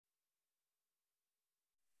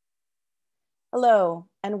Hello,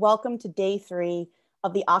 and welcome to day 3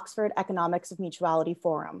 of the Oxford Economics of Mutuality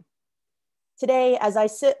Forum. Today, as I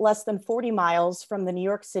sit less than 40 miles from the New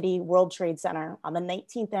York City World Trade Center on the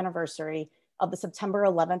 19th anniversary of the September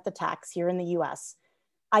 11th attacks here in the US,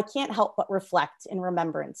 I can't help but reflect in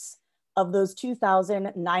remembrance of those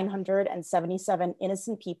 2,977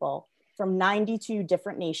 innocent people from 92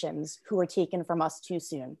 different nations who were taken from us too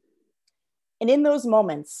soon. And in those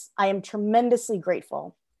moments, I am tremendously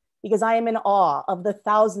grateful because I am in awe of the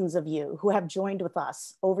thousands of you who have joined with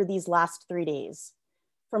us over these last 3 days,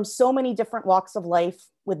 from so many different walks of life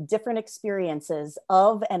with different experiences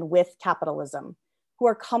of and with capitalism, who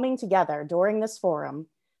are coming together during this forum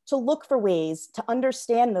to look for ways to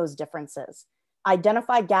understand those differences,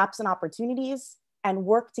 identify gaps and opportunities, and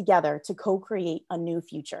work together to co-create a new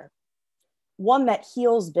future. One that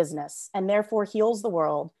heals business and therefore heals the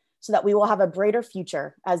world so that we will have a brighter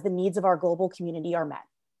future as the needs of our global community are met.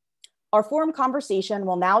 Our forum conversation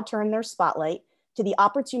will now turn their spotlight to the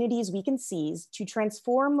opportunities we can seize to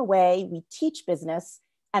transform the way we teach business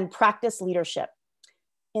and practice leadership,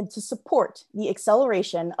 and to support the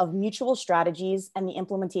acceleration of mutual strategies and the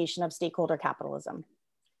implementation of stakeholder capitalism.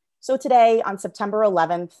 So today, on September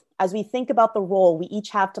 11th, as we think about the role we each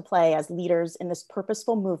have to play as leaders in this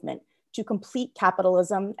purposeful movement to complete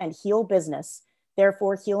capitalism and heal business,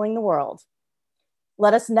 therefore healing the world,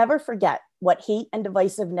 let us never forget what hate and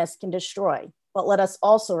divisiveness can destroy, but let us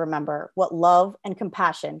also remember what love and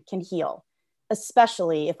compassion can heal,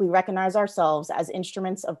 especially if we recognize ourselves as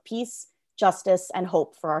instruments of peace, justice, and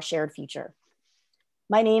hope for our shared future.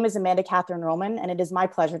 My name is Amanda Catherine Roman, and it is my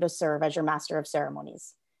pleasure to serve as your Master of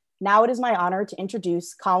Ceremonies. Now it is my honor to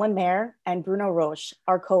introduce Colin Mayer and Bruno Roche,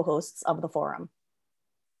 our co-hosts of the forum.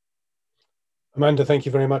 Amanda, thank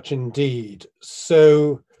you very much indeed.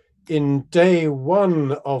 So, in day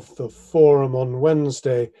 1 of the forum on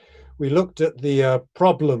Wednesday, we looked at the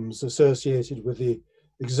problems associated with the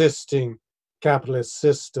existing capitalist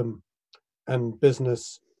system and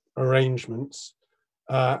business arrangements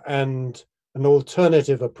and an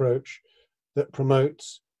alternative approach that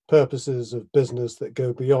promotes purposes of business that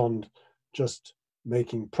go beyond just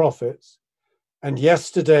making profits. And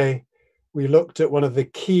yesterday, we looked at one of the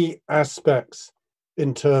key aspects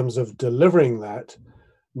in terms of delivering that,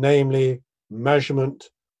 namely measurement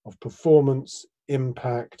of performance,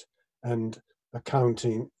 impact, and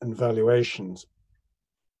accounting and valuations.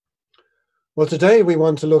 Well, today we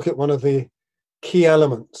want to look at one of the key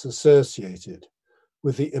elements associated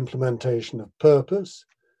with the implementation of purpose,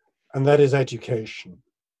 and that is education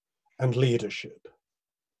and leadership.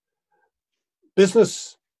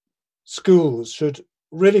 Business schools should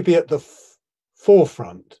really be at the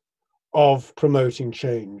forefront of promoting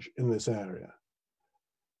change in this area.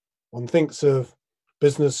 One thinks of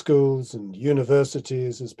business schools and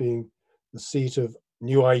universities as being the seat of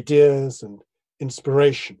new ideas and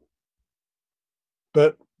inspiration.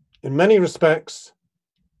 But in many respects,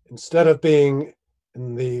 instead of being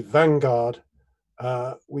in the vanguard,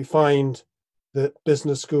 we find that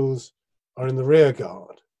business schools are in the rear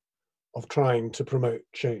guard of trying to promote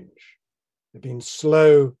change. They've been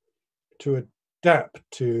slow to adapt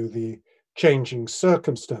to the changing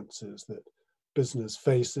circumstances that business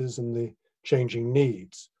faces and the changing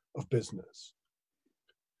needs of business.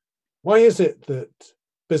 Why is it that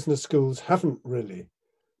business schools haven't really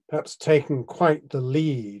perhaps taken quite the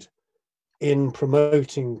lead in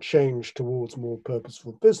promoting change towards more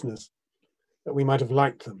purposeful business that we might have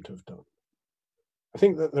liked them to have done? I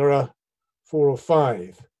think that there are 4 or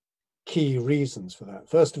 5 key reasons for that.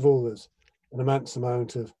 First of all, there's an immense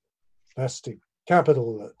amount of vested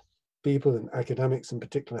capital that people and academics in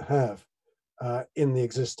particular have in the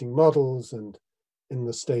existing models and in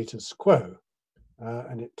the status quo.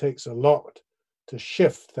 And it takes a lot to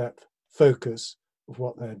shift that focus of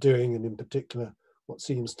what they're doing, and in particular, what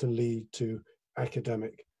seems to lead to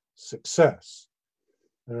academic success.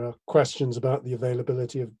 There are questions about the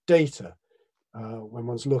availability of data when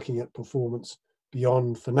one's looking at performance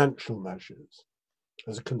beyond financial measures.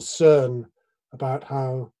 There's a concern about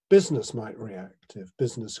how business might react if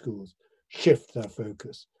business schools shift their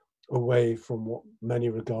focus away from what many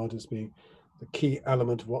regard as being the key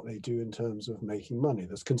element of what they do in terms of making money.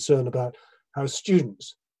 There's concern about how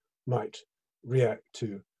students might react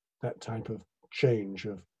to that type of change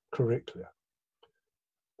of curricula.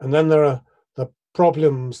 And then there are the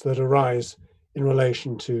problems that arise in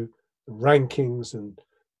relation to rankings and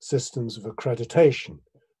systems of accreditation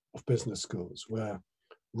of business schools, where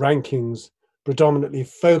rankings predominantly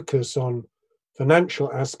focus on financial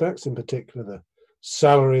aspects, in particular the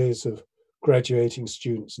salaries of graduating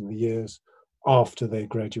students in the years after they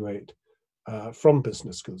graduate from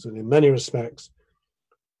business schools. And in many respects,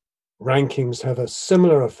 rankings have a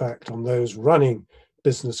similar effect on those running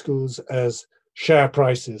business schools as share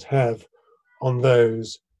prices have on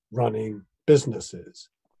those running businesses.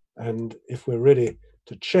 And if we're ready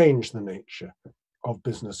to change the nature of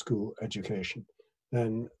business school education,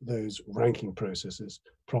 then those ranking processes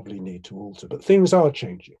probably need to alter. But things are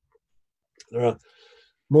changing. There are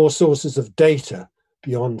more sources of data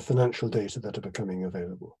beyond financial data that are becoming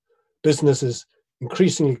available. Businesses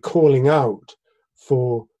increasingly calling out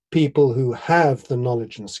for people who have the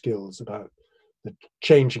knowledge and skills about the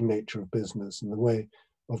changing nature of business and the way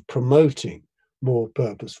of promoting more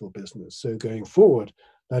purposeful business. So going forward,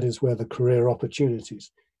 that is where the career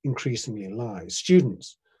opportunities increasingly lie.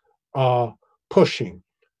 Students are pushing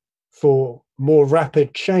for more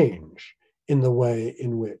rapid change in the way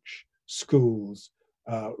in which schools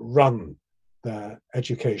run their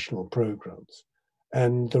educational programs.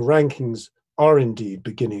 And the rankings are indeed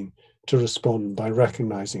beginning to respond by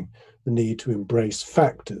recognizing the need to embrace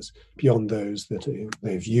factors beyond those that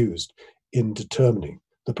they've used in determining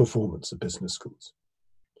the performance of business schools.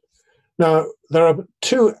 Now, there are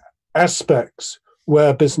two aspects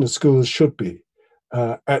where business schools should be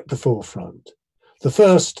at the forefront. The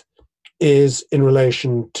first is in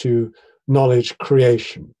relation to knowledge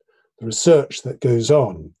creation, the research that goes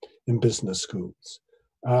on in business schools.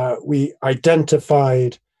 We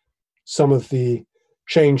identified some of the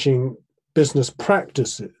changing business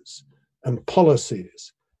practices and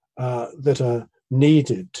policies that are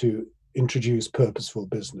needed to introduce purposeful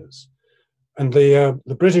business. And the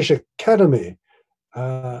British Academy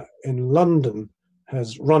in London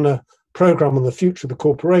has run a program on the future of the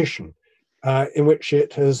corporation in which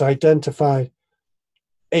it has identified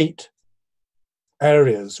 8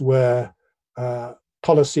 areas where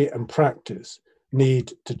policy and practice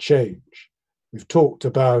need to change. We've talked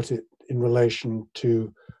about it in relation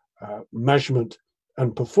to measurement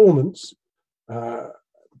and performance,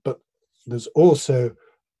 but there's also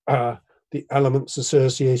the elements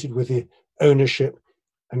associated with the ownership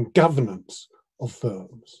and governance of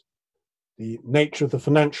firms, the nature of the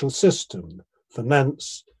financial system,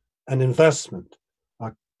 finance and investment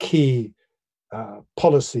are key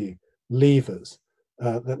policy levers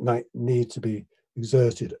that might need to be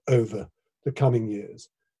exerted over the coming years.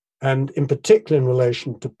 And in particular in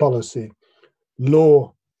relation to policy,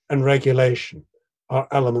 law and regulation are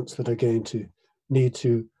elements that are going to need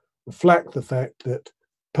to reflect the fact that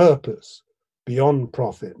purpose beyond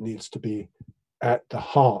profit needs to be at the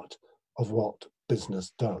heart of what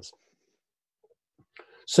business does.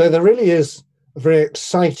 So there really is a very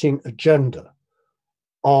exciting agenda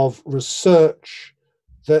of research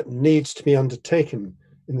that needs to be undertaken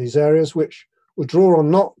in these areas, which will draw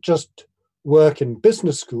on not just work in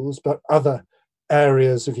business schools, but other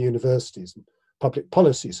areas of universities, and public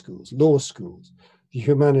policy schools, law schools, the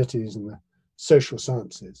humanities and the social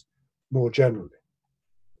sciences more generally.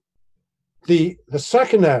 The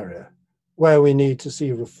second area where we need to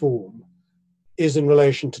see reform is in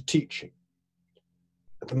relation to teaching.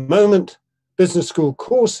 At the moment, business school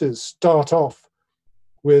courses start off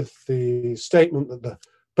with the statement that the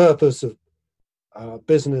purpose of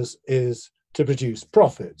business is to produce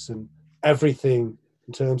profits, and everything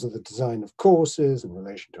in terms of the design of courses in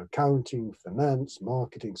relation to accounting, finance,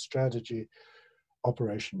 marketing, strategy,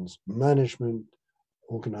 operations management,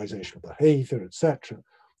 organizational behavior, etc.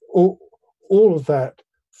 All of that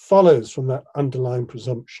follows from that underlying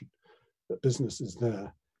presumption that business is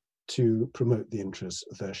there to promote the interests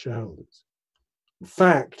of their shareholders. In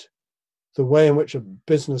fact, the way in which a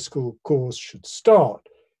business school course should start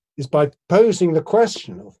is by posing the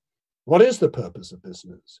question of what is the purpose of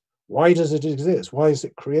business? Why does it exist? Why is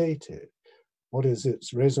it created? What is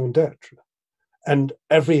its raison d'etre? And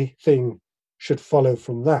everything should follow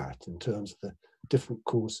from that in terms of the different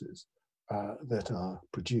courses that are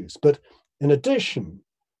produced. But in addition,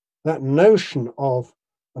 that notion of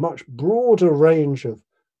a much broader range of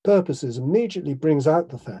purposes immediately brings out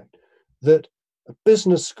the fact that a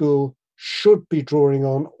business school should be drawing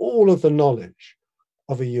on all of the knowledge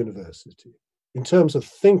of a university in terms of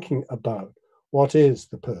thinking about what is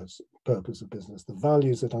the purpose of business, the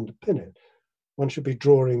values that underpin it. One should be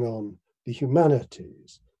drawing on the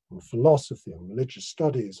humanities, on philosophy, on religious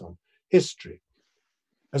studies, on history,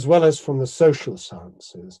 as well as from the social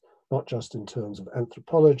sciences, not just in terms of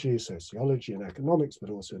anthropology, sociology, and economics, but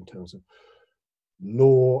also in terms of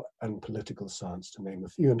law and political science, to name a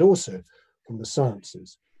few, and also from the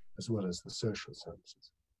sciences, as well as the social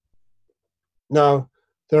sciences. Now,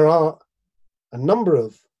 there are a number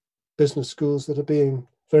of business schools that are being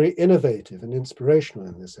very innovative and inspirational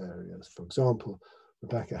in this area. For example,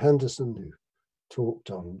 Rebecca Henderson, who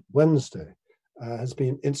talked on Wednesday, has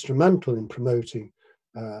been instrumental in promoting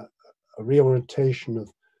a reorientation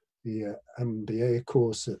of the MBA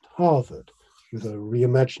course at Harvard with a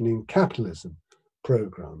Reimagining Capitalism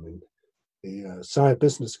program. In the Saïd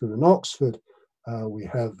Business School in Oxford, we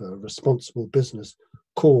have a Responsible Business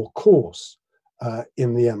core course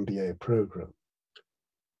in the MBA program.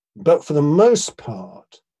 But for the most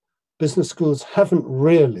part, business schools haven't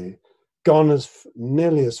really gone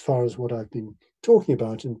nearly as far as what I've been talking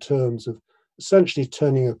about in terms of essentially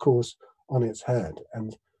turning a course on its head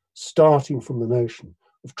and starting from the notion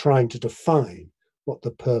of trying to define what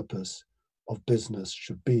the purpose of business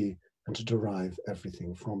should be and to derive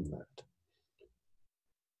everything from that.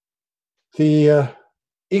 The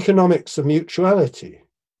Economics of Mutuality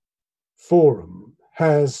Forum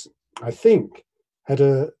has, I think, had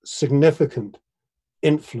a significant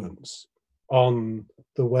influence on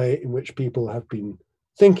the way in which people have been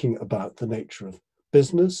thinking about the nature of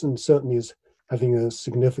business, and certainly is having a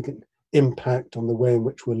significant impact on the way in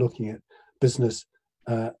which we're looking at business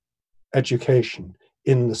education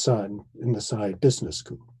in the Saïd Business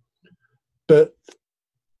School. But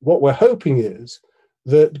what we're hoping is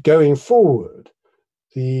that going forward,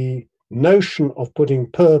 the notion of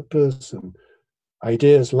putting purpose and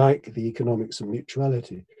ideas like the economics of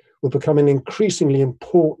mutuality will become an increasingly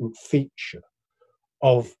important feature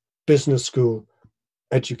of business school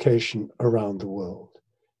education around the world.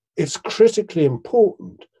 It's critically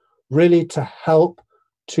important, really, to help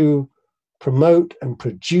to promote and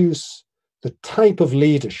produce the type of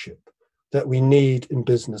leadership that we need in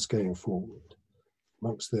business going forward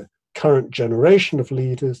amongst the current generation of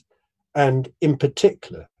leaders, and in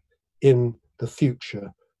particular in the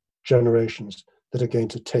future generations that are going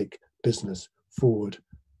to take business forward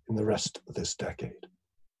in the rest of this decade.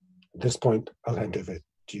 At this point, I'll hand over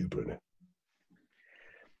to you, Bruno.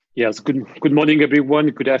 Yes, good morning, everyone.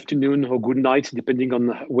 Good afternoon or good night, depending on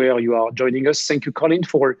where you are joining us. Thank you, Colin,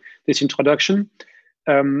 for this introduction.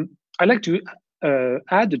 I'd like to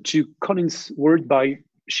add to Colin's word by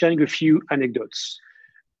sharing a few anecdotes.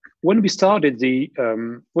 When we started the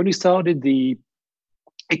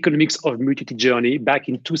economics of mutuality journey back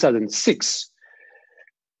in 2006,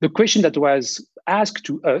 the question that was asked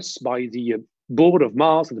to us by the board of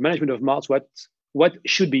Mars and the management of Mars, what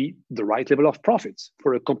should be the right level of profits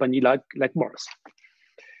for a company like Mars?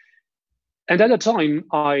 And at the time,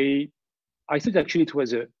 I thought actually it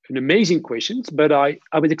was an amazing question, but I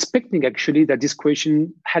was expecting actually that this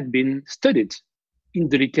question had been studied in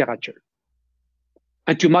the literature.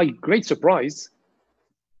 And to my great surprise,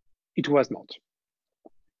 it was not.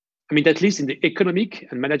 I mean, at least in the economic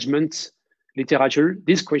and management literature,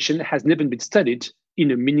 this question has never been studied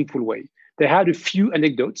in a meaningful way. They had a few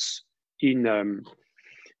anecdotes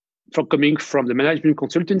from coming from the management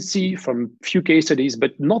consultancy, from few case studies,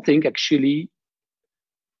 but nothing actually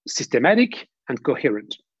systematic and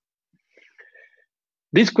coherent.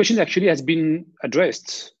 This question actually has been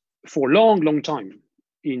addressed for a long, long time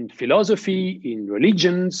in philosophy, in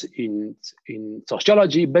religions, in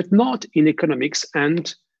sociology, but not in economics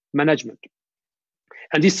and management.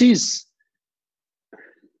 And this is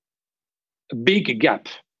a big gap.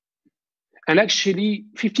 And actually,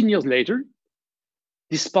 15 years later,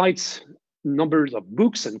 despite numbers of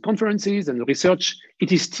books and conferences and research,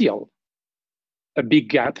 it is still a big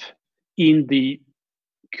gap in the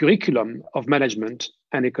curriculum of management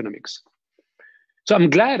and economics. So I'm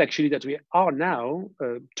glad actually that we are now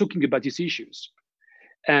talking about these issues.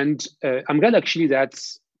 And I'm glad actually that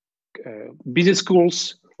business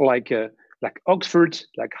schools like Oxford,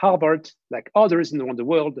 like Harvard, like others around the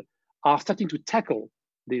world are starting to tackle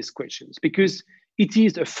these questions, because it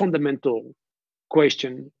is a fundamental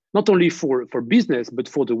question, not only for business, but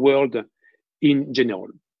for the world in general.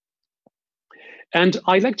 And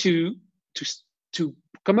I'd like to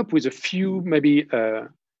come up with a few maybe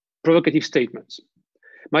provocative statements.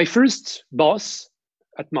 My first boss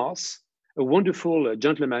at Mars, a wonderful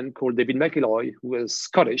gentleman called David McElroy, who was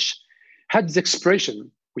Scottish, had this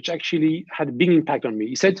expression, which actually had a big impact on me.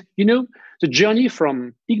 He said, you know, the journey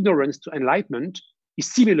from ignorance to enlightenment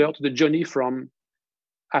is similar to the journey from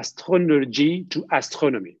astrology to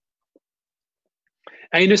astronomy.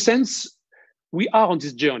 And in a sense, we are on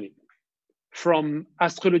this journey from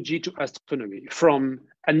astrology to astronomy, from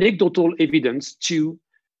anecdotal evidence to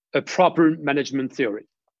a proper management theory.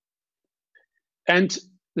 And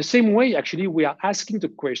the same way, actually, we are asking the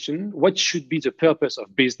question, what should be the purpose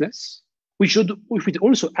of business? We should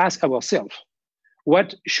also ask ourselves,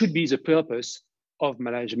 what should be the purpose of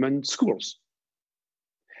management schools?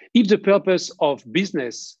 If the purpose of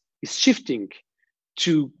business is shifting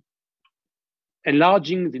to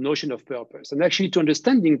enlarging the notion of purpose, and actually to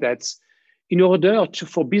understanding that in order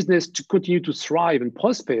for business to continue to thrive and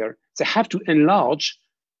prosper, they have to enlarge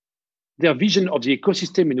their vision of the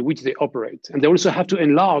ecosystem in which they operate. And they also have to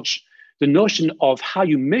enlarge the notion of how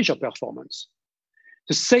you measure performance.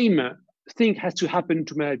 The same thing has to happen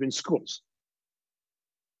to management schools.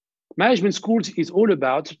 Management schools is all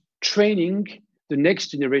about training the next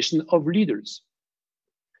generation of leaders.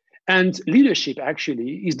 And leadership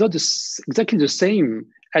actually is not exactly the same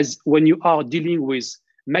as when you are dealing with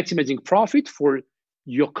maximizing profit for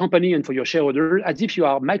your company and for your shareholder, as if you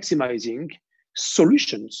are maximizing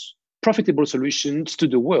solutions, profitable solutions to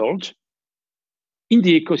the world in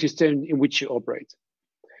the ecosystem in which you operate.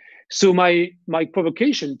 So my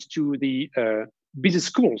provocation to the business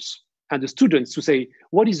schools and the students to say,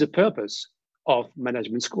 what is the purpose of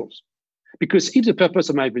management schools? Because if the purpose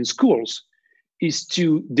of management schools is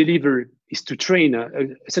to deliver, is to train a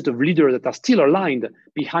set of leaders that are still aligned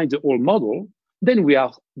behind the old model, then we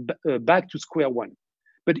are back to square one.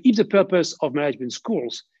 But if the purpose of management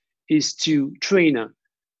schools is to train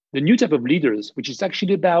the new type of leaders, which is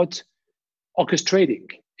actually about orchestrating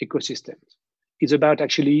ecosystems, it's about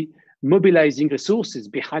actually mobilizing resources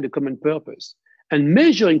behind a common purpose and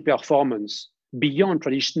measuring performance beyond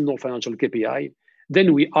traditional financial KPI,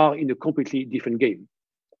 then we are in a completely different game.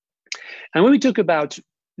 And when we talk about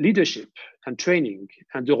leadership and training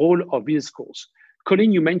and the role of business schools,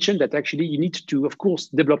 Colin, you mentioned that actually you need to, of course,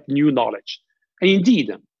 develop new knowledge. And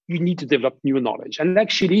indeed, you need to develop new knowledge. And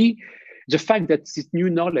actually, the fact that this new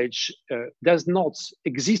knowledge does not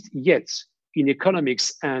exist yet in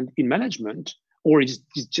economics and in management, or is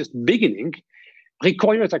just beginning,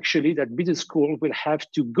 requires actually that business school will have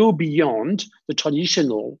to go beyond the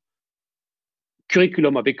traditional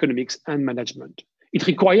curriculum of economics and management. It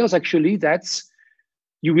requires actually that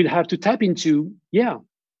you will have to tap into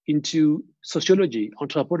sociology,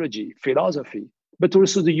 anthropology, philosophy, but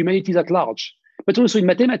also the humanities at large, but also in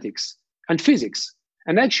mathematics and physics.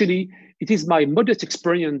 And actually, it is my modest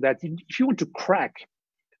experience that if you want to crack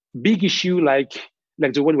big issue like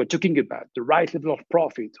the one we're talking about, the right level of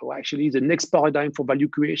profit, or actually the next paradigm for value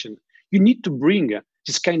creation, you need to bring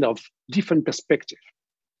this kind of different perspective.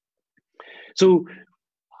 So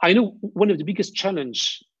I know one of the biggest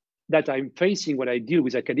challenge that I'm facing when I deal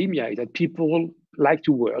with academia is that people like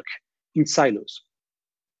to work in silos.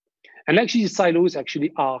 And actually, these silos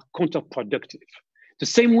actually are counterproductive. The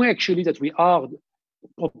same way actually that we are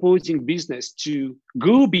proposing business to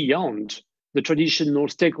go beyond the traditional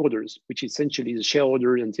stakeholders, which is essentially the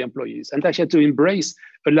shareholder and the employees, and actually to embrace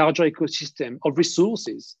a larger ecosystem of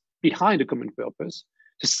resources behind a common purpose,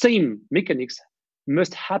 the same mechanics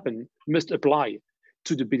must apply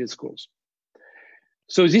to the business schools.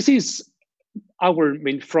 So this is our,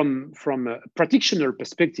 from a practitioner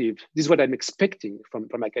perspective, this is what I'm expecting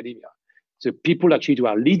from academia. So people actually who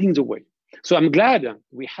are leading the way. So I'm glad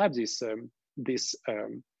we have this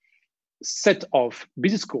set of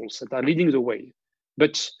business schools that are leading the way.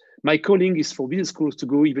 But my calling is for business schools to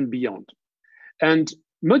go even beyond. And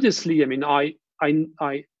modestly, I mean, I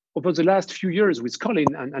over the last few years with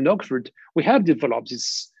Colin and Oxford, we have developed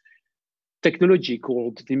this methodology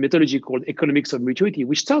called economics of mutuality,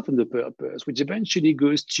 which starts from the purpose, which eventually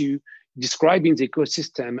goes to describing the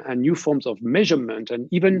ecosystem and new forms of measurement and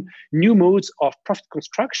even new modes of profit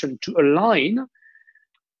construction to align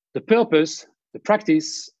the purpose, the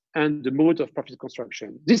practice, and the mode of profit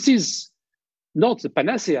construction. This is not the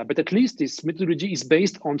panacea, but at least this methodology is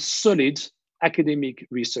based on solid academic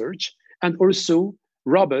research and also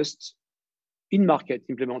robust in-market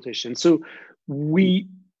implementation. So we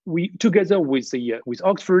together with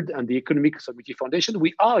Oxford and the Economics of Mutuality Foundation,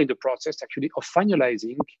 we are in the process actually of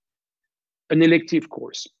finalizing an elective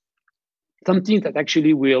course, something that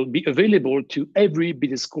actually will be available to every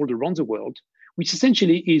business school around the world, which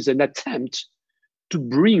essentially is an attempt to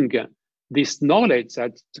bring this knowledge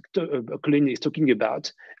that Colin is talking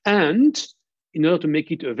about, and in order to make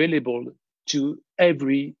it available to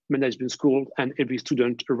every management school and every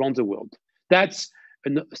student around the world. That's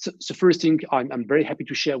the first thing I'm very happy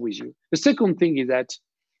to share with you. The second thing is that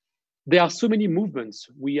there are so many movements.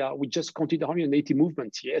 We just counted 180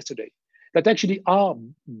 movements yesterday that actually are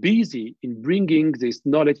busy in bringing this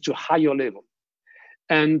knowledge to a higher level.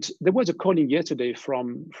 And there was a calling yesterday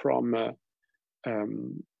from Paul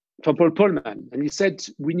Polman, and he said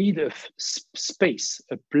we need a space,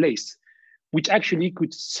 a place, which actually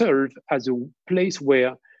could serve as a place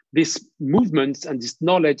where this movement and this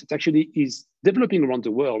knowledge that actually is developing around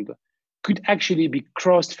the world could actually be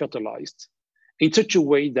cross-fertilized in such a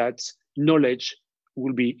way that knowledge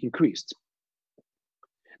will be increased.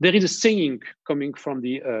 There is a saying coming from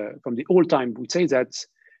the old time, which says that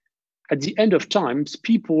at the end of times,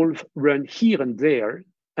 people run here and there,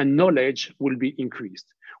 and knowledge will be increased.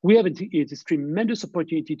 We have this tremendous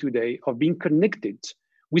opportunity today of being connected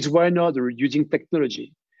with one another using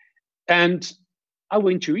technology. And our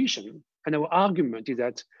intuition and our argument is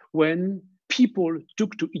that when people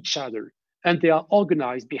talk to each other and they are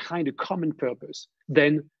organized behind a common purpose,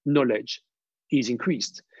 then knowledge is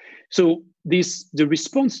increased. So the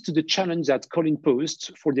response to the challenge that Colin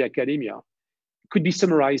posed for the academia could be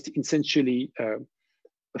summarized in essentially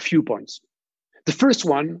a few points. The first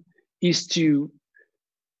one is to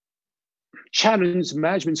challenge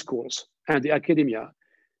management schools and the academia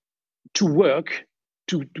to work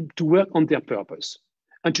on their purpose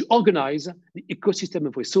and to organize the ecosystem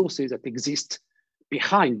of resources that exist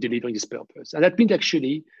behind delivering this purpose. And that means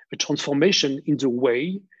actually a transformation in the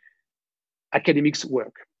way academics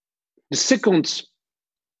work. The second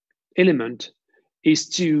element is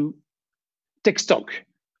to take stock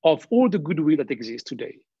of all the goodwill that exists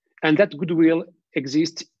today. And that goodwill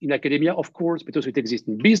exists in academia, of course, because it exists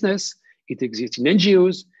in business, it exists in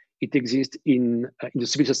NGOs, it exists in the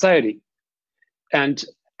civil society. And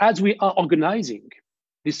as we are organizing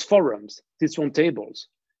these forums, these roundtables,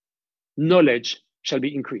 knowledge shall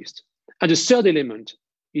be increased. And the third element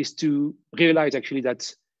is to realize actually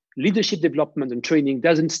that leadership development and training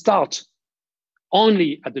doesn't start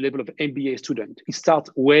only at the level of MBA student. It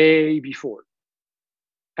starts way before.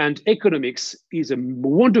 And economics is a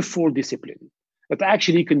wonderful discipline that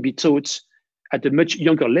actually can be taught at a much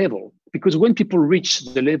younger level, because when people reach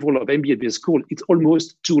the level of MBA business school, it's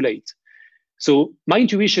almost too late. So my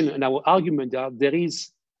intuition and our argument are there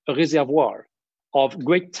is a reservoir of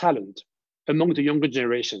great talent among the younger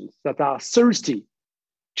generations that are thirsty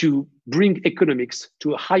to bring economics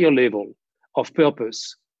to a higher level of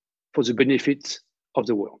purpose for the benefit of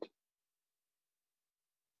the world.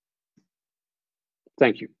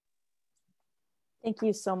 Thank you. Thank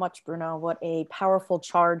you so much, Bruno. What a powerful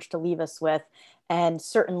charge to leave us with. And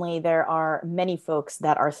certainly there are many folks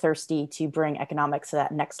that are thirsty to bring economics to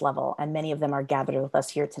that next level, and many of them are gathered with us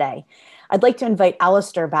here today. I'd like to invite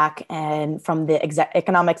Alistair back and from the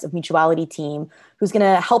Economics of Mutuality team, who's going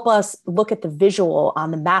to help us look at the visual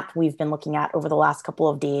on the map we've been looking at over the last couple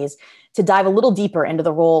of days to dive a little deeper into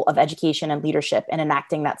the role of education and leadership in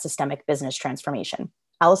enacting that systemic business transformation.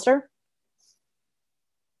 Alistair?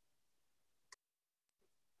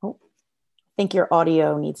 Oh, I think your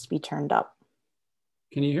audio needs to be turned up.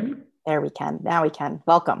 Can you hear me? There we can. Now we can.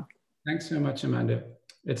 Welcome. Thanks so much, Amanda.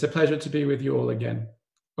 It's a pleasure to be with you all again.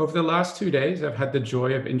 Over the last 2 days, I've had the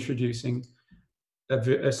joy of introducing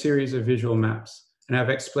a series of visual maps. And I've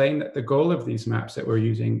explained that the goal of these maps that we're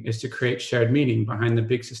using is to create shared meaning behind the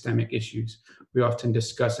big systemic issues we often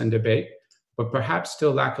discuss and debate, but perhaps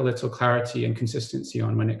still lack a little clarity and consistency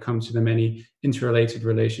on when it comes to the many interrelated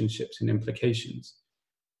relationships and implications.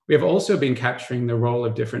 We have also been capturing the role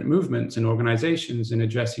of different movements and organizations in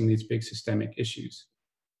addressing these big systemic issues.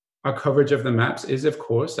 Our coverage of the maps is, of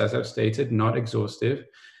course, as I've stated, not exhaustive.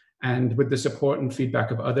 And with the support and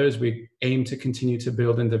feedback of others, we aim to continue to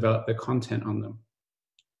build and develop the content on them.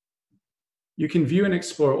 You can view and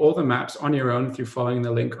explore all the maps on your own through following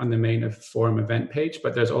the link on the main forum event page,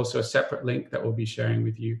 but there's also a separate link that we'll be sharing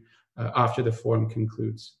with you after the forum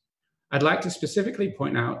concludes. I'd like to specifically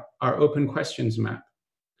point out our open questions map.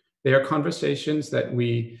 They are conversations that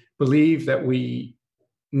we believe that we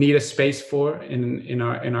need a space for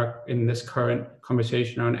in this current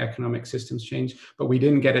conversation on economic systems change, but we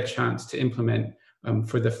didn't get a chance to implement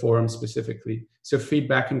for the forum specifically. So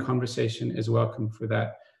feedback and conversation is welcome for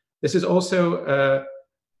that. This is also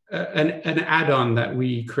an add-on that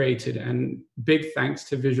we created, and big thanks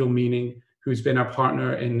to Visual Meaning, who's been our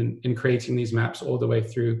partner in creating these maps all the way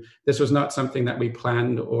through. This was not something that we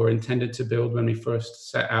planned or intended to build when we first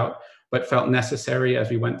set out, but felt necessary as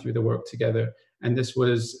we went through the work together. And this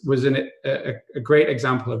was a great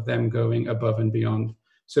example of them going above and beyond.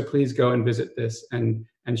 So please go and visit this and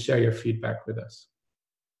share your feedback with us.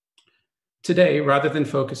 Today, rather than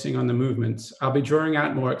focusing on the movements, I'll be drawing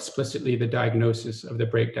out more explicitly the diagnosis of the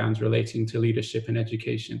breakdowns relating to leadership and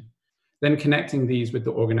education, then connecting these with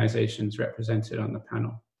the organizations represented on the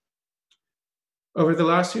panel. Over the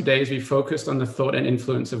last 2 days, we focused on the thought and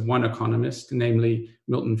influence of one economist, namely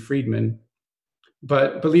Milton Friedman.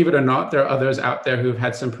 But believe it or not, there are others out there who've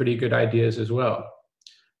had some pretty good ideas as well.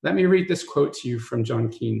 Let me read this quote to you from John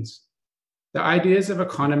Keynes. "The ideas of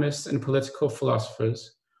economists and political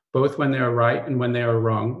philosophers, both when they are right and when they are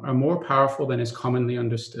wrong, are more powerful than is commonly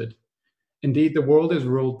understood. Indeed, the world is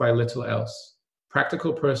ruled by little else.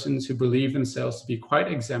 practical persons who believe themselves to be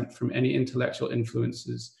quite exempt from any intellectual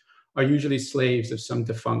influences are usually slaves of some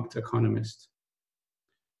defunct economist.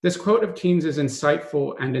 This quote of Keynes is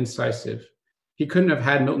insightful and incisive. He couldn't have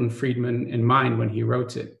had Milton Friedman in mind when he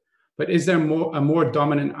wrote it, but is there a more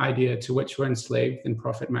dominant idea to which we're enslaved than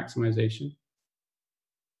profit maximization?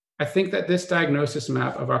 I think that this diagnosis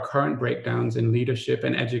map of our current breakdowns in leadership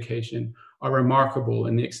and education are remarkable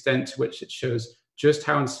in the extent to which it shows just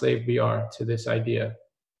how enslaved we are to this idea.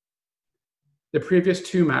 The previous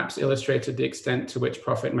two maps illustrated the extent to which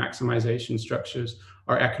profit maximization structures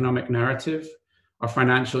our economic narrative, our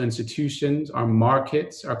financial institutions, our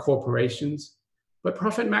markets, our corporations. But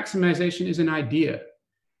profit maximization is an idea,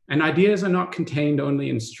 and ideas are not contained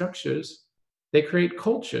only in structures, they create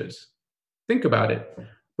cultures. Think about it.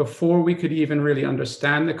 Before we could even really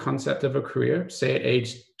understand the concept of a career, say at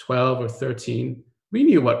age 12 or 13, we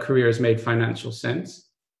knew what careers made financial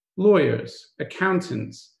sense. Lawyers,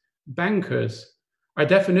 accountants, bankers. Our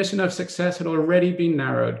definition of success had already been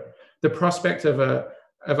narrowed. The prospect of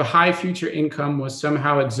a high future income was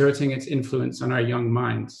somehow exerting its influence on our young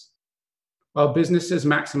minds. While businesses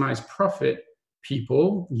maximize profit,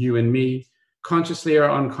 people, you and me, consciously or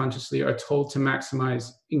unconsciously are told to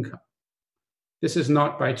maximize income. This is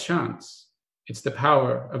not by chance. It's the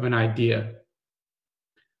power of an idea.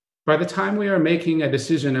 By the time we are making a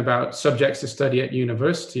decision about subjects to study at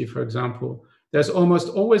university, for example, there's almost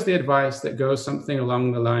always the advice that goes something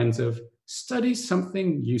along the lines of study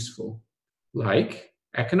something useful, like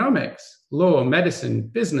economics, law, medicine,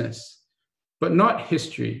 business, but not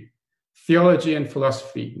history, theology, and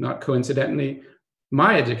philosophy, not coincidentally,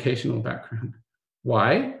 my educational background.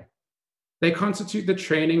 Why? They constitute the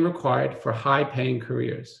training required for high-paying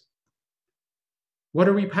careers. What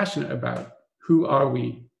are we passionate about? Who are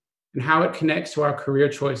we? And how it connects to our career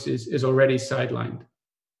choices is already sidelined.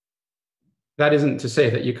 That isn't to say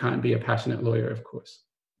that you can't be a passionate lawyer, of course.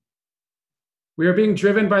 We are being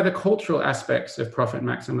driven by the cultural aspects of profit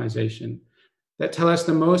maximization that tell us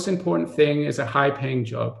the most important thing is a high-paying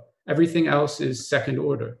job. Everything else is second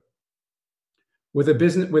order.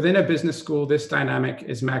 Within a business school, this dynamic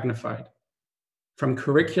is magnified. From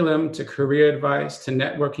curriculum to career advice to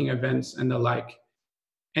networking events and the like,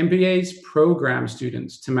 MBAs program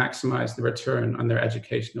students to maximize the return on their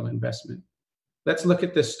educational investment. Let's look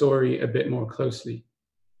at this story a bit more closely.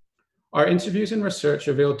 Our interviews and research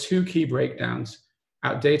reveal two key breakdowns: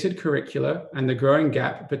 outdated curricula and the growing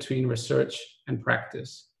gap between research and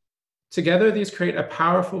practice. Together, these create a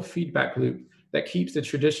powerful feedback loop that keeps the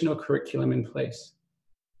traditional curriculum in place.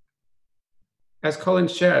 As Colin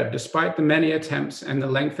shared, despite the many attempts and the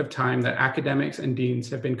length of time that academics and deans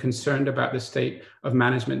have been concerned about the state of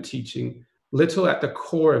management teaching, little at the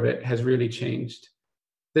core of it has really changed.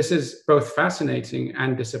 This is both fascinating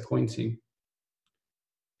and disappointing.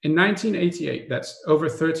 In 1988, that's over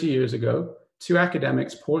 30 years ago, two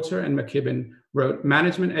academics, Porter and McKibben, wrote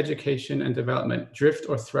Management, Education and Development, Drift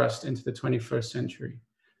or Thrust into the 21st Century.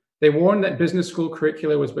 They warned that business school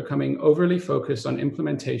curricula was becoming overly focused on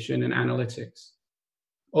implementation and analytics,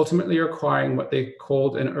 ultimately requiring what they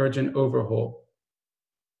called an urgent overhaul.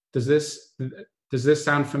 Does this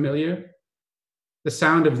sound familiar? The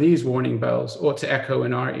sound of these warning bells ought to echo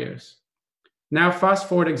in our ears. Now fast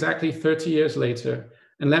forward exactly 30 years later,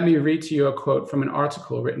 and let me read to you a quote from an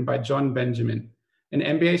article written by John Benjamin, an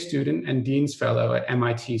MBA student and Dean's Fellow at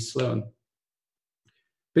MIT Sloan.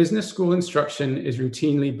 Business school instruction is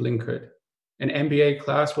routinely blinkered. An MBA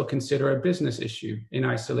class will consider a business issue in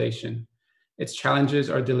isolation. Its challenges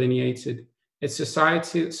are delineated. Its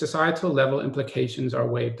societal level implications are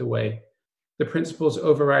waved away. The principal's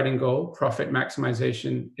overriding goal, profit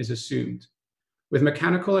maximization, is assumed. With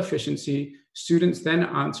mechanical efficiency, students then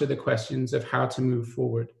answer the questions of how to move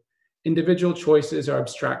forward. Individual choices are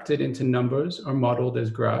abstracted into numbers or modeled as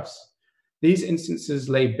graphs. These instances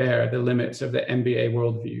lay bare the limits of the MBA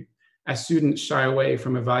worldview, as students shy away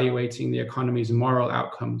from evaluating the economy's moral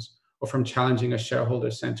outcomes or from challenging a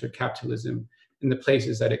shareholder-centered capitalism in the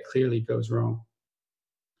places that it clearly goes wrong.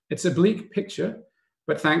 It's a bleak picture,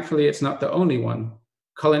 but thankfully it's not the only one.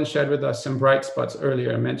 Colin shared with us some bright spots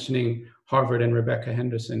earlier, mentioning Harvard and Rebecca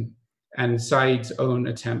Henderson, and Saïd's own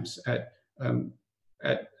attempts at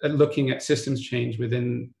looking at systems change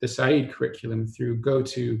within the Saïd curriculum through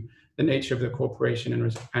GoTo, the nature of the corporation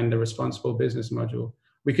and the responsible business module.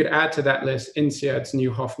 We could add to that list INSEAD's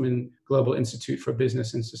new Hoffman Global Institute for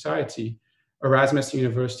Business and Society, Erasmus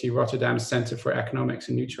University Rotterdam's Center for Economics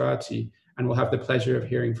and Mutuality, and we'll have the pleasure of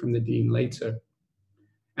hearing from the Dean later.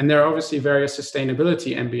 And there are obviously various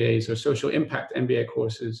sustainability MBAs or social impact MBA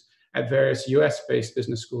courses at various US-based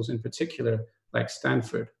business schools in particular, like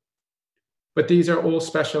Stanford. But these are all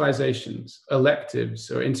specializations,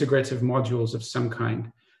 electives, or integrative modules of some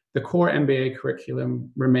kind. The core MBA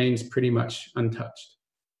curriculum remains pretty much untouched.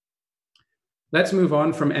 Let's move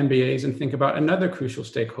on from MBAs and think about another crucial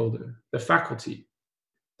stakeholder, the faculty.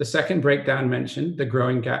 The second breakdown mentioned, the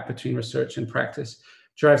growing gap between research and practice,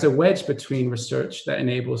 drives a wedge between research that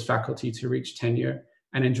enables faculty to reach tenure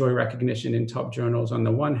and enjoy recognition in top journals on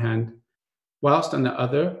the one hand, whilst on the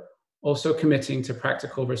other, also committing to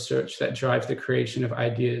practical research that drives the creation of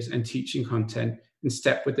ideas and teaching content in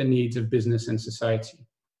step with the needs of business and society.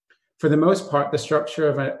 For the most part, the structure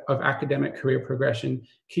of academic career progression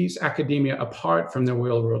keeps academia apart from the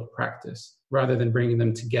real-world practice, rather than bringing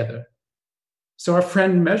them together. So our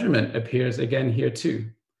friend measurement appears again here too.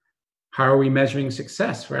 How are we measuring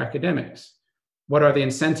success for academics? What are the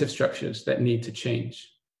incentive structures that need to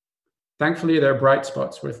change? Thankfully, there are bright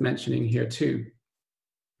spots worth mentioning here too.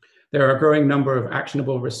 There are a growing number of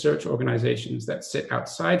actionable research organizations that sit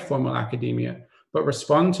outside formal academia, but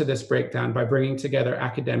respond to this breakdown by bringing together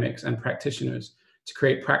academics and practitioners to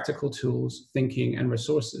create practical tools, thinking, and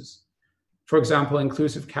resources. For example,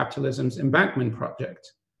 Inclusive Capitalism's Embankment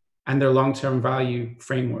Project and their long-term value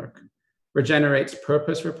framework, Regenerate's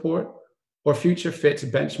Purpose Report, or Future Fit's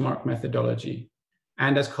benchmark methodology,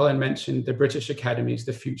 and as Colin mentioned, the British Academy's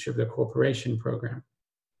The Future of the Corporation program.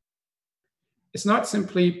 It's not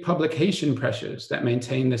simply publication pressures that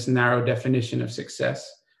maintain this narrow definition of success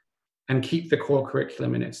and keep the core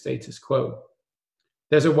curriculum in its status quo.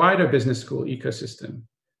 There's a wider business school ecosystem.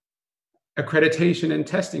 Accreditation and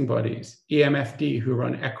testing bodies, EMFD who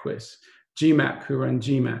run EQUIS, GMAT who run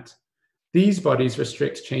GMAT. These bodies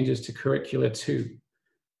restrict changes to curricula too.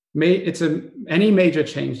 Any major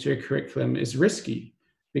change to your curriculum is risky,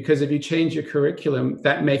 because if you change your curriculum,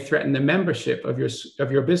 that may threaten the membership of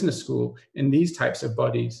your business school in these types of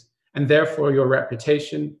bodies, and therefore your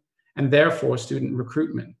reputation, and therefore student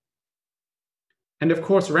recruitment. And of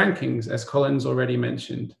course, rankings, as Colin's already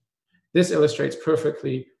mentioned. This illustrates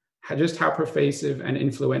perfectly just how pervasive and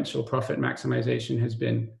influential profit maximization has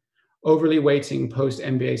been, overly weighting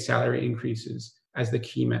post-MBA salary increases as the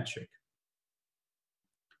key metric.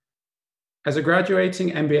 As a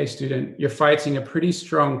graduating MBA student, you're fighting a pretty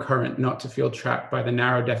strong current not to feel trapped by the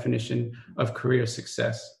narrow definition of career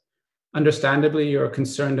success. Understandably, you're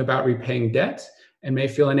concerned about repaying debt and may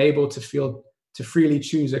feel unable to freely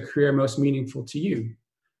choose a career most meaningful to you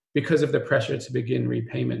because of the pressure to begin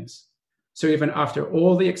repayments. So even after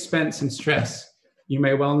all the expense and stress, you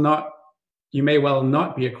may well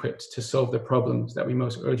not be equipped to solve the problems that we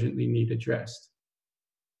most urgently need addressed.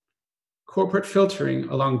 Corporate filtering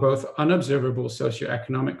along both unobservable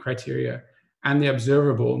socioeconomic criteria and the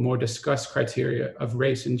observable, more discussed criteria of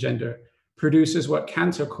race and gender produces what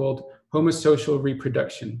Cantor called homosocial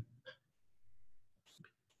reproduction.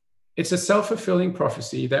 It's a self-fulfilling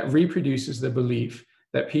prophecy that reproduces the belief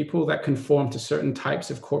that people that conform to certain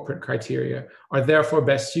types of corporate criteria are therefore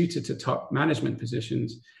best suited to top management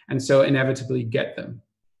positions, and so inevitably get them.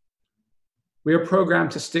 We are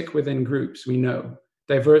programmed to stick within groups we know.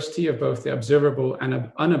 Diversity of both the observable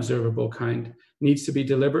and unobservable kind needs to be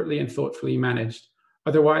deliberately and thoughtfully managed.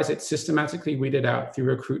 Otherwise, it's systematically weeded out through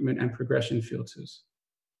recruitment and progression filters.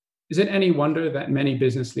 Is it any wonder that many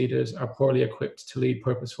business leaders are poorly equipped to lead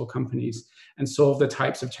purposeful companies and solve the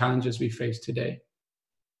types of challenges we face today?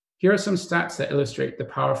 Here are some stats that illustrate the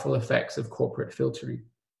powerful effects of corporate filtering.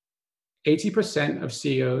 80% of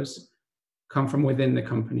CEOs come from within the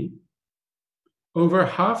company. Over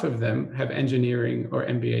half of them have engineering or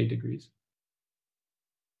MBA degrees.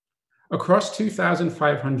 Across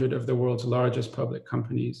 2,500 of the world's largest public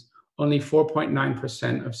companies, only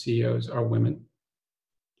 4.9% of CEOs are women.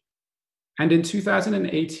 And in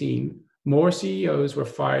 2018, more CEOs were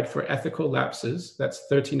fired for ethical lapses, that's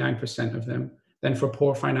 39% of them, than for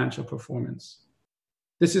poor financial performance.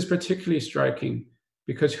 This is particularly striking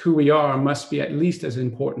because who we are must be at least as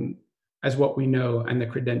important as what we know and the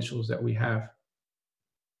credentials that we have.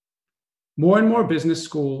 More and more business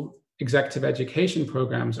school executive education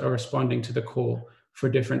programs are responding to the call for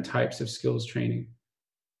different types of skills training.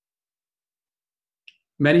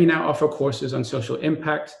 Many now offer courses on social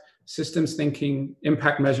impact, systems thinking,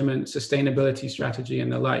 impact measurement, sustainability strategy,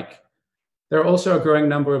 and the like. There are also a growing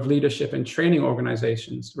number of leadership and training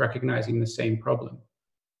organizations recognizing the same problem.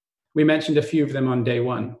 We mentioned a few of them on day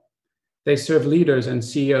one. They serve leaders and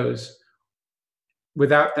CEOs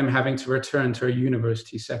without them having to return to a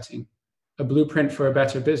university setting. A Blueprint for a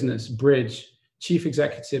Better Business, Bridge, Chief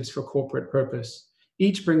Executives for Corporate Purpose,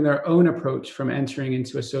 each bring their own approach from entering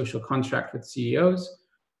into a social contract with CEOs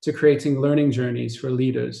to creating learning journeys for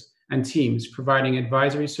leaders and teams, providing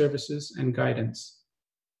advisory services and guidance.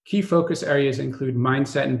 Key focus areas include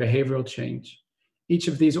mindset and behavioral change. Each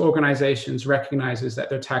of these organizations recognizes that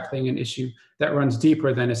they're tackling an issue that runs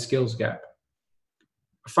deeper than a skills gap.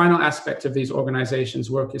 A final aspect of these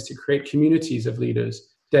organizations' work is to create communities of leaders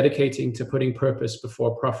dedicating to putting purpose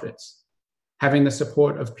before profits. Having the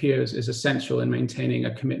support of peers is essential in maintaining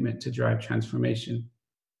a commitment to drive transformation.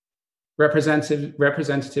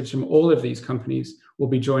 Representatives from all of these companies will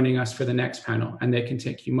be joining us for the next panel, and they can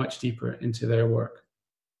take you much deeper into their work.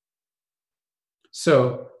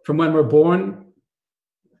 So, from when we're born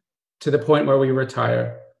to the point where we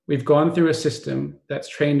retire, we've gone through a system that's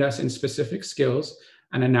trained us in specific skills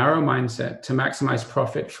and a narrow mindset to maximize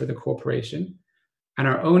profit for the corporation, and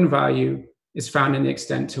our own value is found in the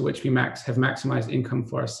extent to which we have maximized income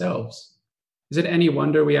for ourselves. Is it any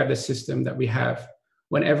wonder we have the system that we have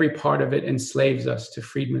when every part of it enslaves us to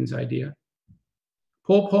Friedman's idea?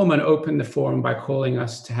 Paul Polman opened the forum by calling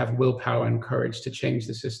us to have willpower and courage to change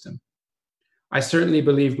the system. I certainly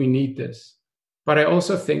believe we need this, but I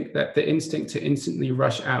also think that the instinct to instantly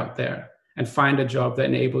rush out there and find a job that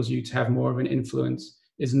enables you to have more of an influence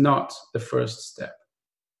is not the first step.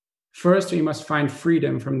 First, we must find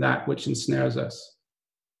freedom from that which ensnares us.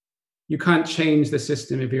 You can't change the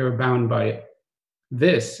system if you're bound by it.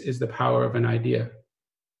 This is the power of an idea.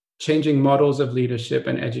 Changing models of leadership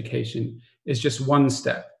and education is just one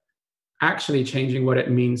step. Actually changing what it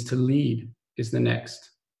means to lead is the next.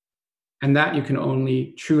 And that you can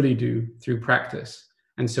only truly do through practice.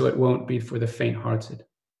 And so it won't be for the faint-hearted.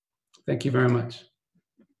 Thank you very much.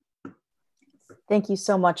 Thank you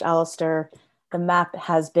so much, Alistair. The map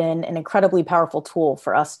has been an incredibly powerful tool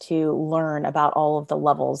for us to learn about all of the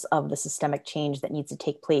levels of the systemic change that needs to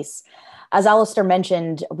take place. As Alistair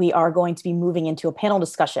mentioned, we are going to be moving into a panel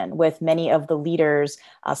discussion with many of the leaders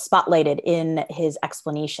spotlighted in his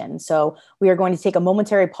explanation. So we are going to take a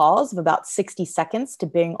momentary pause of about 60 seconds to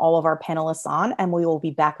bring all of our panelists on, and we will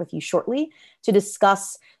be back with you shortly to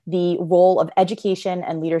discuss the role of education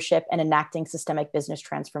and leadership in enacting systemic business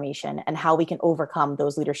transformation and how we can overcome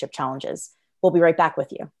those leadership challenges. We'll be right back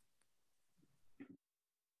with you.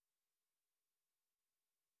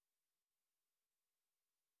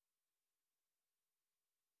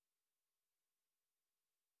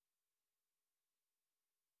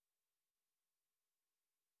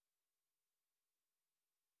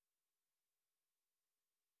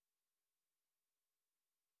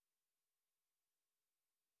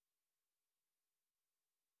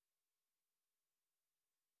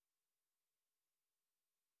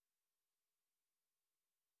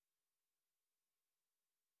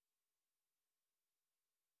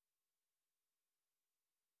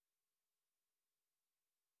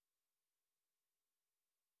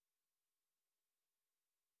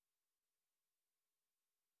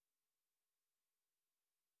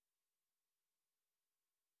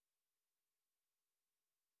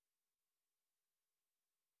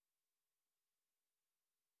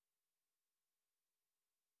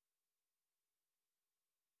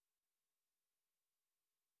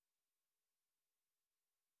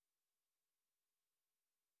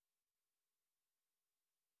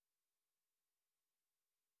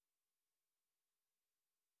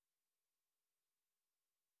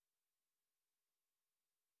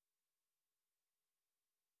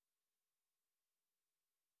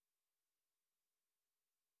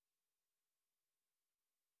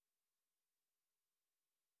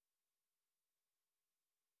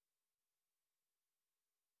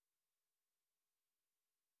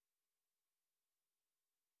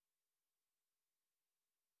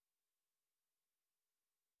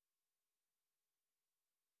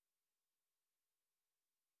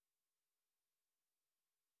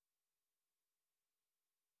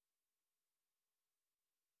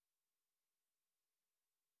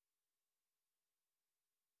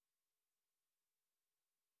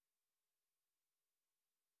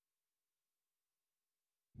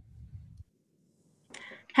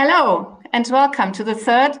 Hello, and welcome to the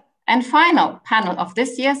third and final panel of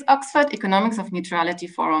this year's Oxford Economics of Mutuality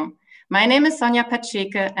Forum. My name is Sonja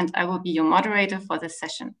Paczeke, and I will be your moderator for this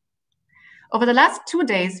session. Over the last 2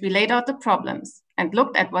 days, we laid out the problems and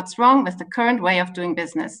looked at what's wrong with the current way of doing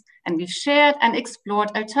business, and we've shared and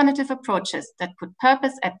explored alternative approaches that put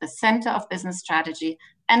purpose at the center of business strategy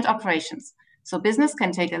and operations, so business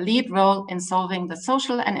can take a lead role in solving the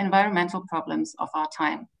social and environmental problems of our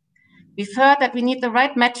time. We've heard that we need the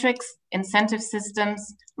right metrics, incentive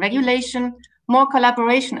systems, regulation, more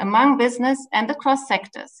collaboration among business and across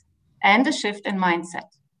sectors, and a shift in mindset.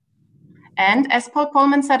 And as Paul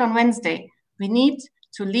Polman said on Wednesday, we need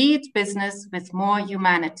to lead business with more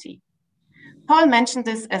humanity. Paul mentioned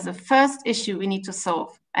this as a first issue we need to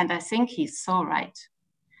solve, and I think he's so right.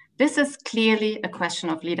 This is clearly a question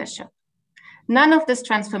of leadership. None of this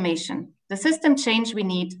transformation, the system change we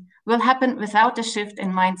need, will happen without a shift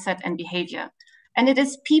in mindset and behavior. And it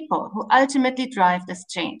is people who ultimately drive this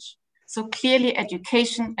change. So clearly,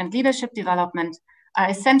 education and leadership development are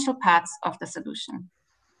essential parts of the solution.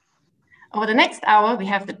 Over the next hour, we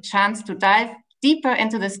have the chance to dive deeper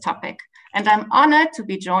into this topic. And I'm honored to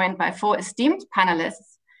be joined by 4 esteemed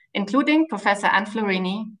panelists, including Professor Anne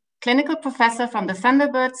Florini, clinical professor from the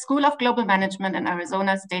Thunderbird School of Global Management in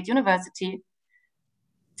Arizona State University,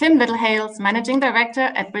 Tim Littlehales, Managing Director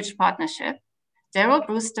at Bridge Partnership, Daryl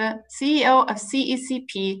Brewster, CEO of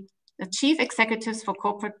CECP, the Chief Executives for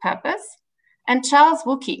Corporate Purpose, and Charles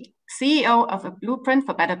Wookey, CEO of A Blueprint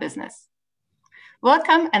for Better Business.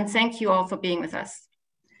 Welcome and thank you all for being with us.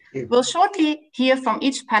 We'll shortly hear from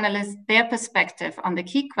each panelist their perspective on the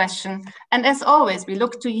key question. And as always, we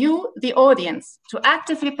look to you, the audience, to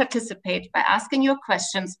actively participate by asking your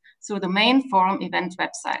questions through the main forum event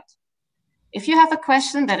website. If you have a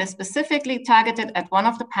question that is specifically targeted at one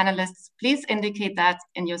of the panelists, please indicate that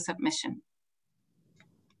in your submission.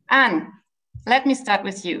 Anne, let me start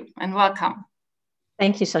with you and welcome.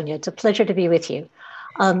 Thank you, Sonia. It's a pleasure to be with you.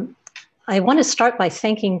 I want to start by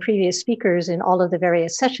thanking previous speakers in all of the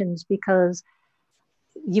various sessions because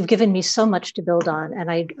you've given me so much to build on, and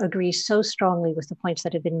I agree so strongly with the points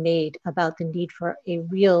that have been made about the need for a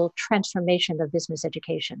real transformation of business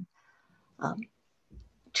education.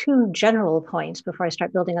 2 general points before I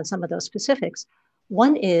start building on some of those specifics.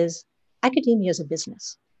 One is academia is a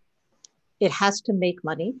business. It has to make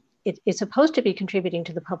money. It's supposed to be contributing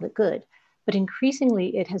to the public good, but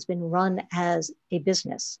increasingly it has been run as a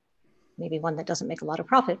business. Maybe one that doesn't make a lot of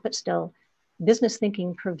profit, but still business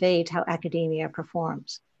thinking pervades how academia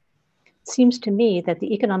performs. It seems to me that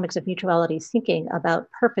the economics of mutuality thinking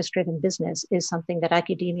about purpose-driven business is something that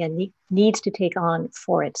academia needs to take on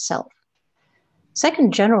for itself.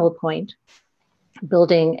 Second general point,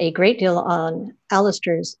 building a great deal on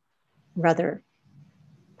Alistair's rather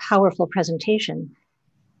powerful presentation,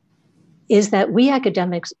 is that we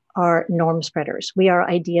academics are norm spreaders. We are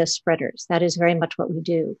idea spreaders. That is very much what we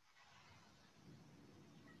do.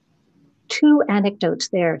 2 anecdotes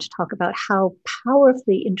there to talk about how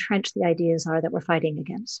powerfully entrenched the ideas are that we're fighting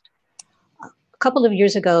against. A couple of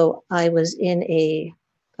years ago, I was in a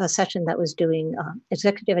session that was doing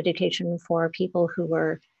executive education for people who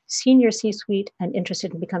were senior C-suite and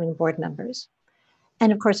interested in becoming board members.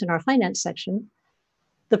 And of course, in our finance section,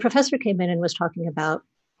 the professor came in and was talking about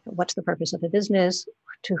what's the purpose of a business,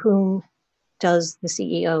 to whom does the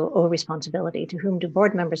CEO owe responsibility, to whom do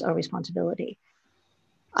board members owe responsibility.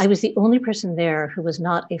 I was the only person there who was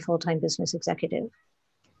not a full-time business executive.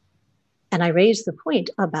 And I raised the point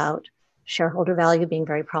about shareholder value being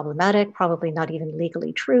very problematic, probably not even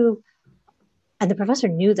legally true. And the professor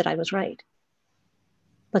knew that I was right.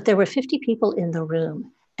 But there were 50 people in the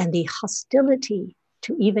room, and the hostility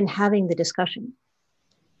to even having the discussion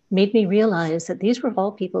made me realize that these were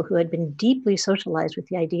all people who had been deeply socialized with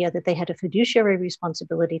the idea that they had a fiduciary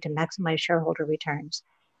responsibility to maximize shareholder returns,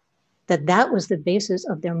 that was the basis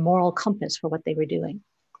of their moral compass for what they were doing.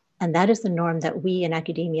 And that is the norm that we in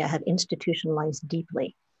academia have institutionalized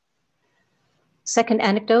deeply. Second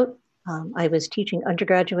anecdote, I was teaching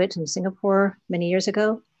undergraduates in Singapore many years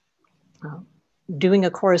ago, doing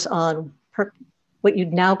a course on what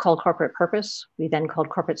you'd now call corporate purpose. We then called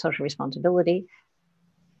corporate social responsibility.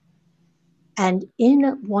 And in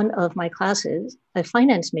one of my classes, a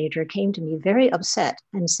finance major came to me very upset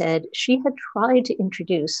and said she had tried to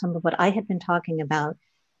introduce some of what I had been talking about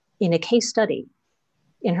in a case study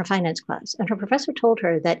in her finance class. And her professor told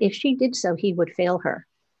her that if she did so, he would fail her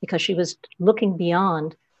because she was looking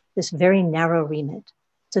beyond this very narrow remit.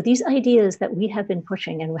 So these ideas that we have been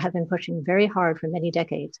pushing and have been pushing very hard for many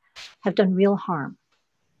decades have done real harm,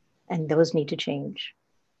 and those need to change.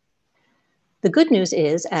 The good news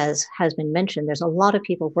is, as has been mentioned, there's a lot of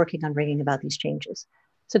people working on bringing about these changes.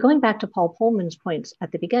 So going back to Paul Polman's points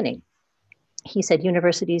at the beginning, he said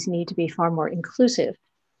universities need to be far more inclusive.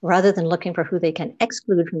 Rather than looking for who they can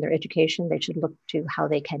exclude from their education, they should look to how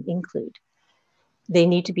they can include. They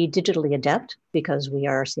need to be digitally adept because we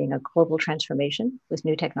are seeing a global transformation with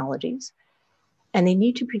new technologies. And they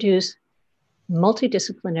need to produce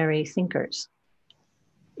multidisciplinary thinkers.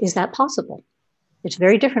 Is that possible? It's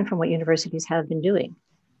very different from what universities have been doing.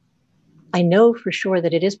 I know for sure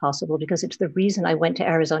that it is possible because it's the reason I went to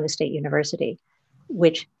Arizona State University,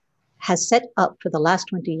 which has set up for the last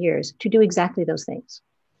 20 years to do exactly those things.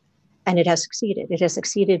 And it has succeeded. It has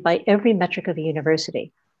succeeded by every metric of a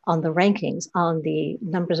university, on the rankings, on the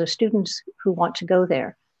numbers of students who want to go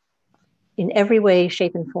there. In every way,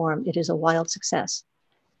 shape, and form, it is a wild success.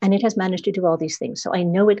 And it has managed to do all these things. So I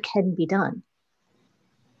know it can be done.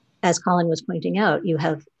 As Colin was pointing out, you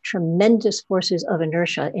have tremendous forces of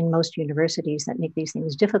inertia in most universities that make these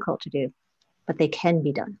things difficult to do, but they can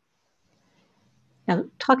be done. Now,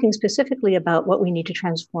 talking specifically about what we need to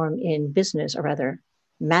transform in business, or rather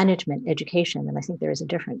management, education, and I think there is a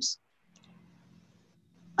difference.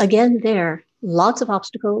 Again, there are lots of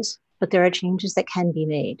obstacles, but there are changes that can be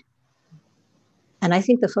made. And I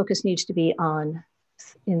think the focus needs to be on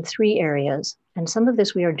in 3 areas. And some of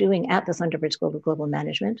this we are doing at the Thunderbird School of Global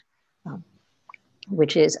Management,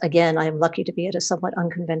 which is, again, I'm lucky to be at a somewhat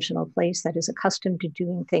unconventional place that is accustomed to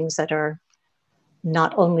doing things that are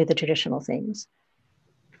not only the traditional things.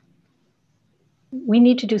 We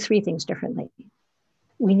need to do 3 things differently.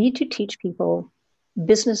 We need to teach people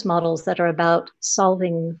business models that are about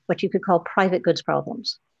solving what you could call private goods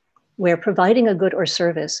problems, where providing a good or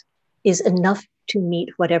service is enough to meet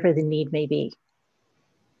whatever the need may be.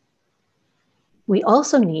 We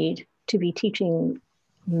also need to be teaching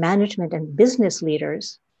management and business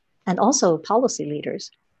leaders, and also policy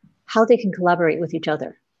leaders, how they can collaborate with each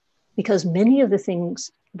other. Because many of the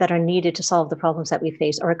things that are needed to solve the problems that we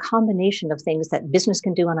face are a combination of things that business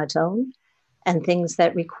can do on its own and things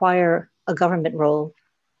that require a government role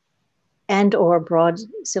and or broad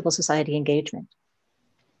civil society engagement.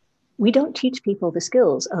 We don't teach people the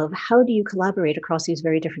skills of how do you collaborate across these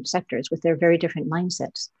very different sectors with their very different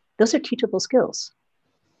mindsets. Those are teachable skills.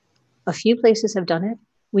 A few places have done it.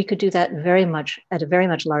 We could do that very much at a very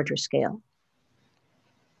much larger scale.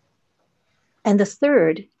 And the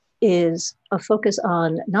third is a focus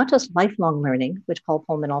on not just lifelong learning, which Paul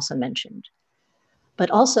Pullman also mentioned,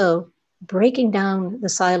 but also breaking down the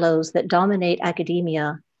silos that dominate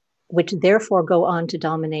academia, which therefore go on to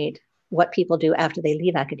dominate what people do after they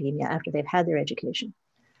leave academia, after they've had their education.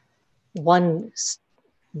 One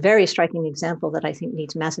very striking example that I think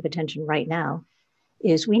needs massive attention right now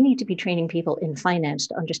is we need to be training people in finance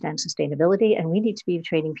to understand sustainability, and we need to be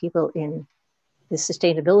training people in the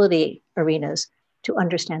sustainability arenas to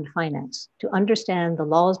understand finance, to understand the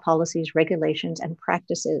laws, policies, regulations, and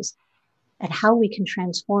practices, and how we can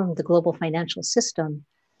transform the global financial system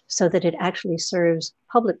so that it actually serves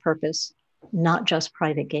public purpose, not just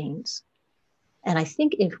private gains. And I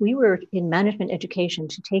think if we were in management education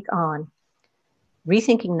to take on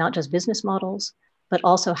rethinking not just business models, but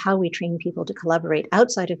also how we train people to collaborate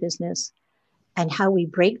outside of business and how we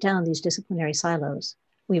break down these disciplinary silos,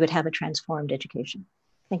 we would have a transformed education.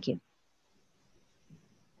 Thank you.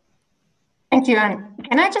 Thank you. And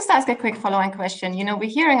can I just ask a quick follow-on question? You know, we're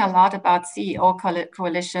hearing a lot about CEO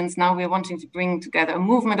coalitions. Now we're wanting to bring together a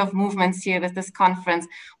movement of movements here with this conference.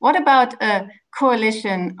 What about a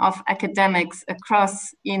coalition of academics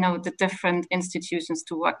across, you know, the different institutions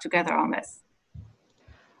to work together on this?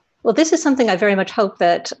 Well, this is something I very much hope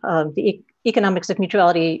that the Economics of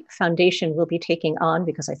Mutuality Foundation will be taking on,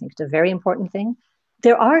 because I think it's a very important thing.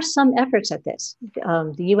 There are some efforts at this.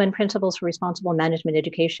 The UN Principles for Responsible Management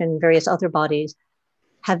Education, various other bodies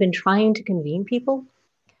have been trying to convene people,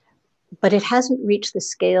 but it hasn't reached the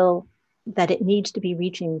scale that it needs to be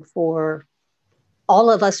reaching for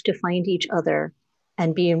all of us to find each other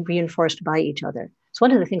and being reinforced by each other. So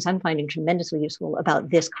one of the things I'm finding tremendously useful about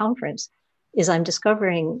this conference is I'm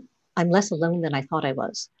discovering I'm less alone than I thought I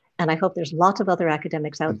was. And I hope there's lots of other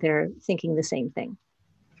academics out there thinking the same thing.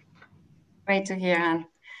 Great to hear, Anne.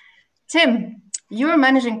 Tim, you're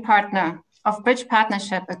managing partner of Bridge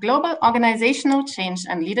Partnership, a global organizational change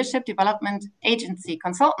and leadership development agency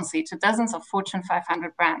consultancy to dozens of Fortune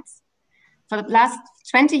 500 brands. For the last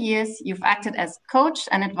 20 years, you've acted as coach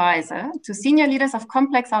and advisor to senior leaders of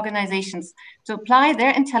complex organizations to apply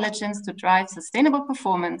their intelligence to drive sustainable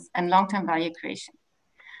performance and long-term value creation.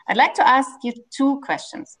 I'd like to ask you 2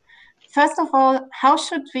 questions. First of all, how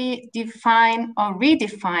should we define or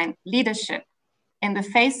redefine leadership in the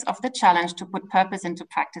face of the challenge to put purpose into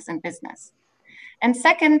practice in business? And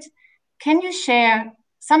second, can you share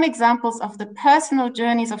some examples of the personal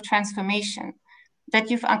journeys of transformation that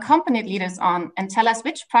you've accompanied leaders on, and tell us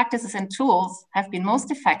which practices and tools have been most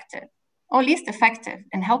effective or least effective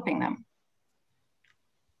in helping them?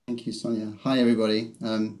 Thank you, Sonia. Hi, everybody.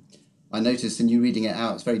 I noticed in you reading it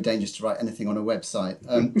out, it's very dangerous to write anything on a website.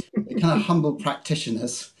 We're kind of humble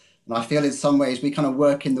practitioners, and I feel in some ways we kind of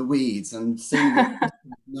work in the weeds, and seeing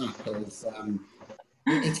is,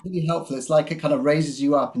 it's really helpful. It's like it kind of raises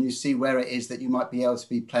you up and you see where it is that you might be able to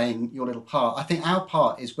be playing your little part. I think our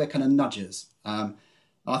part is we're kind of nudgers.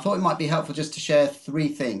 I thought it might be helpful just to share 3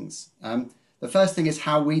 things. The first thing is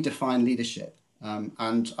how we define leadership.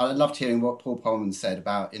 And I loved hearing what Paul Pullman said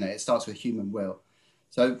about, you know, it starts with human will.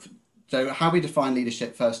 So how we define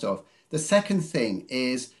leadership, first off, The second thing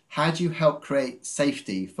is, how do you help create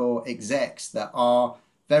safety for execs that are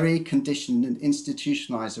very conditioned and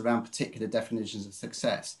institutionalized around particular definitions of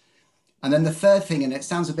success? And then the third thing, and it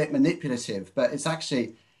sounds a bit manipulative, but it's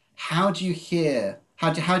actually, how do you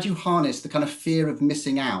harness the kind of fear of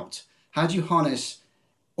missing out? How do you harness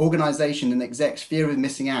organization and execs' fear of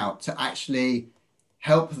missing out to actually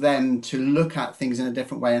help them to look at things in a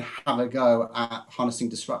different way and have a go at harnessing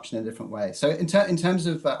disruption in a different way? So in terms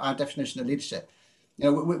of our definition of leadership, you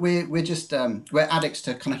know, we're addicts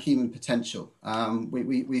to kind of human potential.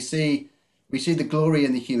 We see the glory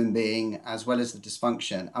in the human being as well as the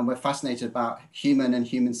dysfunction, and we're fascinated about human and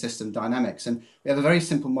human system dynamics. And we have a very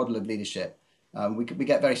simple model of leadership. We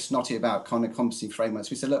get very snotty about kind of competency frameworks.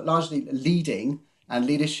 We say, look, largely leading and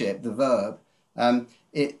leadership, the verb,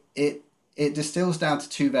 it distills down to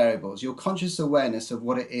two variables: your conscious awareness of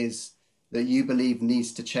what it is that you believe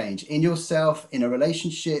needs to change in yourself, in a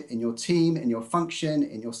relationship, in your team, in your function,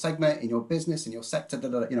 in your segment, in your business, in your sector,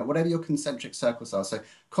 you know, whatever your concentric circles are. So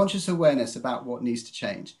conscious awareness about what needs to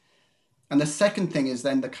change. And the second thing is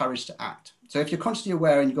then the courage to act. So if you're consciously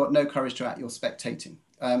aware and you've got no courage to act, you're spectating.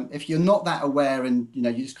 If you're not that aware and, you know,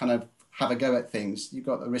 you just kind of have a go at things, you've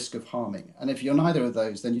got the risk of harming. And if you're neither of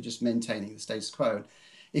those, then you're just maintaining the status quo.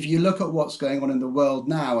 If you look at what's going on in the world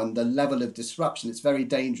now and the level of disruption, it's very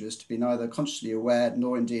dangerous to be neither consciously aware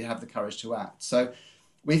nor indeed have the courage to act. So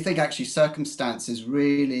we think actually circumstances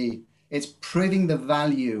really, it's proving the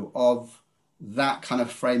value of that kind of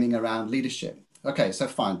framing around leadership. Okay, so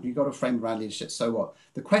fine, you've got a frame around leadership, so what?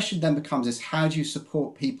 The question then becomes is, how do you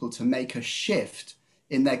support people to make a shift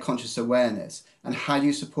in their conscious awareness? And how do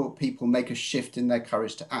you support people make a shift in their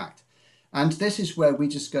courage to act? And this is where we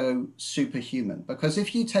just go superhuman, because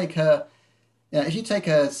if you take a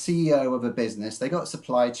CEO of a business, they got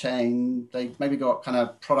supply chain, they maybe got kind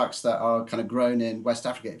of products that are kind of grown in West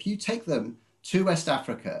Africa. If you take them to West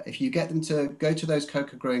Africa, if you get them to go to those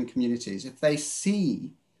cocoa growing communities, if they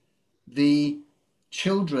see the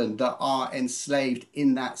children that are enslaved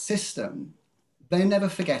in that system, they never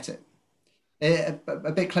forget it.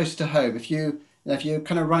 A bit closer to home, if you're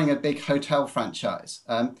kind of running a big hotel franchise,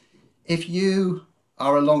 if you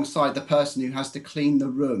are alongside the person who has to clean the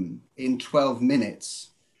room in 12 minutes,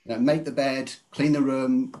 you know, make the bed, clean the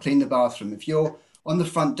room, clean the bathroom. If you're on the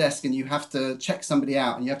front desk and you have to check somebody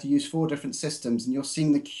out and you have to use 4 different systems and you're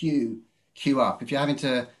seeing the queue up, if you're having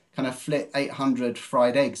to kind of flip 800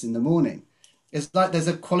 fried eggs in the morning, it's like there's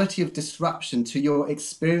a quality of disruption to your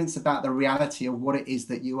experience about the reality of what it is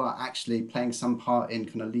that you are actually playing some part in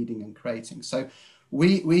kind of leading and creating. So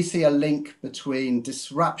we see a link between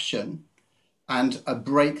disruption and a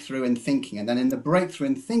breakthrough in thinking. And then in the breakthrough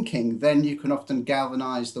in thinking, then you can often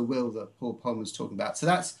galvanize the will that Paul Polman was talking about. So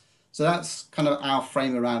that's kind of our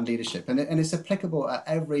frame around leadership. And it's applicable at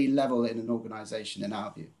every level in an organization, in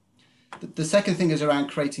our view. The second thing is around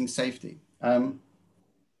creating safety.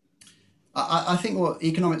 I think what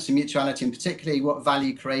economics and mutuality, and particularly what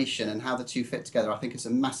value creation and how the two fit together, I think is a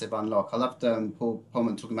massive unlock. I loved Paul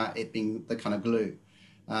Polman talking about it being the kind of glue.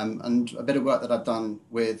 And a bit of work that I've done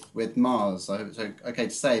with Mars, so okay to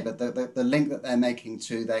say, but the link that they're making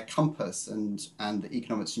to their compass and the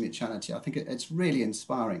economics and mutuality, I think it's really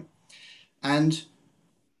inspiring. And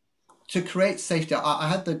to create safety, I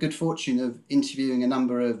had the good fortune of interviewing a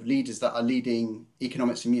number of leaders that are leading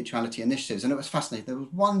economics and mutuality initiatives, and it was fascinating. There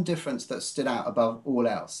was one difference that stood out above all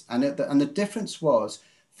else, and the difference was,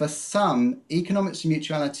 for some, economics and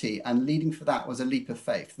mutuality and leading for that was a leap of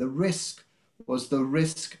faith. The risk was the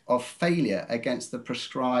risk of failure against the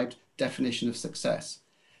prescribed definition of success.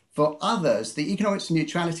 For others, the economics and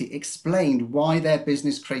mutuality explained why their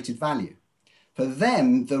business created value. For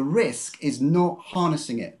them, the risk is not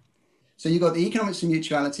harnessing it. So you've got the economics and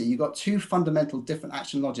mutuality, you've got two fundamental different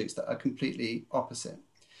action logics that are completely opposite.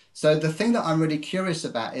 So the thing that I'm really curious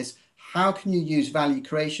about is, how can you use value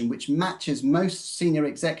creation, which matches most senior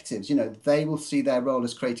executives? You know, they will see their role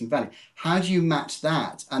as creating value. How do you match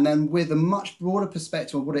that? And then with a much broader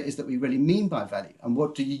perspective of what it is that we really mean by value, and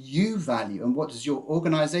what do you value, and what does your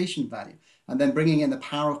organization value? And then bringing in the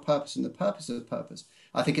power of purpose and the purpose of purpose.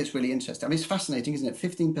 I think it's really interesting. I mean, it's fascinating, isn't it?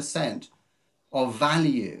 15% of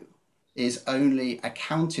value is only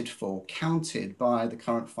counted by the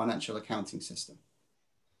current financial accounting system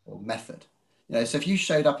or method. You know, so if you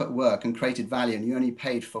showed up at work and created value and you only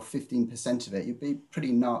paid for 15% of it, you'd be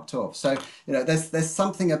pretty knocked off. So, you know, there's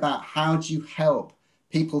something about how do you help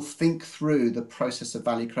people think through the process of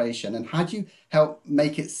value creation, and how do you help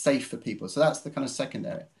make it safe for people? So that's the kind of second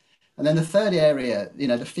area. And then the third area, you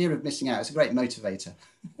know, the fear of missing out is a great motivator.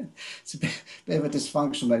 It's a bit of a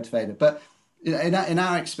dysfunctional motivator, but in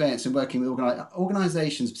our experience in working with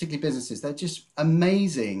organizations, particularly businesses, they're just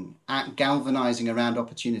amazing at galvanizing around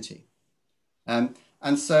opportunity. And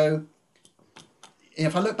so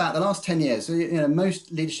if I look back the last 10 years,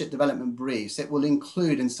 most leadership development briefs, it will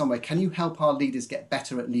include in some way, can you help our leaders get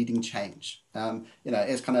better at leading change?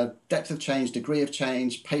 It's kind of depth of change, degree of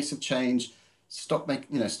change, pace of change, stop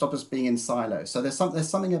us being in silos. So there's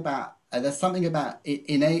something about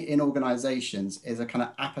in organizations is a kind of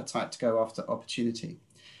appetite to go after opportunity.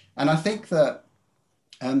 And I think that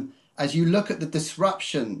as you look at the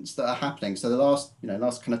disruptions that are happening, so the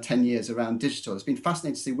last kind of 10 years around digital, it's been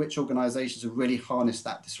fascinating to see which organizations have really harnessed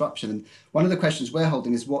that disruption. And one of the questions we're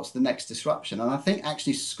holding is, what's the next disruption? And I think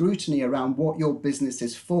actually scrutiny around what your business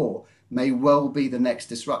is for may well be the next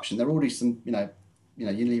disruption. There are already some,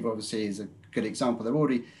 Unilever obviously is a good example. There are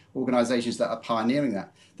already organizations that are pioneering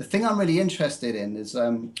that. The thing I'm really interested in is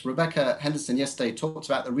Rebecca Henderson yesterday talked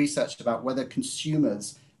about the research about whether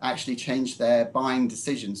consumers actually change their buying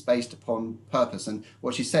decisions based upon purpose. And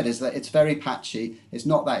what she said is that it's very patchy. It's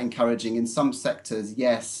not that encouraging. In some sectors,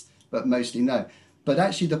 yes, but mostly no. But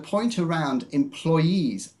actually the point around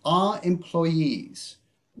employees, are employees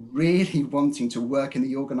really wanting to work in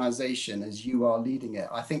the organization as you are leading it?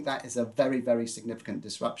 I think that is a very, very significant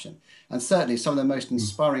disruption. And certainly some of the most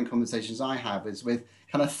inspiring conversations I have is with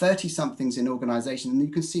kind of 30-somethings in organizations. And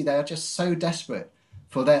you can see they are just so desperate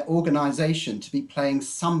for their organization to be playing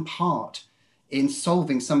some part in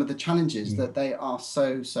solving some of the challenges that they are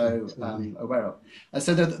so aware of. And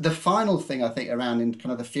so the final thing I think around in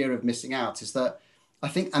kind of the fear of missing out is that I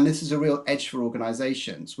think, and this is a real edge for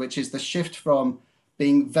organizations, which is the shift from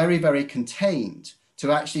being very, very contained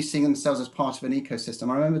to actually seeing themselves as part of an ecosystem.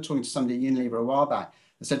 I remember talking to somebody at Unilever a while back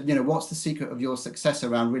and said, what's the secret of your success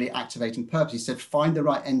around really activating purpose? He said, find the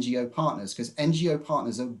right NGO partners, because NGO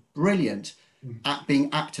partners are brilliant at being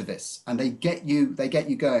activists, and they get you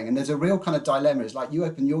going. And there's a real kind of dilemma. It's like you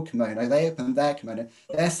open your kimono, they open their kimono,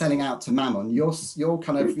 they're selling out to Mammon, you're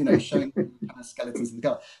kind of showing kind of skeletons in the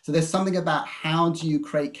gut. So there's something about how do you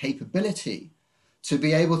create capability to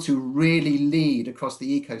be able to really lead across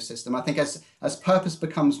the ecosystem. I think as purpose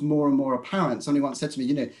becomes more and more apparent, somebody once said to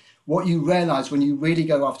me, what you realize when you really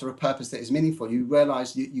go after a purpose that is meaningful, you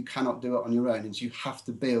realize you cannot do it on your own, and you have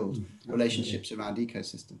to build relationships around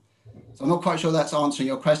ecosystem. So I'm not quite sure that's answering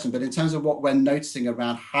your question, but in terms of what we're noticing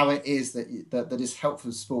around how it is that is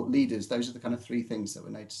helpful to support leaders, those are the kind of three things that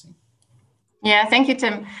we're noticing. Yeah, thank you,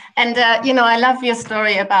 Tim. And I love your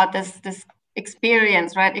story about this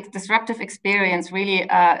experience, right? Disruptive experience, really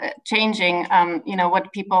changing,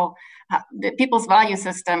 what people's value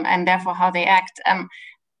system and therefore how they act.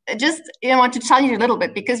 Just want to challenge you a little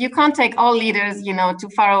bit, because you can't take all leaders, to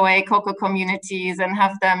faraway cocoa communities and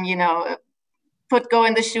have them, go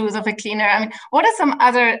in the shoes of a cleaner. I mean, what are some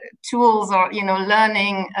other tools or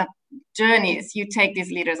learning journeys you take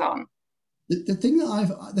these leaders on? The thing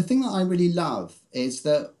that I really love is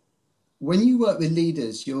that when you work with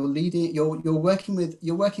leaders, you're working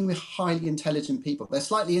with highly intelligent people. They're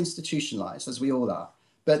slightly institutionalized, as we all are,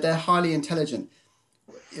 but they're highly intelligent.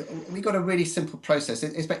 We've got a really simple process.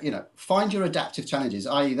 Find your adaptive challenges,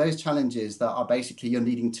 i.e. those challenges that are basically you're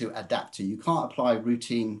needing to adapt to. You can't apply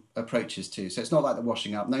routine approaches to. So it's not like the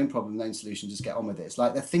washing up, known problem, known solution, just get on with it. It's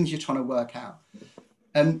like the things you're trying to work out.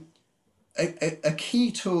 A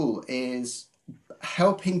key tool is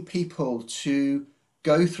helping people to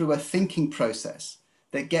go through a thinking process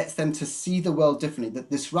that gets them to see the world differently, that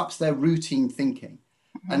disrupts their routine thinking,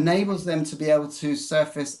 enables them to be able to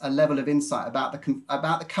surface a level of insight about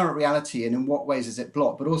the current reality and in what ways is it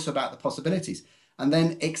blocked, but also about the possibilities. And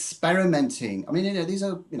then experimenting. I mean, these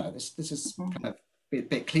are, this is kind of a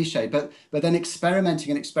bit cliche, but then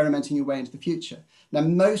experimenting your way into the future. Now,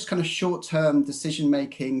 most kind of short-term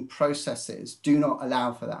decision-making processes do not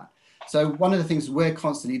allow for that. So one of the things we're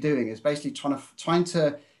constantly doing is basically trying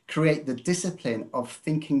to create the discipline of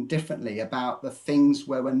thinking differently about the things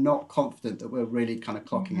where we're not confident that we're really kind of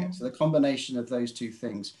clocking it. So the combination of those two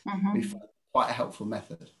things we find quite a helpful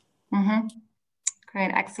method.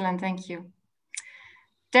 Great, excellent, thank you.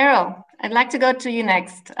 Daryl, I'd like to go to you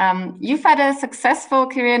next. You've had a successful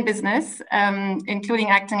career in business, including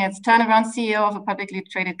acting as turnaround CEO of a publicly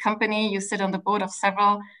traded company. You sit on the board of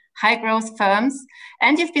several high-growth firms,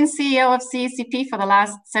 and you've been CEO of CECP for the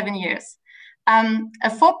last 7 years. A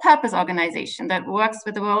for-purpose organization that works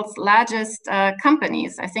with the world's largest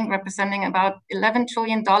companies, I think representing about $11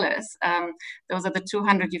 trillion. Those are the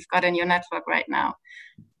 200 you've got in your network right now.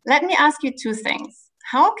 Let me ask you two things.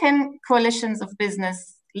 How can coalitions of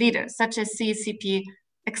business leaders, such as CECP,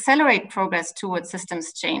 accelerate progress towards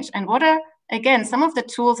systems change? And what are, again, some of the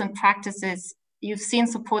tools and practices you've seen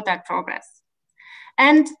support that progress?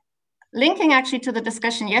 And linking actually to the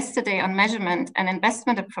discussion yesterday on measurement and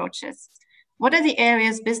investment approaches, what are the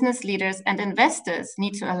areas business leaders and investors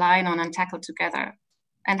need to align on and tackle together?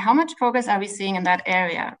 And how much progress are we seeing in that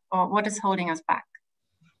area, or what is holding us back?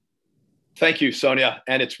 Thank you, Sonia.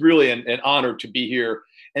 And it's really an honor to be here,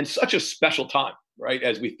 and such a special time, right?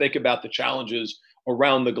 As we think about the challenges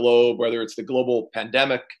around the globe, whether it's the global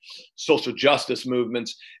pandemic, social justice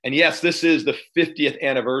movements. And yes, this is the 50th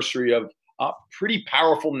anniversary of a pretty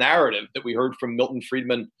powerful narrative that we heard from Milton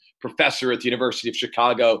Friedman, professor at the University of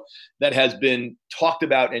Chicago, that has been talked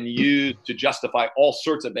about and used to justify all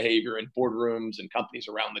sorts of behavior in boardrooms and companies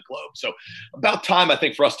around the globe. So about time, I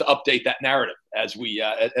think, for us to update that narrative as we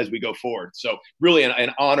go forward. So really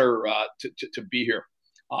an honor to be here.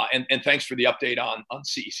 And thanks for the update on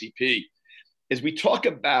CECP. As we talk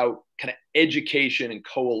about kind of education and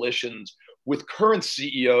coalitions with current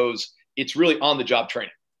CEOs, it's really on-the-job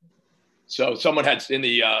training. So someone had in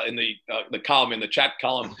the column, in the chat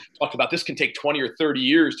column, talked about this can take 20 or 30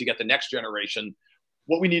 years to get the next generation.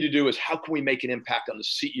 What we need to do is how can we make an impact on the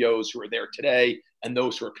CEOs who are there today and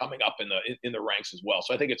those who are coming up in the ranks as well.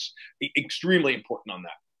 So I think it's extremely important on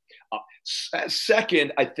that.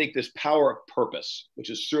 Second, I think this power of purpose, which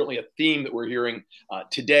is certainly a theme that we're hearing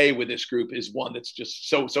today with this group, is one that's just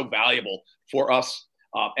so valuable for us.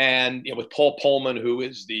 And with Paul Polman, who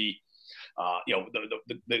is the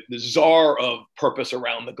czar of purpose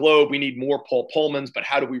around the globe, we need more Paul Polmans. But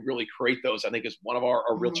how do we really create those? I think is one of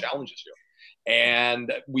our real challenges here.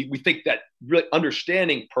 And we think that really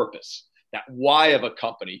understanding purpose, that why of a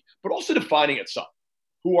company, but also defining it some.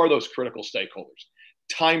 Who are those critical stakeholders?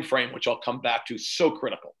 Time frame, which I'll come back to, so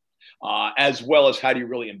critical, as well as how do you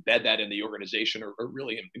really embed that in the organization are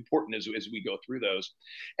really important as we go through those.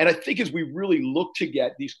 And I think as we really look to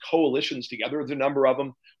get these coalitions together, there's a number of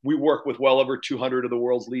them. We work with well over 200 of the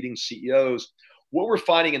world's leading CEOs. What we're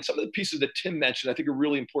finding, and some of the pieces that Tim mentioned, I think are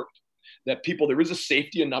really important, that there is a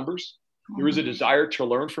safety in numbers. There is a desire to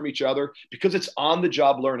learn from each other because it's on the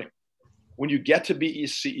job learning. When you get to be a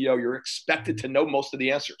CEO, you're expected to know most of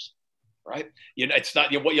the answers. Right? It's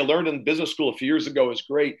not what you learned in business school a few years ago is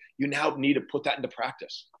great. You now need to put that into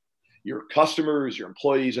practice. Your customers, your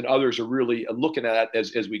employees, and others are really looking at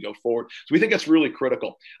it as we go forward. So we think that's really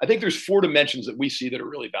critical. I think there's 4 dimensions that we see that are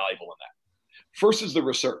really valuable in that. First is the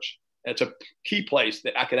research. It's a key place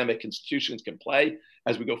that academic institutions can play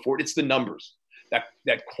as we go forward. It's the numbers,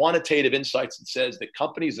 that quantitative insights that says that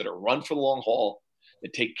companies that are run for the long haul,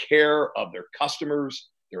 that take care of their customers,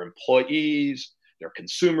 their employees, their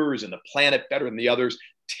consumers, and the planet better than the others,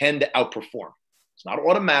 tend to outperform. It's not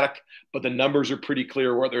automatic, but the numbers are pretty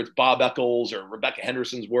clear, whether it's Bob Eccles or Rebecca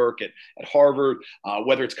Henderson's work at Harvard,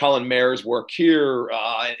 whether it's Colin Mayer's work here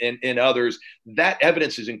and others. That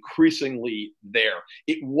evidence is increasingly there.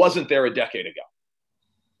 It wasn't there a decade ago.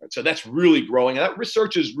 Right? So that's really growing. And that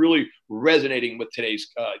research is really resonating with today's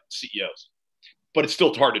CEOs, but it's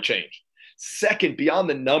still hard to change. Second, beyond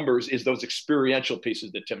the numbers is those experiential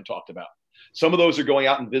pieces that Tim talked about. Some of those are going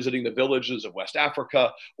out and visiting the villages of West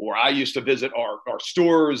Africa, or I used to visit our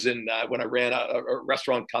stores when I ran a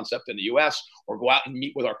restaurant concept in the US, or go out and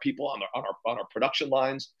meet with our people on our production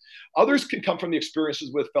lines. Others can come from the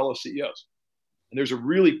experiences with fellow CEOs. And there's a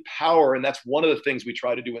really power, and that's one of the things we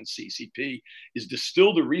try to do in CCP, is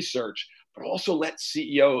distill the research, but also let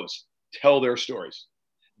CEOs tell their stories.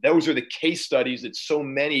 Those are the case studies that so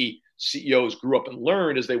many CEOs grew up and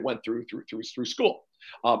learned as they went through school.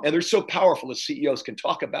 And they're so powerful as CEOs can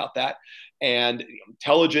talk about that, and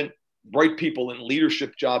intelligent, bright people in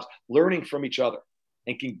leadership jobs learning from each other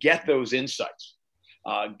and can get those insights.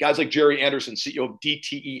 Guys like Jerry Anderson, CEO of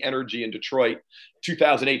DTE Energy in Detroit,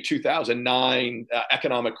 2008, 2009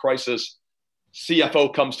 economic crisis.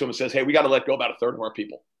 CFO comes to him and says, "Hey, we got to let go about 1/3 of our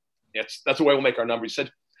people. That's the way we'll make our numbers." He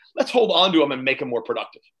said, "Let's hold on to them and make them more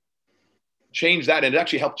productive." Change that, and it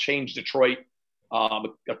actually helped change Detroit,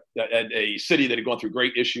 a city that had gone through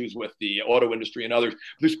great issues with the auto industry and others.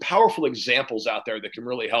 There's powerful examples out there that can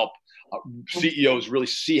really help CEOs really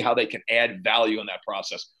see how they can add value in that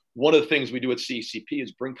process. One of the things we do at CECP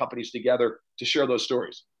is bring companies together to share those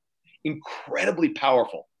stories. Incredibly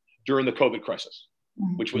powerful during the COVID crisis,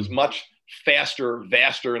 which was much faster,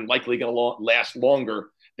 vaster, and likely going to last longer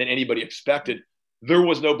than anybody expected. There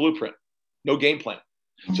was no blueprint, no game plan.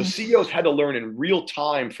 So CEOs had to learn in real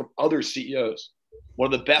time from other CEOs.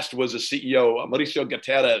 One of the best was a CEO, Mauricio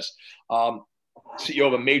Gutierrez, CEO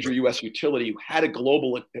of a major U.S. utility who had a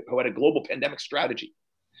global pandemic strategy,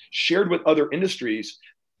 shared with other industries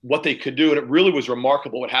what they could do. And it really was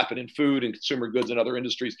remarkable what happened in food and consumer goods and other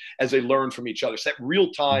industries as they learned from each other. So that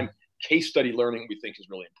real-time case study learning, we think, is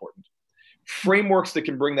really important. frameworks that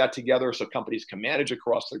can bring that together so companies can manage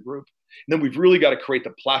across their group. And then we've really got to create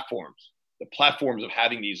the platforms of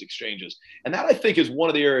having these exchanges. And that, I think, is one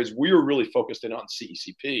of the areas we are really focused in on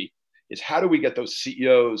CECP, is how do we get those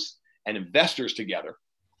CEOs and investors together,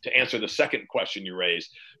 to answer the second question you raised,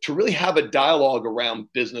 to really have a dialogue around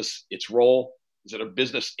business, its role. Is it a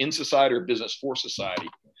business in society or business for society?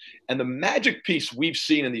 And the magic piece we've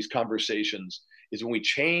seen in these conversations is when we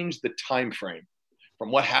change the time frame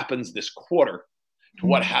from what happens this quarter to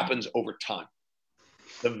what happens over time.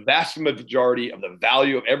 The vast majority of the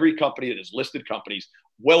value of every company that is listed companies,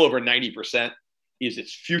 well over 90%, is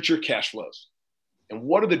its future cash flows. And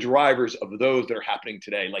what are the drivers of those that are happening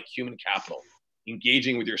today, like human capital,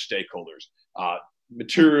 engaging with your stakeholders,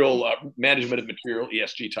 material management of material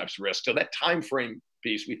ESG types of risk. So that time frame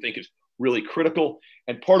piece we think is really critical.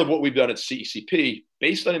 And part of what we've done at CECP,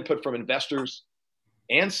 based on input from investors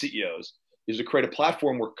and CEOs, is to create a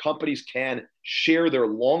platform where companies can share their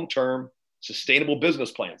long-term sustainable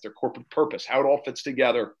business plans, their corporate purpose, how it all fits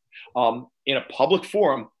together in a public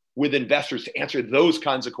forum with investors to answer those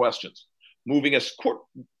kinds of questions. Moving us,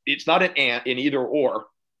 it's not an either or.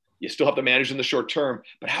 You still have to manage in the short term,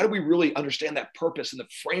 but how do we really understand that purpose and the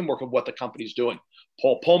framework of what the company's doing?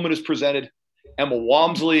 Paul Pullman has presented, Emma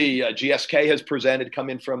Walmsley, GSK has presented, come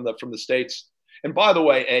in from the States. And by the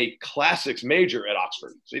way, a classics major at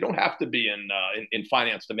Oxford. So you don't have to be in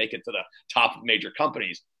finance to make it to the top major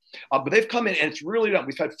companies. But they've come in and it's really done.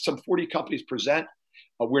 We've had some 40 companies present.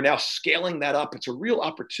 We're now scaling that up. It's a real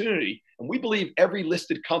opportunity. And we believe every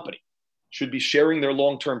listed company should be sharing their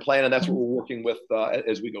long-term plan. And that's what we're working with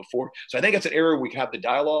as we go forward. So I think it's an area we can have the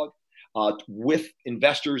dialogue with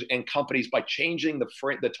investors and companies by changing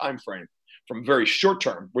the time frame from very short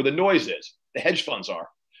term, where the noise is, the hedge funds are,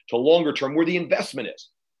 to longer term, where the investment is,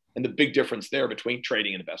 and the big difference there between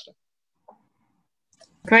trading and investing.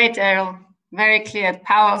 Great, Errol. Very clear.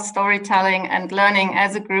 Power of storytelling and learning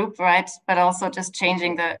as a group, right? But also just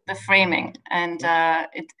changing the framing, and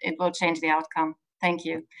it will change the outcome. Thank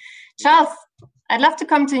you. Charles, I'd love to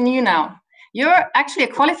come to you now. You're actually a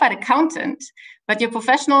qualified accountant, but your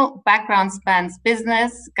professional background spans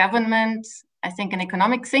business, government, I think an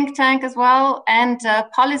economic think tank as well, and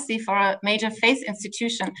policy for a major faith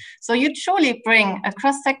institution. So you truly bring a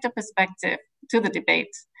cross-sector perspective to the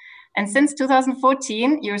debate. And since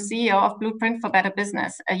 2014, you're CEO of Blueprint for Better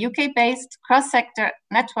Business, a UK-based cross-sector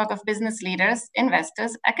network of business leaders,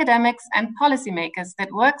 investors, academics, and policymakers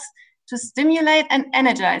that works to stimulate and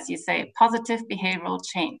energize, you say, positive behavioral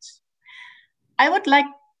change. I would like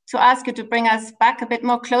to ask you to bring us back a bit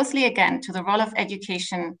more closely again to the role of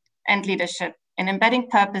education and leadership in embedding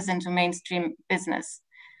purpose into mainstream business.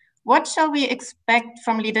 What shall we expect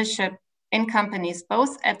from leadership in companies,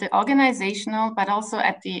 both at the organizational but also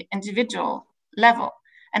at the individual level?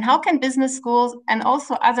 And how can business schools and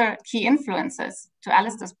also other key influencers, to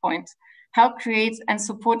Alistair's point, help create and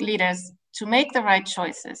support leaders to make the right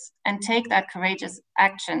choices and take that courageous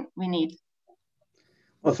action we need?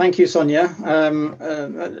 Well, thank you, Sonia.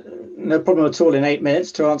 No problem at all in 8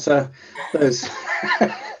 minutes to answer those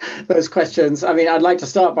those questions. I mean, I'd like to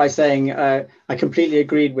start by saying I completely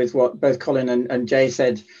agreed with what both Colin and Jay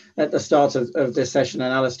said at the start of this session,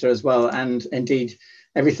 and Alistair as well, and indeed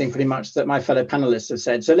everything pretty much that my fellow panelists have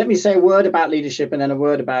said. So let me say a word about leadership and then a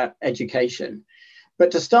word about education.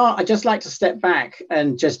 But to start, I'd just like to step back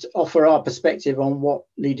and just offer our perspective on what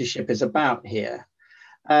leadership is about here.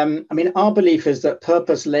 I mean, our belief is that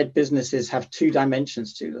purpose-led businesses have two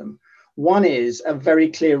dimensions to them. One is a very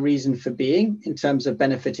clear reason for being in terms of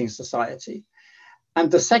benefiting society.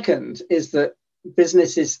 And the second is that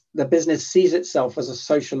the business sees itself as a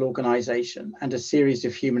social organization and a series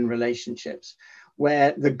of human relationships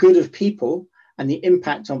where the good of people and the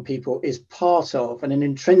impact on people is part of and an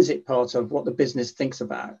intrinsic part of what the business thinks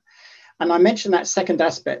about. And I mention that second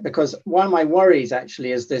aspect because one of my worries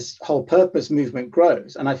actually as this whole purpose movement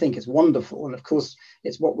grows, and I think it's wonderful, and of course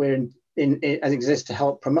it's what we're exist to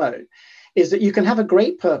help promote, is that you can have a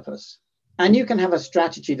great purpose and you can have a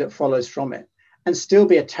strategy that follows from it and still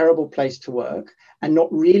be a terrible place to work and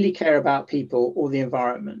not really care about people or the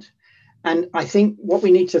environment. And I think what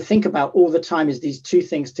we need to think about all the time is these two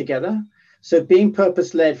things together. So being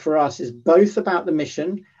purpose-led for us is both about the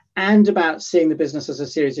mission and about seeing the business as a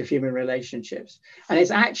series of human relationships. And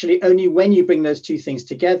it's actually only when you bring those two things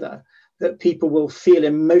together that people will feel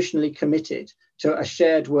emotionally committed to a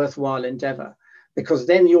shared worthwhile endeavor, because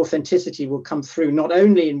then the authenticity will come through not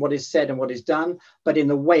only in what is said and what is done, but in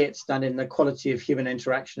the way it's done, in the quality of human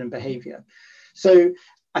interaction and behavior. So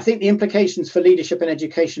I think the implications for leadership and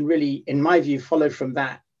education really, in my view, follow from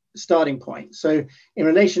that starting point. So in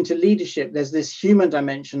relation to leadership, there's this human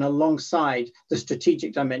dimension alongside the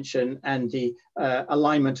strategic dimension and the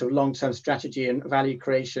alignment of long-term strategy and value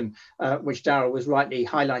creation, which Darryl was rightly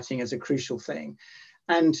highlighting as a crucial thing.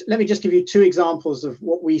 And let me just give you two examples of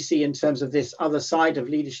what we see in terms of this other side of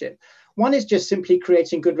leadership. One is just simply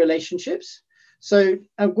creating good relationships. So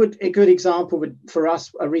a good example would, for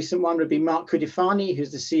us, a recent one would be Mark Kudifani,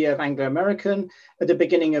 who's the CEO of Anglo American. At the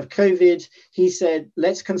beginning of COVID, he said,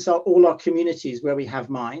 let's consult all our communities where we have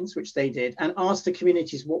mines, which they did, and ask the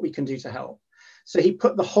communities what we can do to help. So he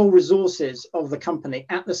put the whole resources of the company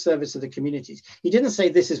at the service of the communities. He didn't say,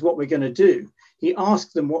 this is what we're going to do. He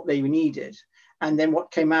asked them what they needed. And then what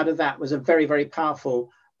came out of that was a very, very powerful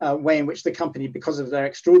way in which the company, because of their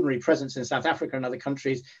extraordinary presence in South Africa and other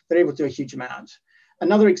countries, they're able to do a huge amount.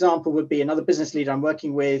 Another example would be another business leader I'm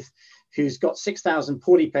working with who's got 6,000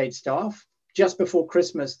 poorly paid staff. Just before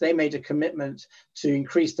Christmas, they made a commitment to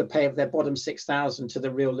increase the pay of their bottom 6,000 to the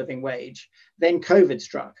real living wage. Then COVID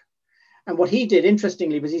struck. And what he did,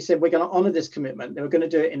 interestingly, was he said, we're going to honor this commitment. They were going to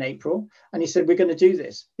do it in April. And he said, we're going to do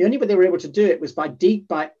this. The only way they were able to do it was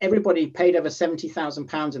by everybody paid over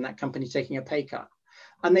 £70,000 in that company taking a pay cut.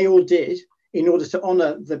 And they all did in order to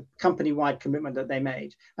honor the company-wide commitment that they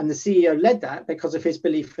made. And the CEO led that because of his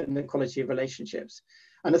belief in the quality of relationships.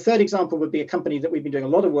 And the third example would be a company that we've been doing a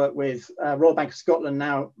lot of work with, Royal Bank of Scotland,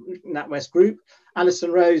 now NatWest Group.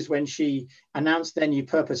 Alison Rose, when she announced their new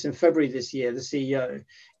purpose in February this year, the CEO,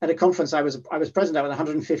 at a conference I was present at with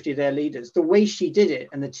 150 of their leaders, the way she did it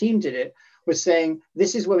and the team did it was saying,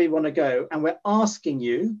 this is where we want to go. And we're asking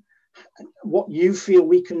you what you feel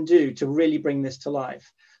we can do to really bring this to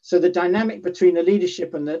life. So the dynamic between the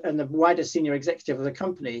leadership and the wider senior executive of the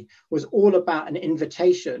company was all about an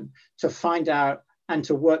invitation to find out and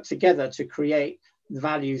to work together to create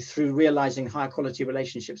value through realizing higher quality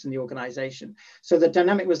relationships in the organization. So the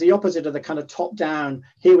dynamic was the opposite of the kind of top down,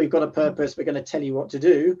 here we've got a purpose, we're going to tell you what to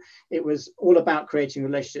do. It was all about creating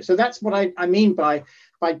relationships. So that's what I mean by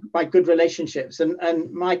good relationships. And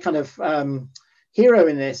my kind of hero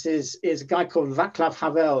in this is a guy called Václav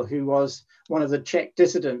Havel, who was one of the Czech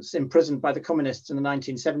dissidents imprisoned by the communists in the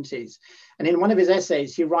 1970s. And in one of his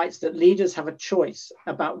essays, he writes that leaders have a choice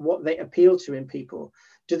about what they appeal to in people.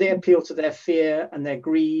 Do they appeal to their fear and their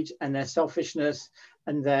greed and their selfishness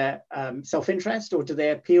and their self-interest, or do they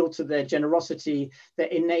appeal to their generosity, their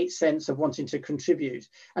innate sense of wanting to contribute?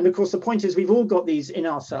 And of course, the point is we've all got these in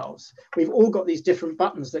ourselves. We've all got these different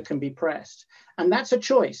buttons that can be pressed. And that's a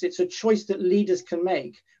choice. It's a choice that leaders can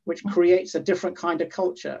make, which creates a different kind of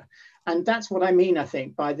culture. And that's what I mean, I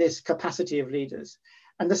think, by this capacity of leaders.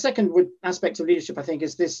 And the second aspect of leadership, I think,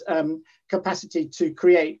 is this capacity to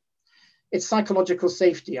create it's psychological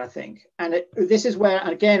safety, I think. And this is where,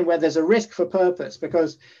 again, where there's a risk for purpose,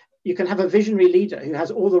 because you can have a visionary leader who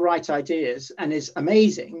has all the right ideas and is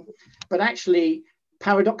amazing, but actually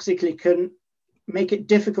paradoxically can make it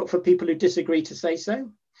difficult for people who disagree to say so.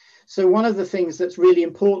 So one of the things that's really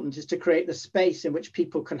important is to create the space in which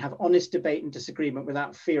people can have honest debate and disagreement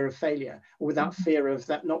without fear of failure or without fear of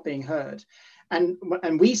that not being heard. And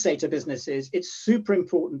we say to businesses, it's super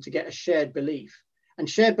important to get a shared belief. And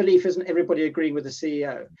shared belief isn't everybody agreeing with the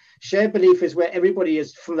CEO. Shared belief is where everybody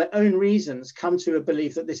is, for their own reasons, come to a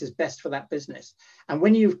belief that this is best for that business. And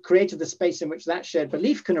when you've created the space in which that shared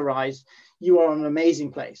belief can arise, you are in an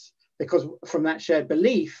amazing place, because from that shared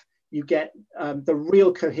belief, you get the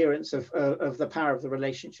real coherence of the power of the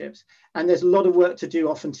relationships. And there's a lot of work to do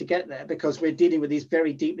often to get there, because we're dealing with these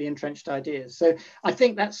very deeply entrenched ideas. So I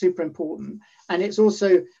think that's super important. And it's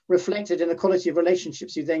also reflected in the quality of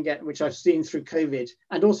relationships you then get, which I've seen through COVID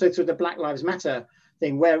and also through the Black Lives Matter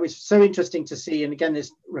thing, where it was so interesting to see. And again,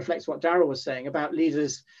 this reflects what Darryl was saying about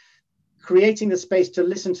leaders creating the space to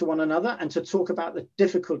listen to one another and to talk about the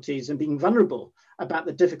difficulties and being vulnerable about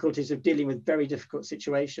the difficulties of dealing with very difficult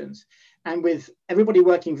situations. And with everybody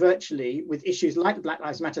working virtually, with issues like the Black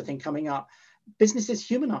Lives Matter thing coming up, business is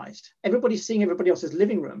humanized. Everybody's seeing everybody else's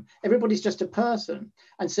living room. Everybody's just a person.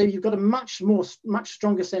 And so you've got a much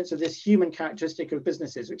stronger sense of this human characteristic of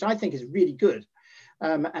businesses, which I think is really good.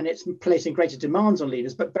 And it's placing greater demands on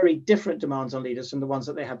leaders, but very different demands on leaders from the ones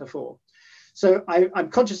that they had before. So I'm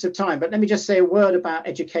conscious of time, but let me just say a word about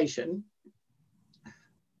education.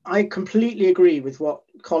 I completely agree with what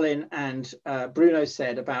Colin and Bruno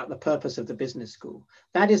said about the purpose of the business school.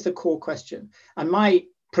 That is the core question. And my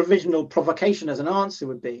provisional provocation as an answer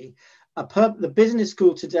would be, the business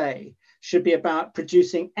school today should be about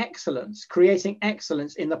producing excellence, creating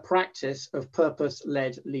excellence in the practice of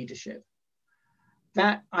purpose-led leadership.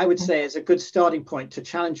 That, I would say, is a good starting point to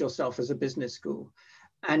challenge yourself as a business school.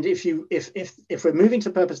 And if we're moving to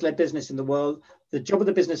purpose-led business in the world, the job of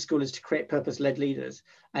the business school is to create purpose-led leaders.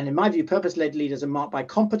 And in my view, purpose-led leaders are marked by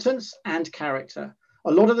competence and character.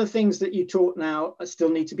 A lot of the things that you taught now still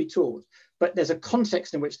need to be taught, but there's a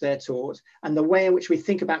context in which they're taught, and the way in which we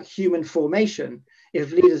think about human formation,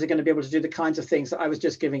 if leaders are going to be able to do the kinds of things that I was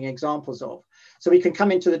just giving examples of. So we can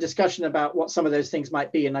come into the discussion about what some of those things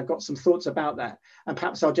might be, and I've got some thoughts about that, and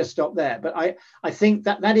perhaps I'll just stop there. But I think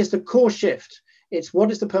that is the core shift. It's what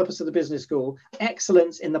is the purpose of the business school?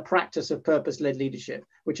 Excellence in the practice of purpose-led leadership,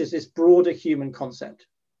 which is this broader human concept.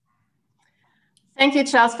 Thank you,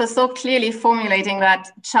 Charles, for so clearly formulating that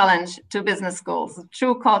challenge to business schools. A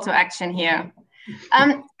true call to action here.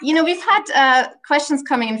 We've had questions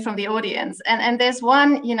coming in from the audience, and there's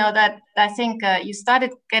one, that I think you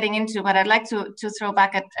started getting into, but I'd like to throw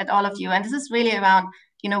back at all of you. And this is really around,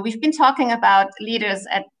 we've been talking about leaders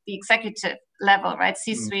at the executive level, right?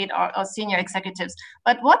 C-suite or senior executives.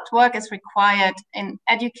 But what work is required in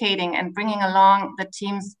educating and bringing along the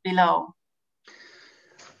teams below?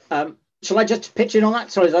 Shall I just pitch in on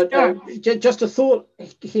that? Sorry, Sure. Just a thought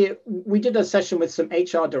here. We did a session with some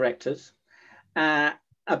HR directors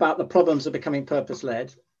about the problems of becoming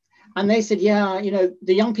purpose-led. And they said, yeah,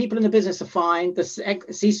 the young people in the business are fine, the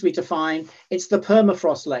C-suite are fine. It's the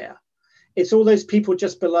permafrost layer. It's all those people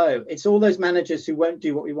just below. It's all those managers who won't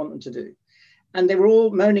do what we want them to do. And they were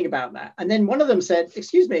all moaning about that. And then one of them said,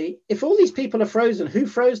 excuse me, if all these people are frozen, who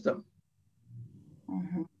froze them?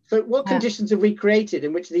 Mm-hmm. So what conditions have we created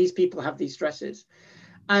in which these people have these stresses?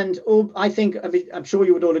 And I'm sure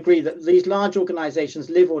you would all agree that these large organizations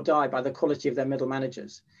live or die by the quality of their middle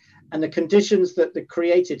managers. And the conditions that they're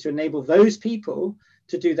created to enable those people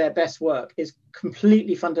to do their best work is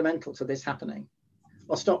completely fundamental to this happening.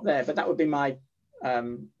 I'll stop there, but that would be my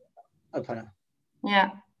opener. Yeah.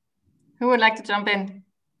 Who would like to jump in?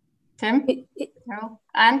 Tim? Carol?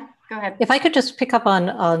 Anne? Go ahead. If I could just pick up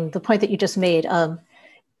on the point that you just made,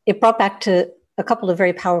 it brought back to a couple of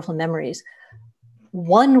very powerful memories.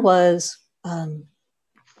 One was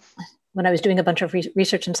when I was doing a bunch of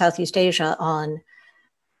research in Southeast Asia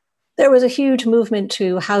there was a huge movement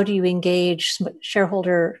to how do you engage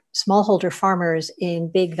smallholder farmers in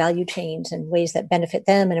big value chains in ways that benefit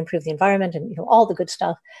them and improve the environment and all the good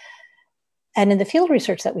stuff. And in the field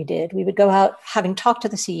research that we did, we would go out having talked to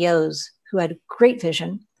the CEOs who had great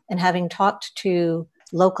vision and having talked to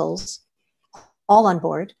locals all on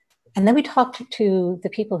board. And then we talked to the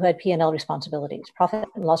people who had P&L responsibilities, profit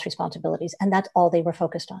and loss responsibilities, and that's all they were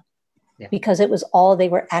focused on because it was all they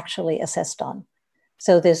were actually assessed on.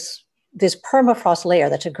 So this permafrost layer,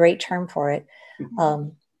 that's a great term for it.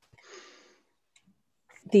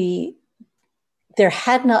 There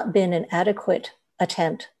had not been an adequate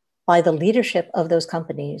attempt by the leadership of those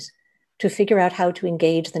companies to figure out how to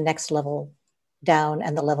engage the next level down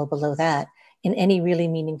and the level below that in any really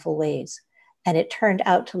meaningful ways. And it turned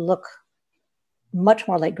out to look much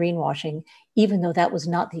more like greenwashing, even though that was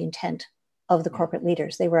not the intent of the corporate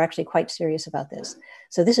leaders. They were actually quite serious about this.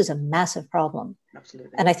 So this is a massive problem.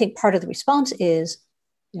 Absolutely. And I think part of the response is,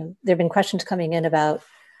 there have been questions coming in about,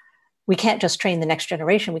 we can't just train the next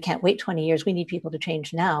generation. We can't wait 20 years. We need people to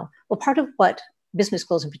change now. Well, part of what business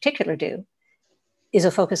schools in particular do is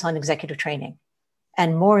a focus on executive training.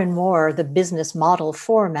 And more, the business model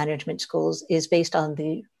for management schools is based on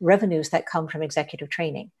the revenues that come from executive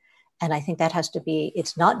training. And I think that has to be,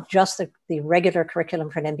 it's not just the regular curriculum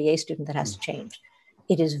for an MBA student that has to change.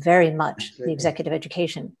 It is very much the executive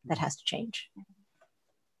education that has to change.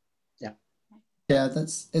 Yeah,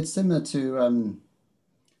 it's similar to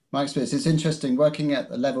my experience. It's interesting working at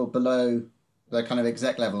the level below the kind of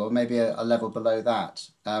exec level, or maybe a level below that,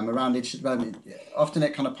 around each development. Often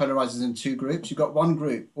it kind of polarizes in two groups. You've got one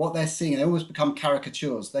group, what they're seeing, they always become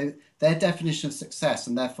caricatures. Their definition of success,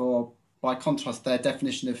 and therefore, by contrast, their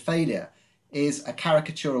definition of failure is a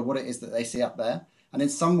caricature of what it is that they see up there. And in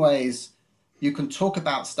some ways, you can talk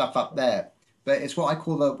about stuff up there, but it's what I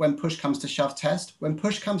call the when push comes to shove test. When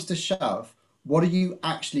push comes to shove, what are you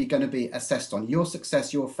actually going to be assessed on? Your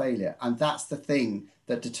success, your failure. And that's the thing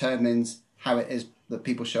that determines how it is that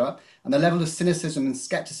people show up. And the level of cynicism and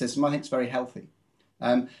skepticism, I think, is very healthy.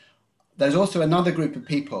 There's also another group of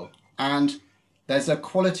people, and there's a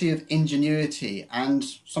quality of ingenuity, and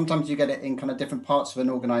sometimes you get it in kind of different parts of an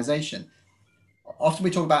organization. Often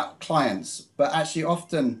we talk about clients, but actually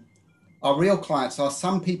often our real clients are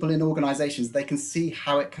some people in organizations. They can see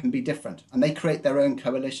how it can be different, and they create their own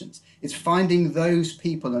coalitions. It's finding those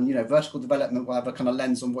people, and vertical development will have a kind of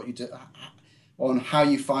lens on what you do, on how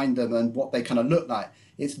you find them and what they kind of look like.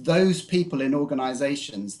 It's those people in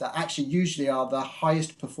organizations that actually usually are the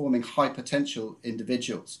highest performing, high potential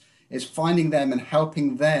individuals. It's finding them and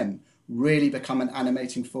helping them really become an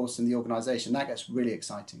animating force in the organization. That gets really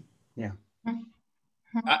exciting. Yeah.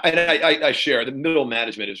 I share the middle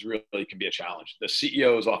management is really can be a challenge. The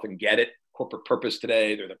CEOs often get it. Corporate purpose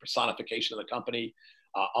today, they're the personification of the company.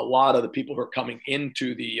 A lot of the people who are coming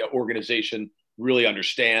into the organization really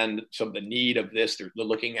understand some of the need of this. They're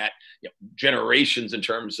looking at generations in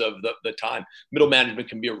terms of the time. Middle management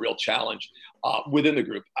can be a real challenge within the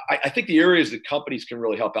group. I think the areas that companies can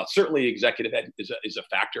really help out, certainly executive ed is a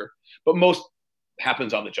factor, but most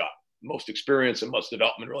happens on the job. Most experience and most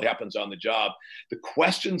development really happens on the job. The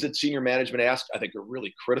questions that senior management asks, I think, are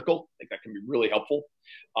really critical. I think that can be really helpful.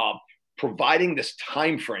 Providing this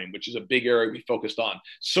time frame, which is a big area we focused on.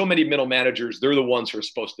 So many middle managers, they're the ones who are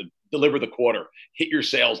supposed to deliver the quarter, hit your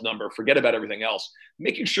sales number, forget about everything else.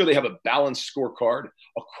 Making sure they have a balanced scorecard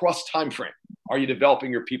across time frame. Are you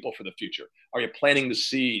developing your people for the future? Are you planting the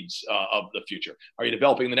seeds of the future? Are you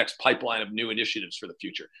developing the next pipeline of new initiatives for the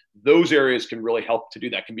future? Those areas can really help to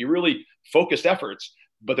do that. Can be really focused efforts,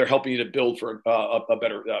 but they're helping you to build for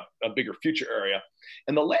a bigger future area.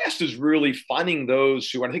 And the last is really finding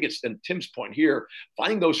those who, and I think it's in Tim's point here,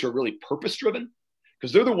 finding those who are really purpose-driven,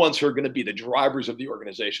 because they're the ones who are going to be the drivers of the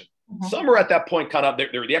organization. Mm-hmm. Some are at that point kind of,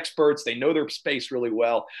 they're the experts, they know their space really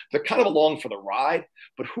well, they're kind of along for the ride,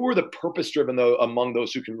 but who are the purpose-driven though among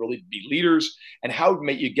those who can really be leaders, and how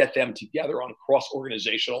may you get them together on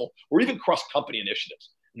cross-organizational or even cross-company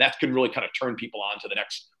initiatives? And that can really kind of turn people on to the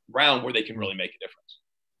next round where they can really make a difference.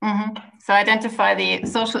 Mm-hmm. So identify the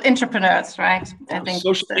social entrepreneurs, right? I think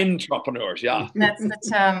social entrepreneurs, yeah. That's the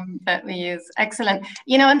term that we use. Excellent.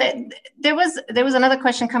 And there was another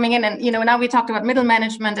question coming in, and now we talked about middle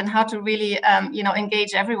management and how to really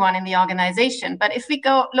engage everyone in the organization. But if we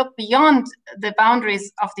look beyond the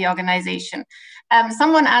boundaries of the organization,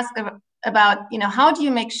 someone asked about how do you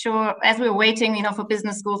make sure, as we're waiting for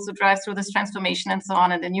business schools to drive through this transformation and so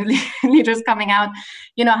on, and the new leaders coming out,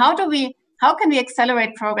 how can we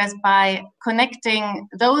accelerate progress by connecting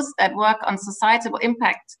those that work on societal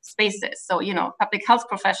impact spaces? So, public health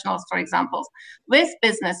professionals, for example, with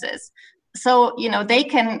businesses. So, they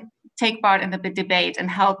can take part in the debate and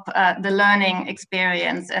help the learning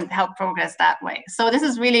experience and help progress that way. So this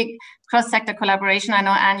is really cross-sector collaboration. I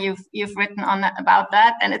know, Anne, you've written about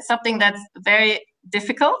that, and it's something that's very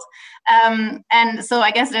difficult. And so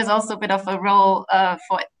I guess there's also a bit of a role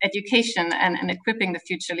for education and equipping the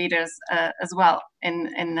future leaders as well in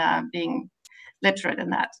being literate in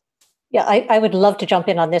that. Yeah, I would love to jump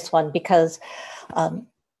in on this one because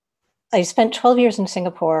I spent 12 years in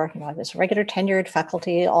Singapore. I was regular tenured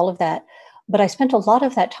faculty, all of that. But I spent a lot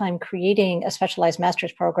of that time creating a specialized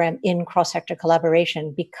master's program in cross-sector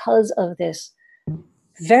collaboration because of this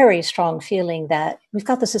very strong feeling that we've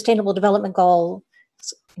got the Sustainable Development Goal.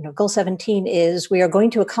 Goal 17 is we are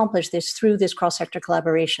going to accomplish this through this cross-sector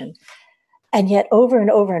collaboration. And yet over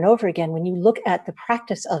and over and over again, when you look at the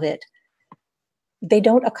practice of it, they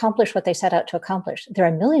don't accomplish what they set out to accomplish. There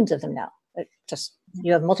are millions of them now.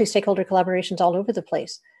 You have multi-stakeholder collaborations all over the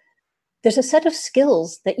place. There's a set of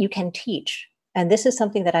skills that you can teach. And this is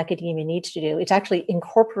something that academia needs to do. It's actually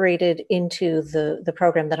incorporated into the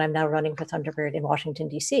program that I'm now running for Thunderbird in Washington,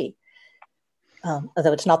 D.C.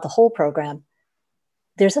 Although it's not the whole program.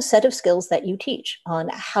 There's a set of skills that you teach on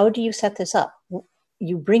how do you set this up.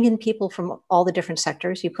 You bring in people from all the different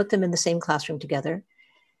sectors. You put them in the same classroom together.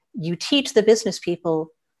 You teach the business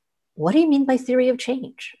people, what do you mean by theory of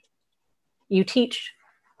change? You teach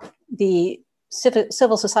the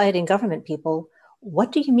civil society and government people,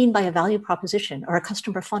 what do you mean by a value proposition or a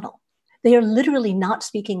customer funnel? They are literally not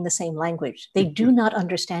speaking the same language. They do not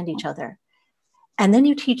understand each other. And then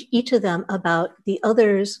you teach each of them about the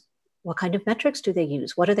others. What kind of metrics do they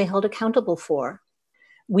use? What are they held accountable for?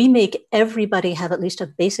 We make everybody have at least a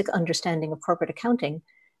basic understanding of corporate accounting,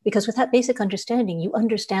 because with that basic understanding, you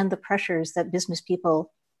understand the pressures that business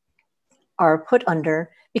people are put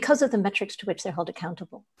under because of the metrics to which they're held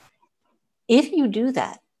accountable. If you do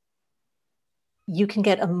that, you can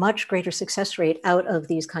get a much greater success rate out of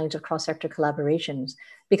these kinds of cross-sector collaborations,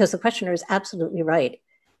 because the questioner is absolutely right.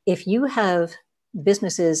 If you have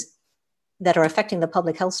businesses that are affecting the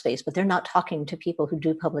public health space, but they're not talking to people who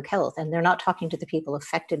do public health, and they're not talking to the people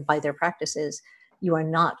affected by their practices, you are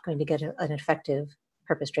not going to get an effective,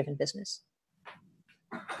 purpose-driven business.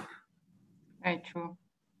 Very true.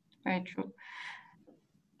 Very true.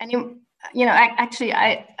 And actually,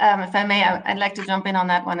 if I may, I'd like to jump in on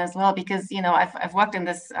that one as well, because I've worked in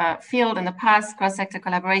this field in the past, cross-sector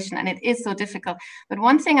collaboration, and it is so difficult. But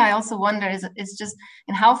one thing I also wonder is just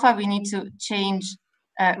in how far we need to change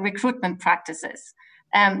recruitment practices.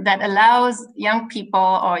 that allows young people,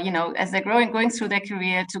 or, you know, as they're going through their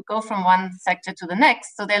career, to go from one sector to the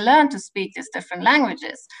next. So they learn to speak these different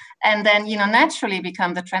languages, and then, you know, naturally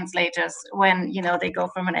become the translators when, you know, they go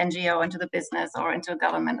from an NGO into the business or into a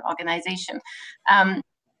government organization.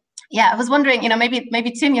 Yeah, I was wondering, you know,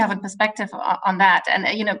 maybe Tim, you have a perspective on that, and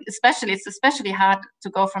you know, it's especially hard to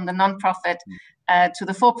go from the non-profit to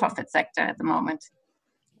the for-profit sector at the moment.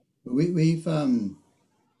 We've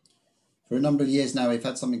for a number of years now, we've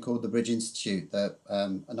had something called the Bridge Institute that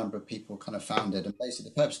a number of people kind of founded. And basically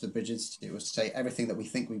the purpose of the Bridge Institute was to take everything that we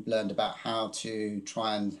think we've learned about how to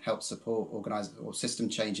try and help support or system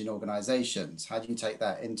change in organizations. How do you take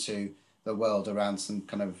that into the world around some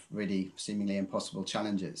kind of really seemingly impossible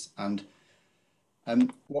challenges? And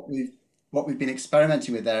what we've been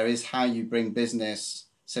experimenting with there is how you bring business,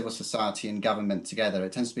 civil society and government together.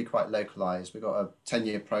 It tends to be quite localized. We've got a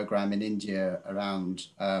 10-year program in India around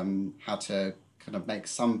how to kind of make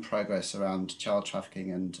some progress around child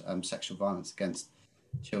trafficking and sexual violence against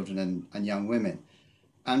children and young women.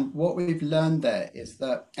 And what we've learned there is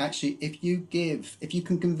that actually if you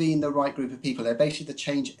can convene the right group of people, they're basically the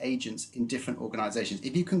change agents in different organizations.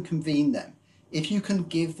 If you can convene them, if you can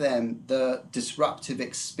give them the disruptive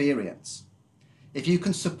experience, if you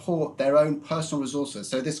can support their own personal resources.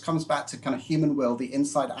 So this comes back to kind of human will, the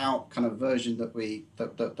inside out kind of version that we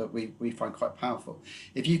find quite powerful.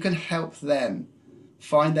 If you can help them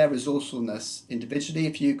find their resourcefulness individually,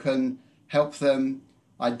 if you can help them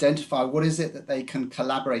identify what is it that they can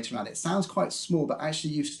collaborate around. It sounds quite small, but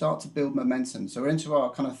actually you start to build momentum. So we're into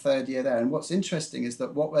our kind of third year there. And what's interesting is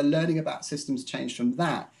that what we're learning about systems change from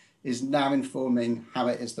that is now informing how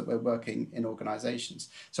it is that we're working in organizations.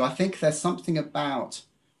 So I think there's something about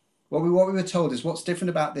what we were told is what's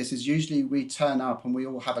different about this is usually we turn up and we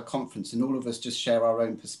all have a conference and all of us just share our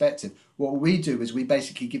own perspective. What we do is we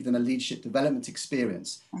basically give them a leadership development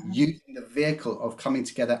experience using the vehicle of coming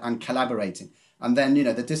together and collaborating. And then, you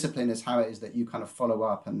know, the discipline is how it is that you kind of follow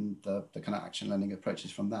up and the kind of action learning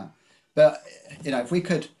approaches from that. But, you know, if we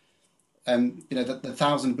could, you know, the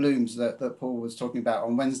 1,000 blooms that Paul was talking about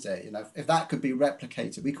on Wednesday, you know, if that could be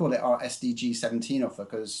replicated, we call it our SDG 17 offer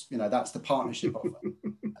because, you know, that's the partnership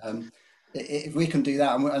offer. If we can do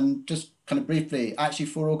that, and just kind of briefly, actually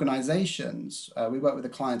for organizations, we work with a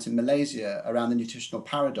client in Malaysia around the nutritional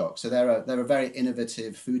paradox. So they're a very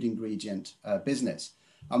innovative food ingredient business.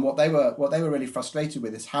 And what they were really frustrated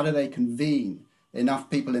with is how do they convene enough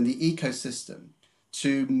people in the ecosystem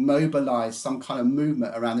to mobilize some kind of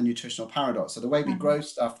movement around the nutritional paradox. So the way we grow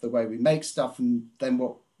stuff, the way we make stuff, and then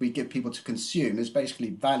what we give people to consume is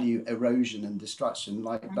basically value erosion and destruction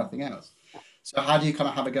like nothing else. So how do you kind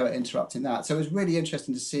of have a go at interrupting that? So it was really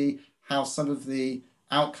interesting to see how some of the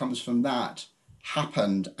outcomes from that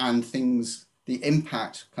happened and the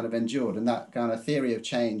impact kind of endured. And that kind of theory of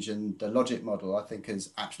change and the logic model, I think,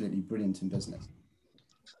 is absolutely brilliant in business.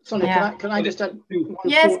 Sonia, can I just add one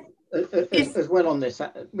thought as well on this,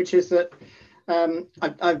 which is that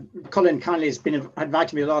Colin kindly has been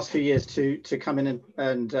inviting me the last few years to come in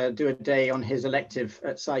and do a day on his elective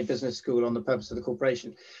at Saïd Business School on the purpose of the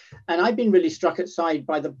corporation. And I've been really struck at Saïd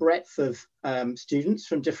by the breadth of students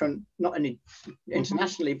from different, not only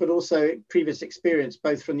internationally, but also previous experience,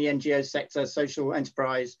 both from the NGO sector, social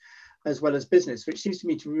enterprise, as well as business, which seems to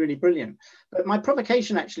me to be really brilliant. But my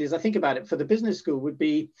provocation actually, as I think about it for the business school, would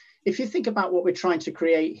be, if you think about what we're trying to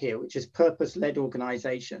create here, which is purpose-led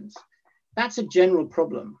organizations, that's a general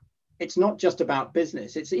problem. It's not just about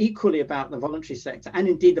business. It's equally about the voluntary sector and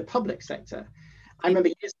indeed the public sector. I remember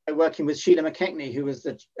years ago working with Sheila McKechnie,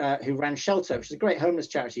 who ran Shelter, which is a great homeless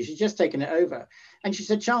charity. She's just taken it over. And she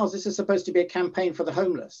said, Charles, this is supposed to be a campaign for the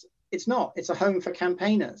homeless. It's not. It's a home for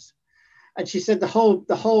campaigners. And she said the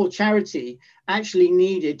whole charity actually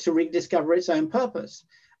needed to rediscover its own purpose.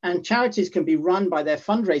 And charities can be run by their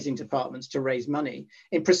fundraising departments to raise money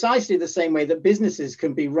in precisely the same way that businesses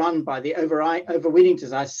can be run by the overweening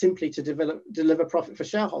desire simply to deliver profit for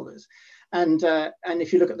shareholders. And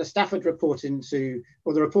if you look at the Stafford report the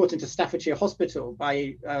report into Staffordshire Hospital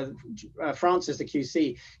by Francis, the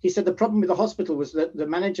QC, he said the problem with the hospital was that the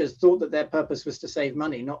managers thought that their purpose was to save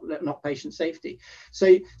money, not patient safety.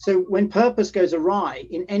 So when purpose goes awry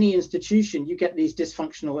in any institution, you get these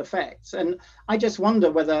dysfunctional effects. And I just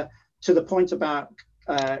wonder whether, to the point about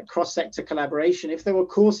cross-sector collaboration, if there were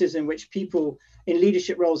courses in which people in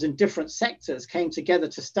leadership roles in different sectors came together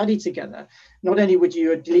to study together, not only would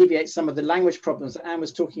you alleviate some of the language problems that Anne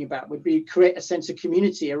was talking about, would be create a sense of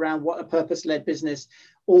community around what a purpose-led business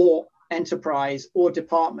or enterprise or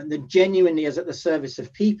department that genuinely is at the service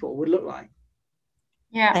of people would look like.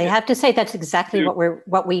 Yeah, I have to say that's exactly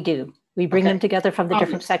what we do. We bring them together from the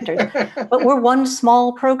different sectors. But we're one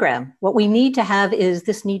small program. What we need to have is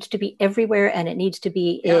this needs to be everywhere, and it needs to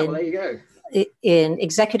be in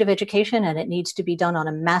executive education, and it needs to be done on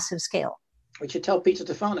a massive scale. We should tell Peter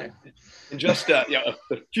Tufano. And just a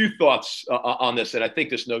few thoughts on this, and I think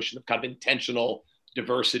this notion of kind of intentional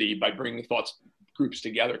diversity by bringing thoughts groups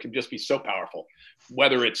together can just be so powerful.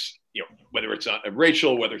 Whether it's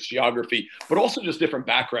racial, whether it's geography, but also just different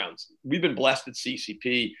backgrounds. We've been blessed at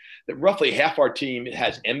CCP that roughly half our team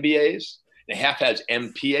has MBAs and half has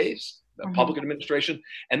MPAs. Public administration,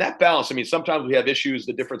 and that balance. I mean, sometimes we have issues,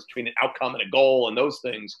 the difference between an outcome and a goal and those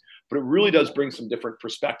things, but it really does bring some different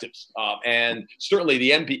perspectives. And certainly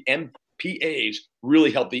the MPAs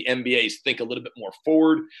really help the MBAs think a little bit more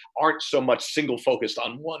forward, aren't so much single focused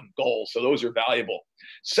on one goal. So those are valuable.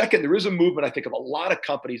 Second, there is a movement, I think, of a lot of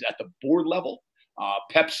companies at the board level.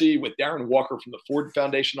 Pepsi with Darren Walker from the Ford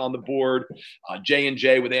Foundation on the board,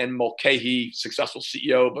 J&J with Ann Mulcahy, successful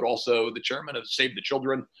CEO, but also the chairman of Save the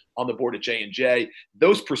Children on the board at J&J.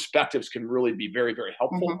 Those perspectives can really be very, very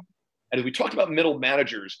helpful. And as we talked about middle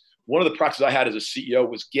managers, one of the practices I had as a CEO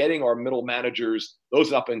was getting our middle managers,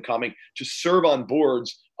 those up and coming, to serve on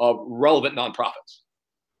boards of relevant nonprofits.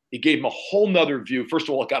 It gave them a whole nother view. First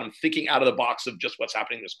of all, it got them thinking out of the box of just what's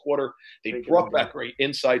happening this quarter. They brought back great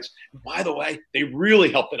insights. By the way, they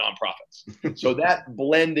really help the nonprofits. So that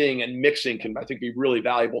blending and mixing can, I think, be really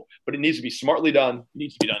valuable, but it needs to be smartly done. It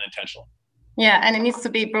needs to be done intentionally. Yeah, and it needs to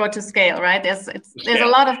be brought to scale, right? There's a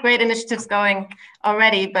lot of great initiatives going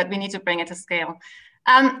already, but we need to bring it to scale.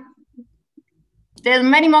 There are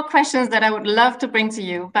many more questions that I would love to bring to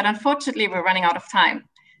you, but unfortunately, we're running out of time.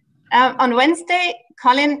 On Wednesday,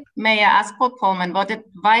 Colin Mayer asked Paul Polman what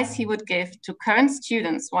advice he would give to current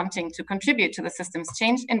students wanting to contribute to the system's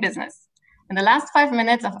change in business. In the last 5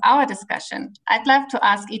 minutes of our discussion, I'd love to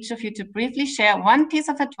ask each of you to briefly share one piece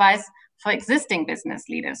of advice for existing business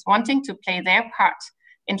leaders wanting to play their part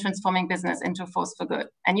in transforming business into a force for good.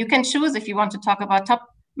 And you can choose if you want to talk about top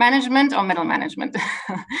management or middle management.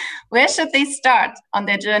 Where should they start on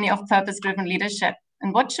their journey of purpose-driven leadership?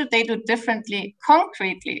 And what should they do differently,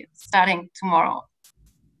 concretely, starting tomorrow?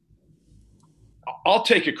 I'll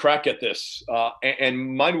take a crack at this.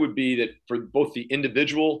 And mine would be that for both the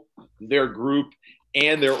individual, their group,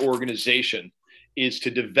 and their organization is to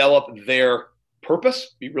develop their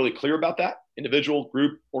purpose, be really clear about that. Individual,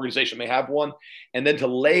 group, organization may have one, and then to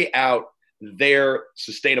lay out their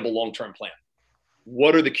sustainable long-term plan.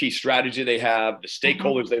 What are the key strategies they have, the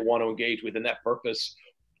stakeholders they want to engage with in that purpose,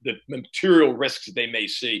 the material risks they may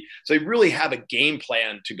see. So they really have a game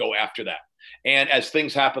plan to go after that. And as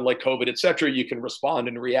things happen like COVID, et cetera, you can respond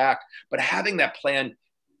and react. But having that plan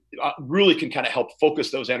really can kind of help focus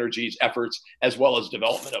those energies, efforts, as well as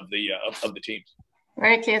development of the teams.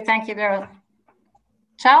 Very clear. Thank you, Daryl.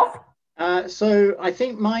 Charles? So I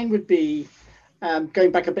think mine would be,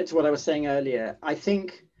 going back a bit to what I was saying earlier, I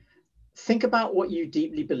think about what you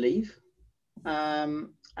deeply believe,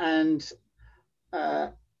 and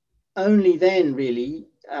only then really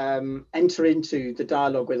enter into the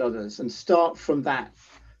dialogue with others and start from that.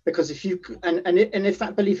 Because if you and if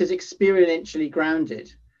that belief is experientially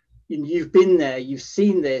grounded, you've been there, you've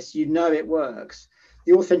seen this, you know it works,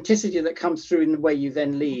 the authenticity that comes through in the way you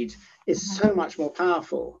then lead is so much more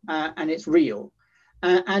powerful, and it's real.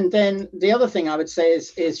 And then the other thing I would say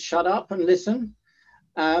is shut up and listen,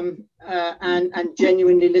 and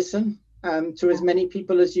genuinely listen to as many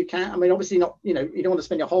people as you can. I mean, obviously not, you don't want to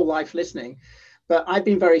spend your whole life listening, but I've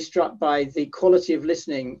been very struck by the quality of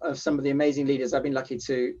listening of some of the amazing leaders I've been lucky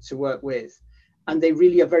to work with. And they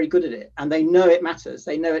really are very good at it, and they know it matters.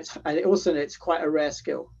 They know it's quite a rare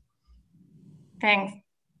skill. Thanks.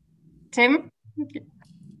 Tim?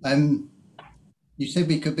 You said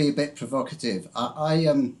we could be a bit provocative.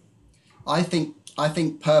 I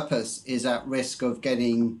think purpose is at risk of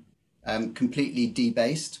getting completely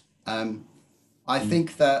debased. I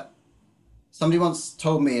think that somebody once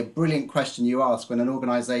told me a brilliant question you ask when an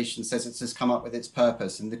organization says it's just come up with its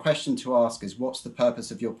purpose. And the question to ask is, what's the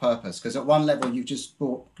purpose of your purpose? Because at one level, you've just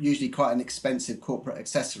bought usually quite an expensive corporate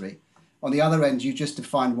accessory. On the other end, you just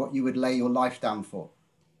defined what you would lay your life down for.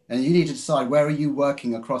 And you need to decide, where are you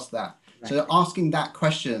working across that? Right. So asking that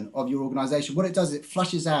question of your organization, what it does, it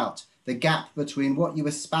flushes out the gap between what you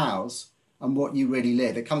espouse and what you really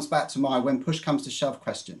live. It comes back to my when push comes to shove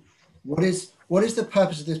question. What is the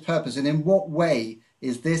purpose of this purpose? And in what way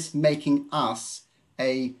is this making us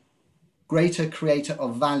a greater creator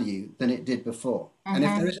of value than it did before? Mm-hmm. And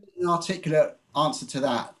if there isn't an articulate answer to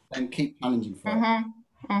that, then keep challenging for it.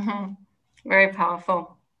 Mm-hmm. Very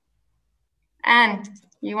powerful. And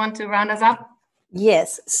you want to round us up?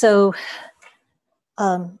 Yes. So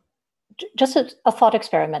just a thought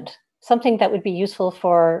experiment, something that would be useful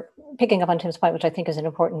for picking up on Tim's point, which I think is an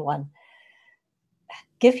important one.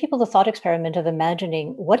 Give people the thought experiment of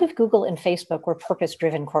imagining, what if Google and Facebook were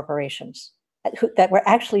purpose-driven corporations that were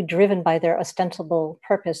actually driven by their ostensible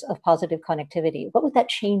purpose of positive connectivity? What would that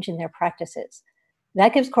change in their practices?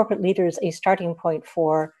 That gives corporate leaders a starting point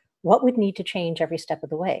for what would need to change every step of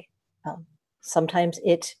the way. Sometimes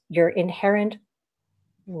it's your inherent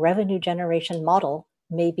revenue generation model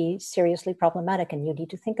may be seriously problematic, and you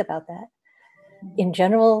need to think about that. In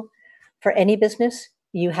general, for any business,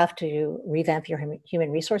 you have to revamp your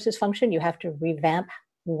human resources function. You have to revamp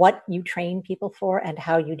what you train people for and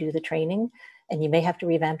how you do the training. And you may have to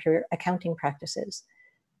revamp your accounting practices.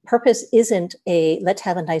 Purpose isn't a let's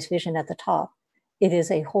have a nice vision at the top. It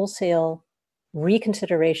is a wholesale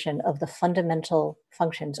reconsideration of the fundamental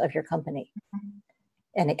functions of your company.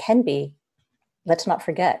 And it can be, let's not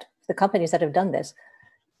forget, the companies that have done this,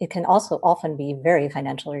 it can also often be very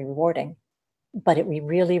financially rewarding, but it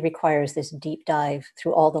really requires this deep dive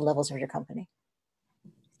through all the levels of your company.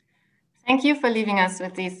 Thank you for leaving us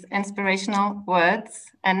with these inspirational words.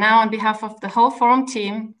 And now on behalf of the whole forum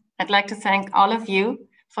team, I'd like to thank all of you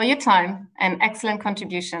for your time and excellent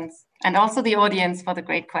contributions, and also the audience for the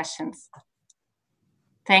great questions.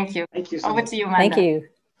 Thank you. Thank you, Sonia. Over to you, Amanda. Thank you.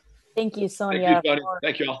 Thank you, Sonia.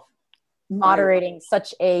 Thank you all. Moderating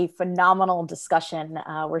such a phenomenal discussion.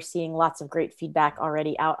 We're seeing lots of great feedback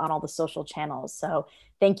already out on all the social channels. So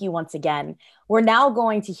thank you once again. We're now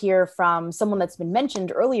going to hear from someone that's been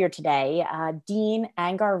mentioned earlier today, Dean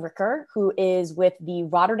Angar Ricker, who is with the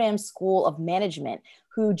Rotterdam School of Management,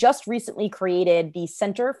 who just recently created the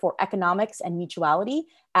Center for Economics and Mutuality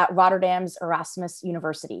at Rotterdam's Erasmus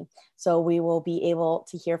University. So we will be able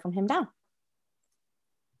to hear from him now.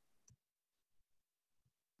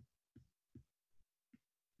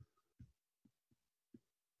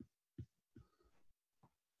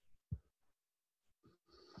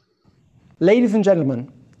 Ladies and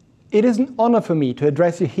gentlemen, it is an honor for me to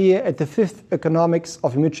address you here at the 5th Economics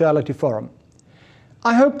of Mutuality Forum.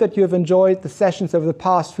 I hope that you have enjoyed the sessions over the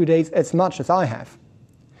past few days as much as I have.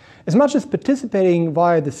 As much as participating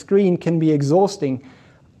via the screen can be exhausting,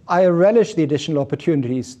 I relish the additional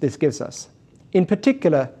opportunities this gives us. In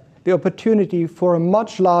particular, the opportunity for a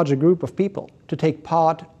much larger group of people to take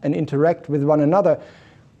part and interact with one another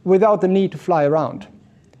without the need to fly around.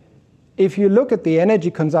 If you look at the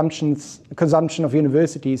energy consumption of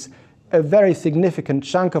universities, a very significant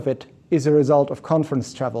chunk of it is a result of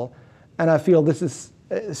conference travel. And I feel this is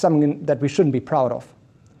something that we shouldn't be proud of.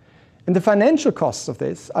 And the financial costs of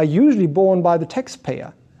this are usually borne by the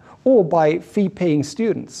taxpayer or by fee-paying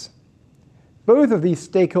students. Both of these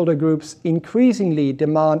stakeholder groups increasingly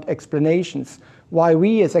demand explanations why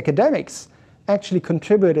we as academics actually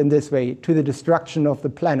contribute in this way to the destruction of the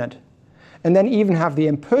planet, and then even have the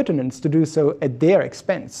impertinence to do so at their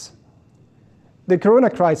expense. The corona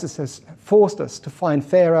crisis has forced us to find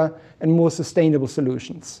fairer and more sustainable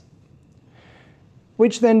solutions.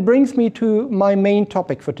 Which then brings me to my main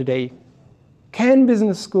topic for today. Can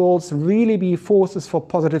business schools really be forces for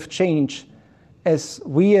positive change, as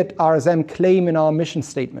we at RSM claim in our mission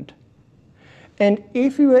statement? And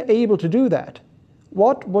if we were able to do that,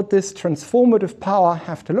 what would this transformative power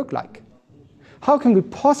have to look like? How can we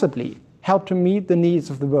possibly help to meet the needs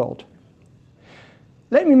of the world?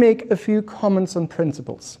 Let me make a few comments on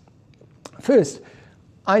principles. First,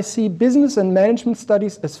 I see business and management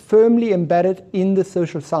studies as firmly embedded in the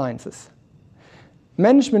social sciences.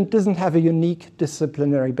 Management doesn't have a unique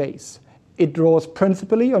disciplinary base. It draws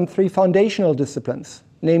principally on 3 foundational disciplines,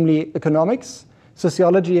 namely economics,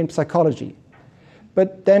 sociology, and psychology,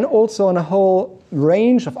 but then also on a whole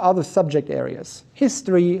range of other subject areas: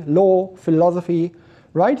 history, law, philosophy,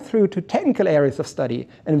 right through to technical areas of study,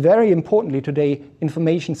 and very importantly today,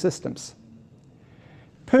 information systems.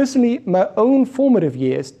 Personally, my own formative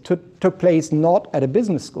years took place not at a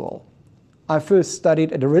business school. I first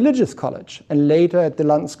studied at a religious college and later at the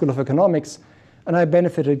London School of Economics, and I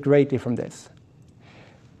benefited greatly from this.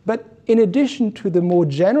 But in addition to the more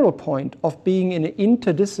general point of being an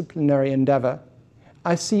interdisciplinary endeavor,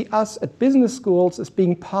 I see us at business schools as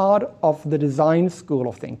being part of the design school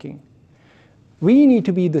of thinking. We need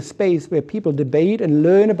to be the space where people debate and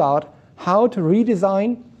learn about how to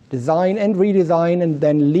redesign, design and redesign, and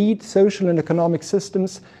then lead social and economic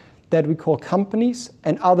systems that we call companies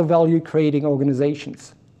and other value-creating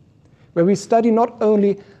organizations, where we study not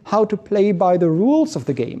only how to play by the rules of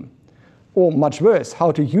the game, or much worse,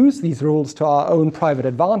 how to use these rules to our own private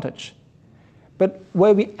advantage, but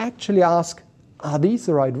where we actually ask, are these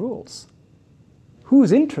the right rules?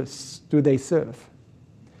 Whose interests do they serve?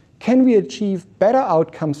 can we achieve better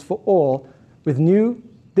outcomes for all with new,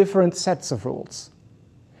 different sets of rules?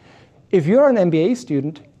 If you're an MBA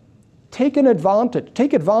student, take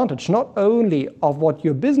advantage not only of what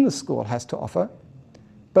your business school has to offer,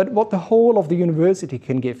 but what the whole of the university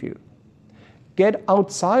can give you. Get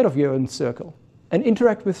outside of your own circle and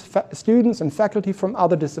interact with students and faculty from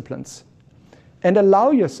other disciplines, and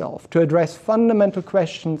allow yourself to address fundamental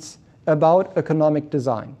questions about economic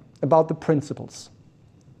design, about the principles.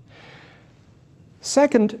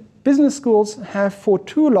 Second, business schools have for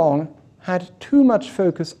too long had too much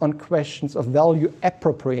focus on questions of value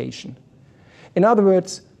appropriation. In other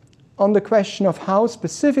words, on the question of how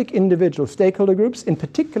specific individual stakeholder groups, in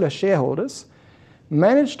particular shareholders,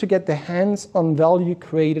 manage to get their hands on value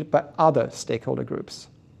created by other stakeholder groups.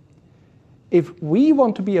 If we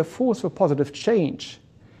want to be a force for positive change,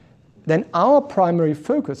 then our primary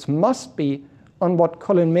focus must be on what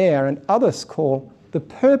Colin Mayer and others call the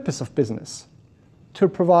purpose of business, to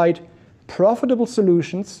provide profitable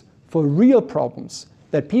solutions for real problems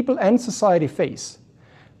that people and society face.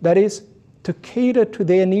 That is, to cater to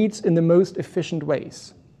their needs in the most efficient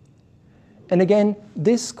ways. And again,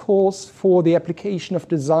 this calls for the application of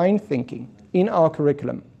design thinking in our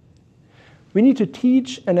curriculum. We need to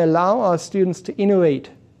teach and allow our students to innovate.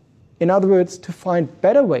 In other words, to find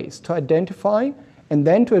better ways to identify and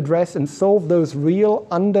then to address and solve those real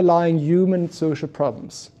underlying human social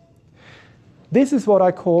problems. This is what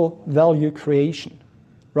I call value creation,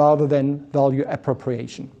 rather than value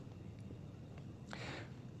appropriation.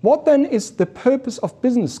 What then is the purpose of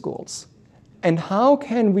business schools? And how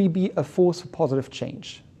can we be a force for positive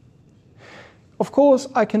change? Of course,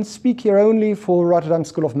 I can speak here only for Rotterdam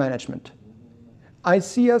School of Management. I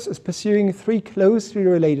see us as pursuing three closely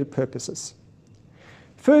related purposes.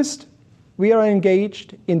 First, we are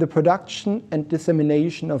engaged in the production and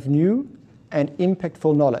dissemination of new and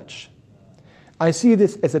impactful knowledge. I see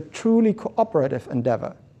this as a truly cooperative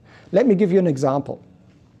endeavor. Let me give you an example.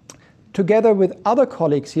 Together with other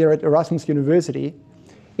colleagues here at Erasmus University,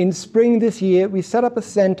 in spring this year, we set up a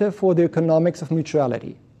Center for the Economics of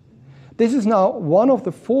Mutuality. This is now one of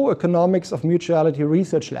the 4 Economics of Mutuality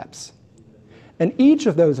research labs. And each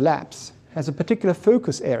of those labs has a particular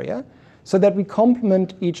focus area so that we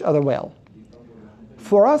complement each other well.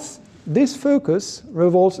 For us, this focus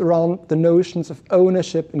revolves around the notions of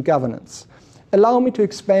ownership and governance. Allow me to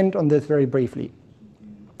expand on this very briefly.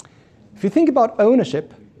 If you think about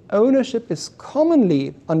ownership, ownership is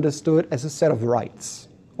commonly understood as a set of rights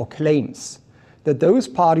or claims that those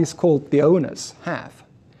parties called the owners have.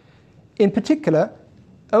 In particular,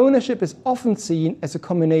 ownership is often seen as a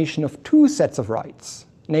combination of 2 sets of rights,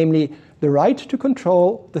 namely the right to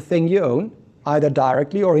control the thing you own, either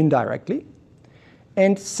directly or indirectly,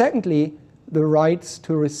 and secondly, the rights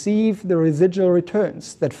to receive the residual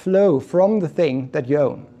returns that flow from the thing that you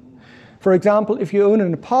own. For example, if you own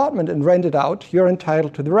an apartment and rent it out, you're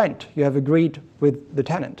entitled to the rent. You have agreed with the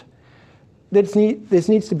tenant. This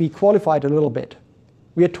needs to be qualified a little bit.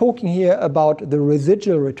 We are talking here about the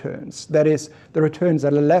residual returns, that is, the returns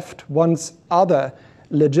that are left once other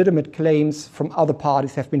legitimate claims from other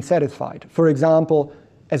parties have been satisfied. For example,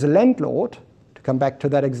 as a landlord, to come back to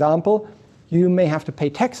that example, you may have to pay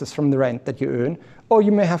taxes from the rent that you earn, or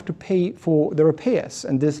you may have to pay for the repairs,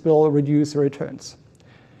 and this will reduce the returns.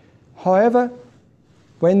 However,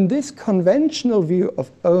 when this conventional view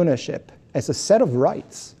of ownership as a set of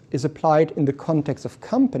rights is applied in the context of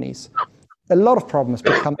companies, a lot of problems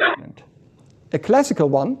become evident. A classical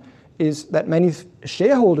one is that many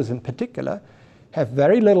shareholders in particular have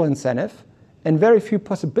very little incentive and very few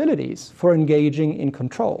possibilities for engaging in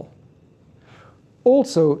control.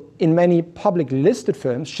 Also, in many publicly listed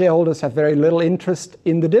firms, shareholders have very little interest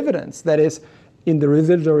in the dividends. That is, in the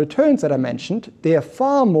residual returns that I mentioned, they are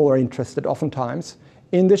far more interested oftentimes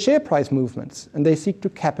in the share price movements, and they seek to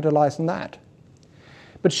capitalize on that.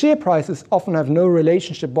 But share prices often have no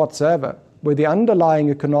relationship whatsoever with the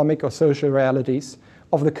underlying economic or social realities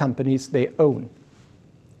of the companies they own.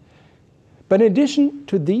 But in addition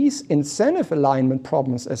to these incentive alignment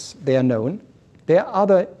problems as they are known, there are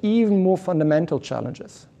other even more fundamental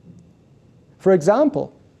challenges. For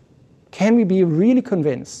example, can we be really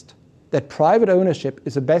convinced that private ownership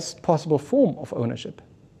is the best possible form of ownership?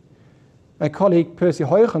 My colleague Percy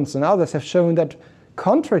Huygens and others have shown that,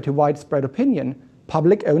 contrary to widespread opinion,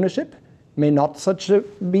 public ownership may not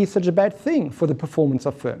be such a bad thing for the performance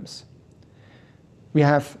of firms. We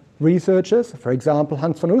have researchers, for example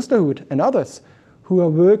Hans van Oosterhout and others, who are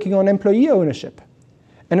working on employee ownership.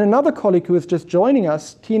 And another colleague who is just joining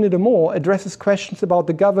us, Tine de Moor, addresses questions about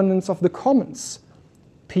the governance of the commons,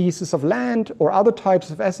 pieces of land or other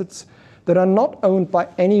types of assets that are not owned by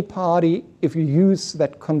any party if you use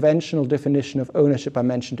that conventional definition of ownership I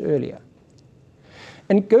mentioned earlier.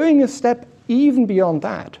 And going a step even beyond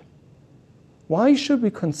that, why should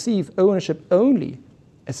we conceive ownership only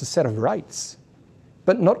as a set of rights,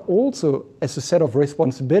 but not also as a set of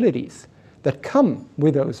responsibilities that come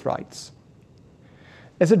with those rights?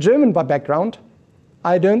 As a German by background,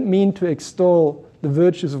 I don't mean to extol the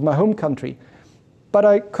virtues of my home country, but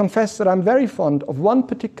I confess that I'm very fond of one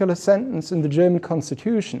particular sentence in the German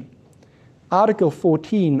Constitution. Article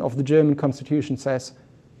 14 of the German Constitution says,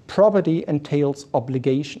 "Property entails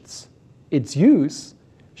obligations. Its use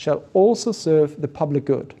shall also serve the public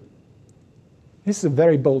good." This is a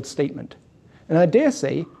very bold statement, and I dare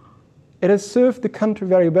say it has served the country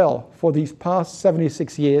very well for these past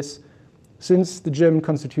 76 years since the German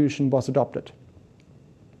Constitution was adopted.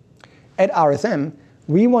 At RSM,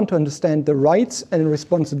 we want to understand the rights and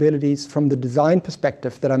responsibilities from the design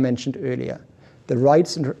perspective that I mentioned earlier, the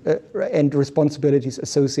rights and responsibilities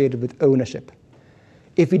associated with ownership.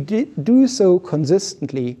 If we do so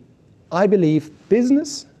consistently, I believe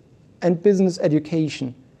business and business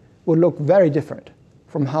education will look very different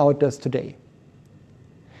from how it does today.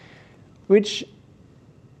 Which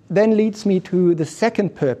then leads me to the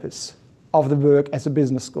second purpose of the work as a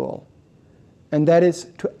business school, and that is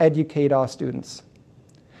to educate our students.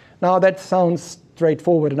 Now that sounds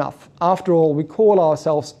straightforward enough. After all, we call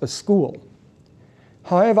ourselves a school.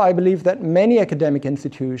 However, I believe that many academic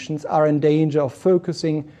institutions are in danger of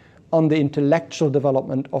focusing on the intellectual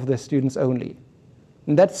development of their students only.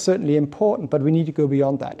 And that's certainly important, but we need to go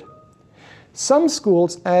beyond that. Some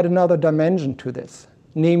schools add another dimension to this,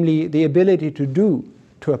 namely the ability to do,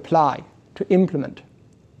 to apply, to implement.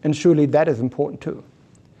 And surely that is important too.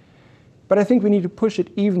 But I think we need to push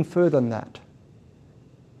it even further than that.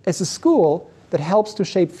 As a school that helps to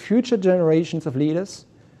shape future generations of leaders,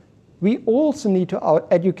 we also need to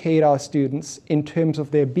educate our students in terms of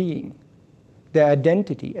their being, their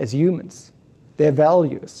identity as humans, their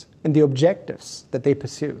values, and the objectives that they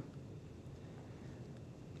pursue.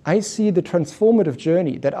 I see the transformative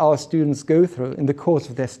journey that our students go through in the course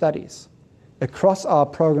of their studies across our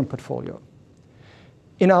program portfolio.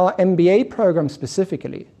 In our MBA program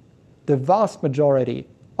specifically, the vast majority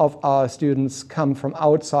of our students come from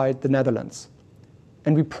outside the Netherlands.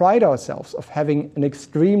 And we pride ourselves of having an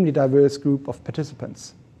extremely diverse group of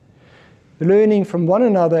participants. Learning from one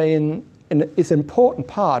another is an important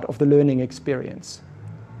part of the learning experience.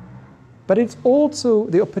 But it's also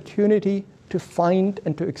the opportunity to find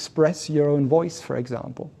and to express your own voice, for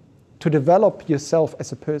example, to develop yourself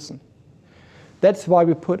as a person. That's why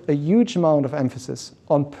we put a huge amount of emphasis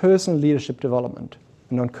on personal leadership development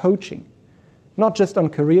and on coaching. Not just on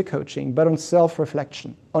career coaching, but on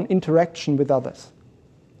self-reflection, on interaction with others.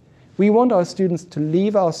 We want our students to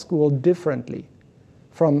leave our school differently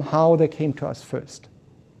from how they came to us first.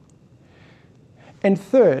 And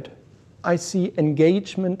third, I see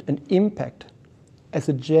engagement and impact as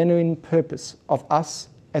a genuine purpose of us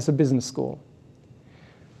as a business school.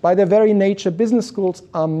 By their very nature, business schools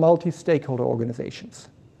are multi-stakeholder organizations.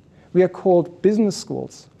 We are called business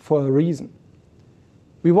schools for a reason.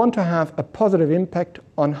 We want to have a positive impact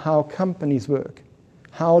on how companies work,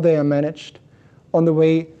 how they are managed, on the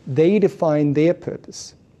way they define their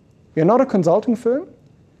purpose. We are not a consulting firm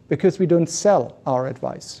because we don't sell our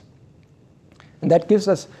advice. And that gives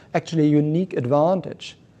us actually a unique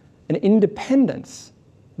advantage, an independence,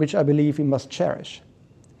 which I believe we must cherish.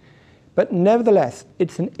 But nevertheless,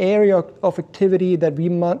 it's an area of activity that we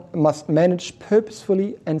must manage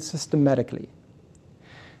purposefully and systematically.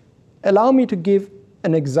 Allow me to give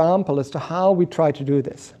an example as to how we try to do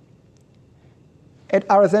this. At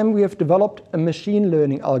RSM, we have developed a machine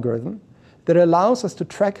learning algorithm that allows us to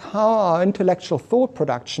track how our intellectual thought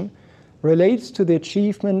production relates to the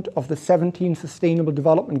achievement of the 17 Sustainable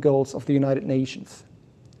Development Goals of the United Nations.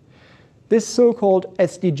 This so-called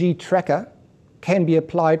SDG tracker can be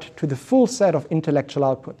applied to the full set of intellectual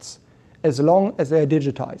outputs, as long as they are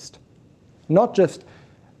digitized. Not just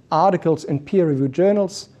articles in peer-reviewed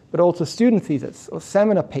journals, but also student theses or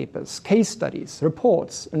seminar papers, case studies,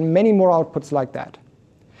 reports, and many more outputs like that.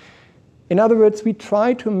 In other words, we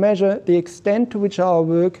try to measure the extent to which our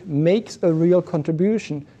work makes a real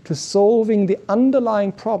contribution to solving the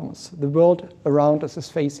underlying problems the world around us is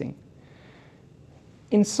facing.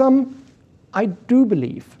 In sum, I do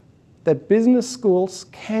believe that business schools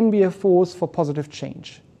can be a force for positive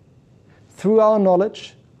change. Through our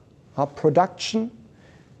knowledge, our production,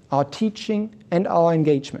 our teaching, and our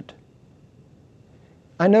engagement.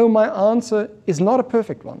 I know my answer is not a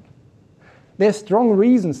perfect one. There are strong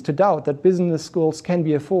reasons to doubt that business schools can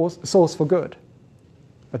be a source for good.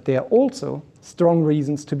 but there are also strong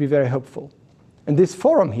reasons to be very hopeful. And this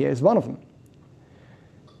forum here is one of them.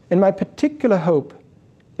 And my particular hope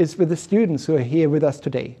is with the students who are here with us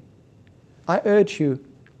today. I urge you,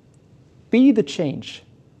 be the change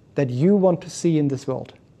that you want to see in this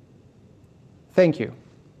world. Thank you.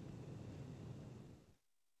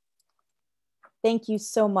 Thank you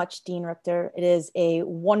so much, Dean Richter. It is a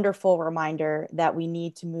wonderful reminder that we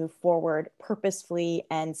need to move forward purposefully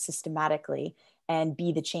and systematically and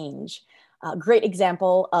be the change. A great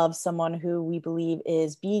example of someone who we believe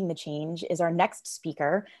is being the change is our next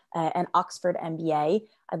speaker, an Oxford MBA.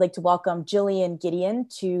 I'd like to welcome Gillian Gideon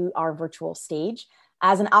to our virtual stage.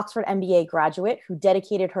 As an Oxford MBA graduate who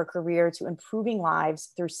dedicated her career to improving lives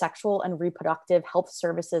through sexual and reproductive health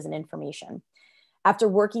services and information. After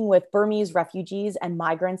working with Burmese refugees and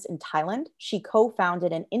migrants in Thailand, she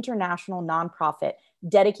co-founded an international nonprofit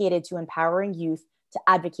dedicated to empowering youth to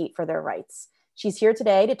advocate for their rights. She's here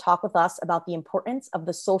today to talk with us about the importance of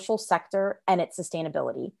the social sector and its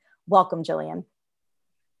sustainability. Welcome, Gillian.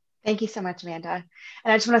 Thank you so much, Amanda.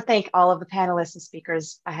 And I just want to thank all of the panelists and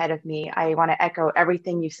speakers ahead of me. I want to echo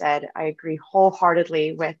everything you said. I agree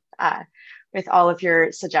wholeheartedly with all of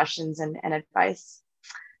your suggestions and advice.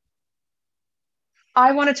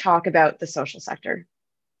 I want to talk about the social sector.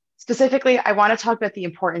 Specifically, I want to talk about the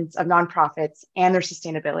importance of nonprofits and their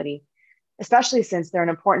sustainability, especially since they're an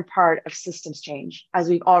important part of systems change, as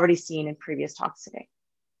we've already seen in previous talks today.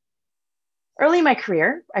 Early in my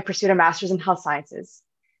career, I pursued a master's in health sciences,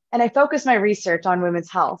 and I focused my research on women's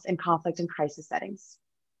health in conflict and crisis settings.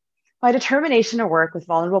 My determination to work with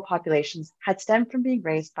vulnerable populations had stemmed from being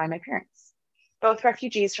raised by my parents, both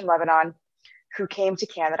refugees from Lebanon who came to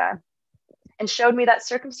Canada and showed me that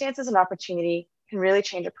circumstances and opportunity can really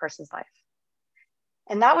change a person's life.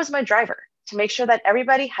 And that was my driver, to make sure that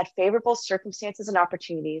everybody had favorable circumstances and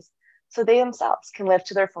opportunities so they themselves can live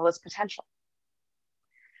to their fullest potential.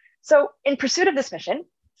 So in pursuit of this mission,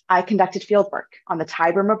 I conducted fieldwork on the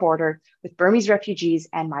Thai-Burma border with Burmese refugees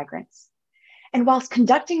and migrants. And whilst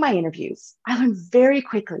conducting my interviews, I learned very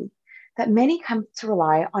quickly that many come to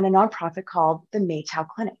rely on a nonprofit called the Maytao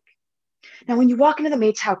Clinic. Now, when you walk into the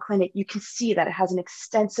Maytao Clinic, you can see that it has an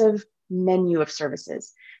extensive menu of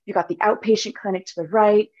services. You've got the outpatient clinic to the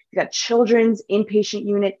right, you've got children's inpatient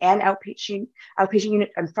unit and outpatient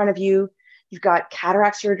unit in front of you. You've got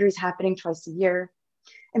cataract surgeries happening twice a year.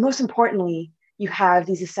 And most importantly, you have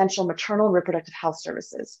these essential maternal and reproductive health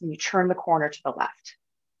services when you turn the corner to the left.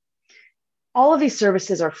 All of these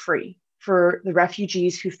services are free for the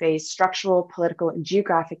refugees who face structural, political, and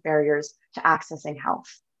geographic barriers to accessing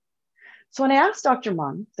health. So when I asked Dr.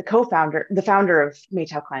 Mung, the founder of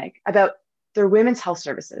Maytao Clinic, about their women's health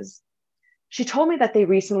services, she told me that they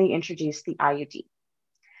recently introduced the IUD.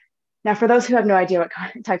 Now, for those who have no idea what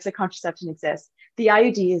types of contraception exist, the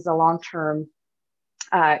IUD is a long-term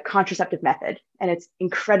contraceptive method, and it's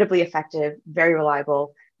incredibly effective, very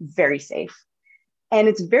reliable, very safe. And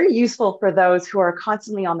it's very useful for those who are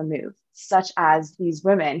constantly on the move, such as these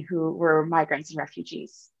women who were migrants and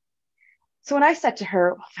refugees. So when I said to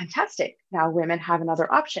her, well, fantastic, now women have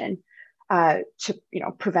another option to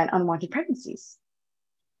prevent unwanted pregnancies.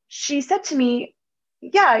 She said to me,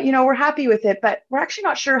 yeah, we're happy with it, but we're actually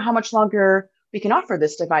not sure how much longer we can offer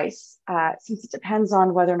this device since it depends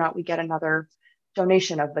on whether or not we get another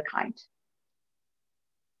donation of the kind.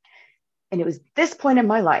 And it was this point in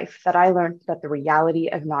my life that I learned about the reality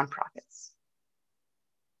of nonprofits.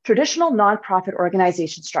 Traditional nonprofit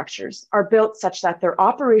organization structures are built such that their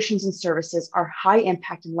operations and services are high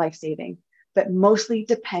impact and life-saving, but mostly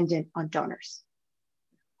dependent on donors.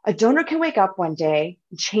 A donor can wake up one day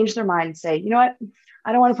and change their mind and say, you know what,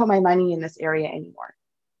 I don't want to put my money in this area anymore.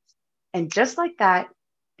 And just like that,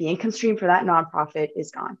 the income stream for that nonprofit is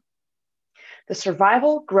gone. The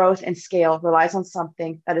survival, growth, and scale relies on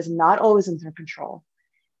something that is not always in their control.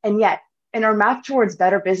 And yet, in our map towards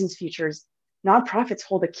better business futures, nonprofits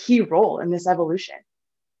hold a key role in this evolution.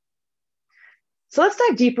 So let's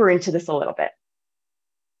dive deeper into this a little bit.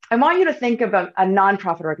 I want you to think of a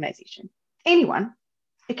nonprofit organization, anyone.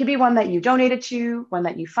 It could be one that you donated to, one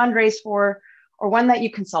that you fundraised for, or one that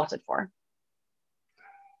you consulted for.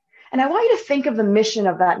 And I want you to think of the mission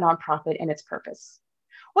of that nonprofit and its purpose.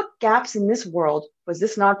 What gaps in this world was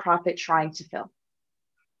this nonprofit trying to fill?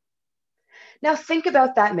 Now think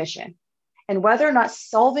about that mission and whether or not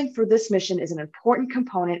solving for this mission is an important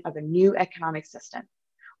component of a new economic system,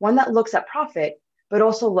 one that looks at profit, but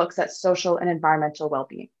also looks at social and environmental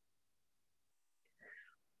well-being.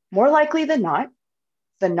 More likely than not,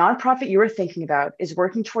 the nonprofit you are thinking about is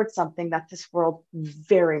working towards something that this world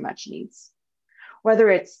very much needs. Whether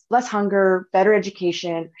it's less hunger, better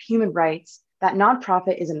education, human rights, that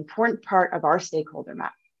nonprofit is an important part of our stakeholder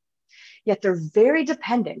map. Yet their very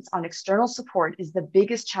dependence on external support is the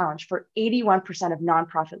biggest challenge for 81% of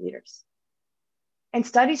nonprofit leaders. And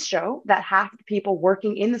studies show that half of the people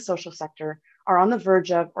working in the social sector are on the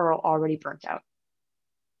verge of or are already burnt out.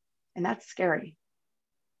 And that's scary.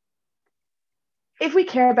 If we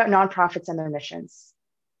care about nonprofits and their missions,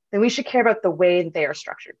 then we should care about the way that they are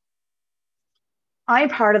structured. I'm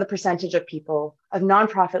part of the percentage of people, of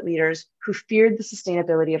nonprofit leaders who feared the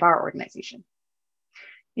sustainability of our organization.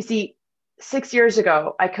 You see, 6 years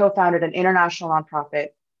ago, I co-founded an international nonprofit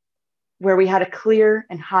where we had a clear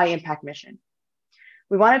and high impact mission.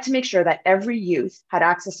 We wanted to make sure that every youth had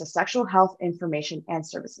access to sexual health information and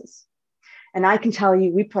services. And I can tell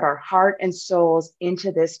you, we put our heart and souls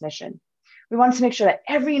into this mission. We wanted to make sure that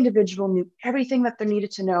every individual knew everything that they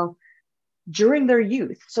needed to know during their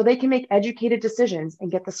youth so they can make educated decisions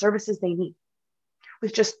and get the services they need.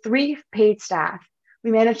 With just 3 paid staff,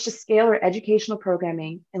 we managed to scale our educational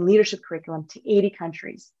programming and leadership curriculum to 80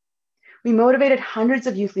 countries. We motivated hundreds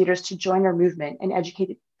of youth leaders to join our movement and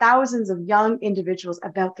educated thousands of young individuals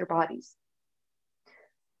about their bodies.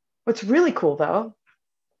 What's really cool, though,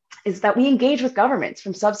 is that we engage with governments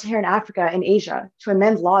from sub-Saharan Africa and Asia to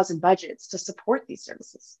amend laws and budgets to support these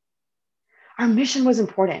services. Our mission was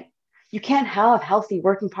important. You can't have healthy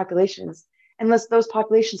working populations unless those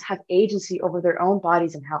populations have agency over their own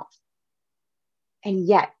bodies and health. And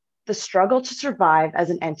yet, the struggle to survive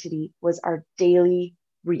as an entity was our daily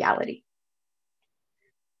reality.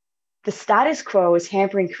 The status quo is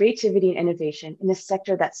hampering creativity and innovation in a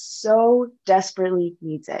sector that so desperately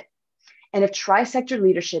needs it. And if tri-sector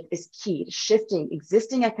leadership is key to shifting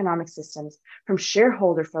existing economic systems from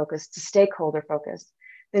shareholder focused to stakeholder focused,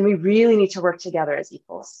 then we really need to work together as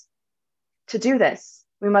equals. To do this,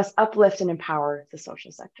 we must uplift and empower the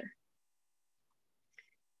social sector.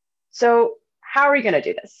 So how are we going to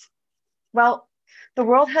do this? Well, the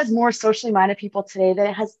world has more socially minded people today than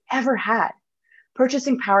it has ever had.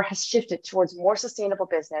 Purchasing power has shifted towards more sustainable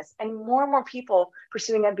business, and more people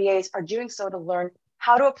pursuing MBAs are doing so to learn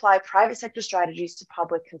how to apply private sector strategies to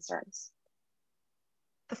public concerns.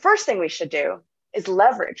 The first thing we should do is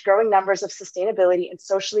leverage growing numbers of sustainability and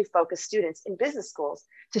socially focused students in business schools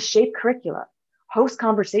to shape curricula, host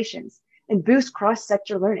conversations, and boost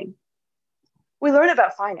cross-sector learning. We learn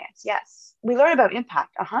about finance, yes. We learn about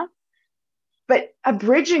impact, But a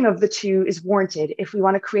bridging of the two is warranted if we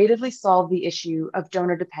want to creatively solve the issue of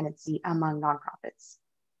donor dependency among nonprofits.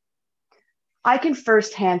 I can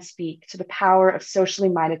firsthand speak to the power of socially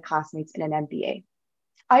minded classmates in an MBA.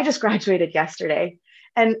 I just graduated yesterday,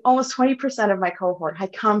 and almost 20% of my cohort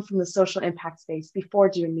had come from the social impact space before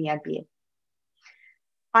doing the MBA.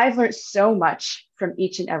 I've learned so much from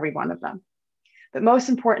each and every one of them. But most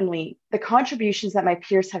importantly, the contributions that my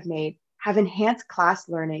peers have made have enhanced class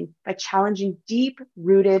learning by challenging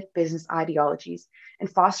deep-rooted business ideologies and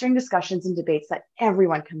fostering discussions and debates that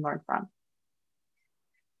everyone can learn from.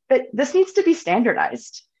 But this needs to be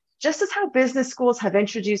standardized. Just as how business schools have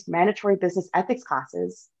introduced mandatory business ethics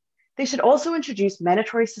classes, they should also introduce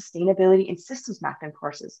mandatory sustainability and systems mapping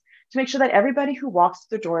courses to make sure that everybody who walks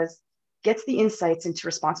through the doors gets the insights into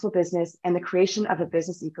responsible business and the creation of a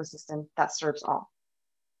business ecosystem that serves all.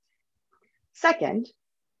 Second,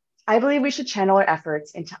 I believe we should channel our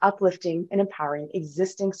efforts into uplifting and empowering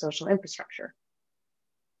existing social infrastructure.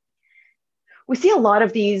 We see a lot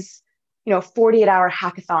of these 48-hour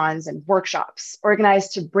hackathons and workshops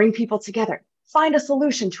organized to bring people together, find a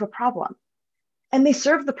solution to a problem. And they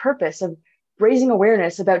serve the purpose of raising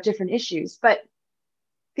awareness about different issues, but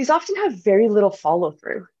these often have very little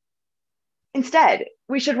follow-through. Instead,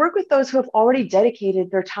 we should work with those who have already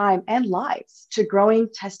dedicated their time and lives to growing,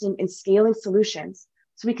 testing, and scaling solutions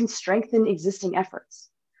so we can strengthen existing efforts,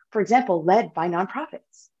 for example, led by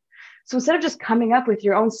nonprofits. So instead of just coming up with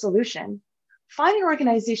your own solution, find an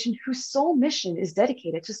organization whose sole mission is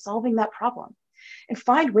dedicated to solving that problem and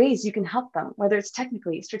find ways you can help them, whether it's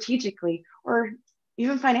technically, strategically, or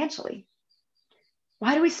even financially.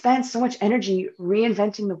 Why do we spend so much energy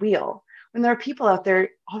reinventing the wheel when there are people out there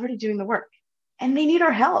already doing the work and they need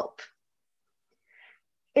our help?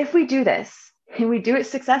 If we do this and we do it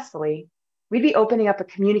successfully, we'd be opening up a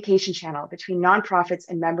communication channel between nonprofits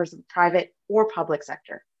and members of the private or public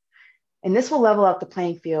sector. And this will level out the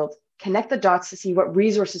playing field, connect the dots to see what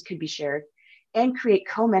resources could be shared, and create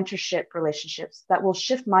co-mentorship relationships that will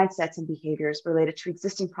shift mindsets and behaviors related to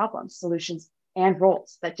existing problems, solutions, and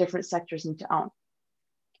roles that different sectors need to own.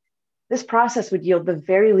 This process would yield the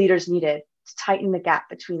very leaders needed to tighten the gap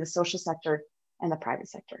between the social sector and the private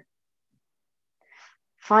sector.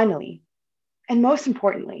 Finally, and most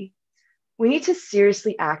importantly, We need to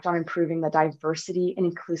seriously act on improving the diversity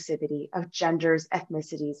and inclusivity of genders,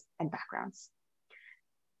 ethnicities, and backgrounds.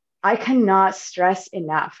 I cannot stress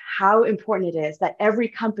enough how important it is that every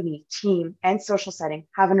company, team, and social setting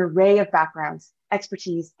have an array of backgrounds,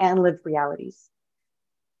 expertise, and lived realities.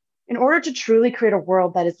 In order to truly create a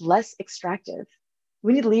world that is less extractive,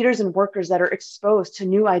 we need leaders and workers that are exposed to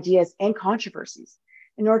new ideas and controversies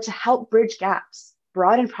in order to help bridge gaps,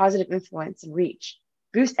 broaden positive influence and reach,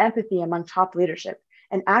 boost empathy among top leadership,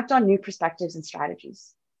 and act on new perspectives and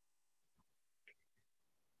strategies.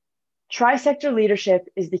 Tri-sector leadership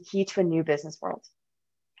is the key to a new business world,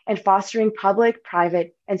 and fostering public,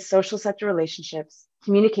 private, and social sector relationships,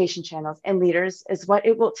 communication channels, and leaders is what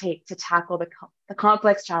it will take to tackle the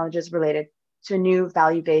complex challenges related to a new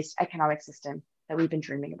value-based economic system that we've been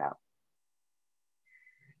dreaming about.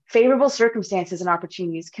 Favorable circumstances and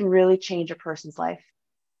opportunities can really change a person's life.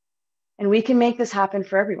 And we can make this happen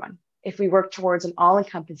for everyone if we work towards an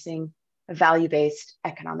all-encompassing, value-based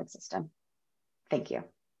economic system. Thank you.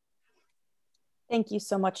 Thank you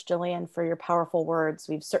so much, Jillian, for your powerful words.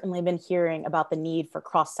 We've certainly been hearing about the need for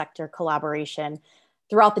cross-sector collaboration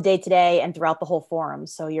throughout the day today and throughout the whole forum.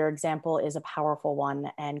 So your example is a powerful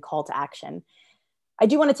one and call to action. I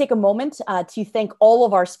do want to take a moment to thank all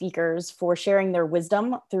of our speakers for sharing their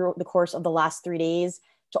wisdom through the course of the last 3 days.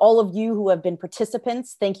 To all of you who have been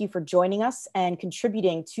participants, thank you for joining us and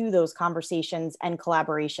contributing to those conversations and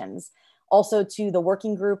collaborations. Also to the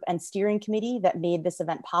working group and steering committee that made this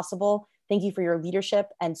event possible. Thank you for your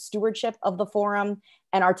leadership and stewardship of the forum,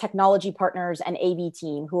 and our technology partners and AV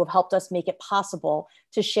team who have helped us make it possible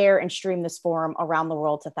to share and stream this forum around the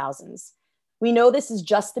world to thousands. We know this is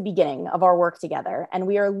just the beginning of our work together, and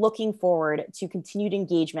we are looking forward to continued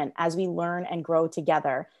engagement as we learn and grow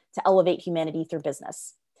together to elevate humanity through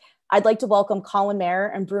business. I'd like to welcome Colin Mayer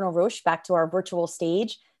and Bruno Roche back to our virtual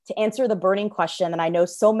stage to answer the burning question that I know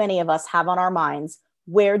so many of us have on our minds: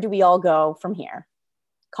 where do we all go from here?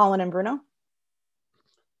 Colin and Bruno?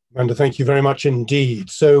 Amanda, thank you very much indeed.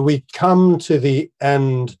 So we come to the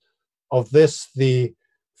end of this, the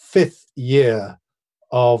 5th year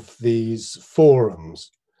of these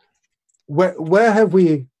forums. Where have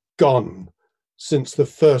we gone since the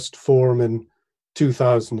first forum in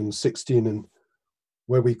 2016, and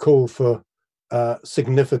where we call for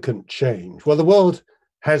significant change? Well, the world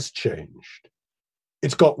has changed.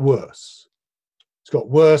 It's got worse. It's got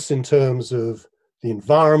worse in terms of the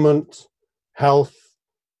environment, health,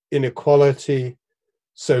 inequality,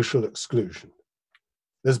 social exclusion.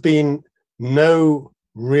 There's been no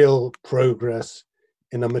real progress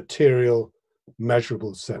in a material,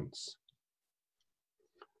 measurable sense.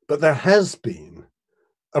 But there has been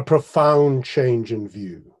a profound change in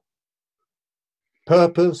view.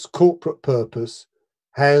 Purpose, corporate purpose,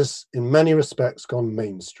 has in many respects gone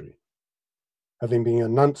mainstream, having been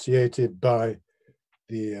enunciated by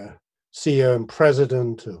the CEO and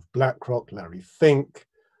president of BlackRock, Larry Fink,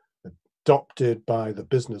 adopted by the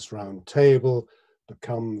Business Roundtable,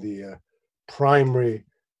 become the primary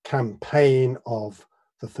campaign of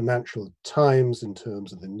the Financial Times in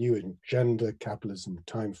terms of the new agenda, capitalism,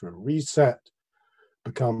 time for a reset,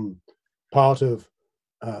 become part of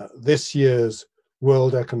this year's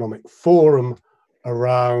World Economic Forum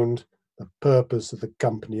around the purpose of the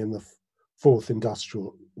company in the 4th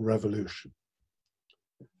Industrial Revolution.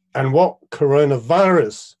 And what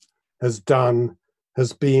coronavirus has done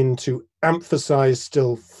has been to emphasize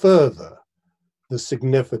still further the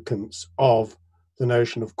significance of the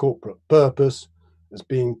notion of corporate purpose as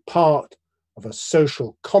being part of a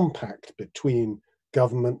social compact between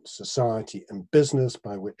government, society, and business,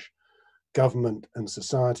 by which government and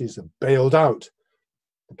societies have bailed out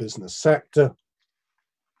the business sector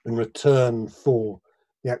in return for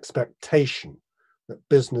the expectation that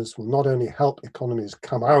business will not only help economies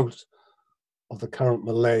come out of the current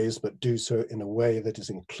malaise, but do so in a way that is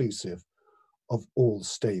inclusive of all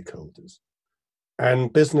stakeholders.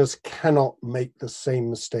 And business cannot make the same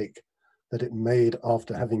mistake that it made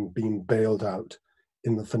after having been bailed out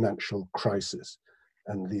in the financial crisis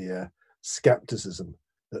and the skepticism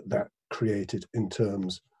that that created in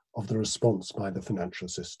terms of the response by the financial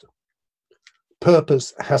system.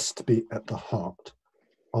 Purpose has to be at the heart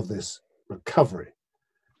of this recovery.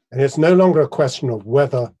 And it's no longer a question of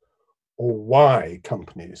whether or why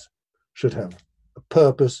companies should have a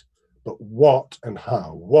purpose, but what and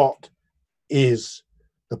how. What is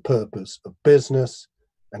the purpose of business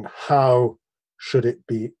and how should it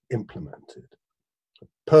be implemented?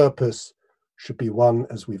 Purpose should be one,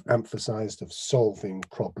 as we've emphasized, of solving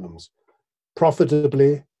problems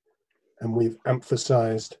profitably, and we've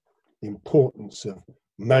emphasized the importance of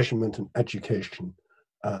measurement and education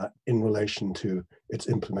in relation to its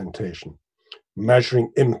implementation,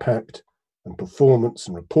 measuring impact and performance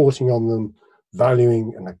and reporting on them,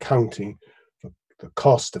 valuing and accounting for the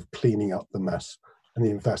cost of cleaning up the mess and the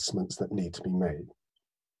investments that need to be made,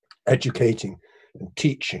 educating and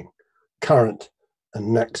teaching current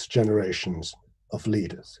and next generations of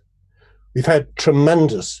leaders. We've had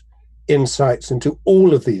tremendous insights into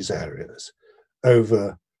all of these areas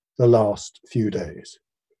over the last few days.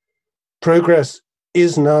 Progress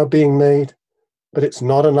is now being made, but it's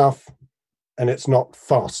not enough and it's not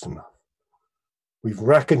fast enough. We've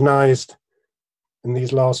recognized in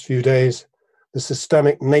these last few days the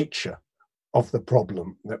systemic nature of the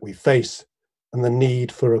problem that we face and the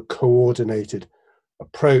need for a coordinated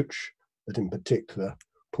approach that in particular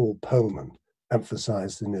Paul Polman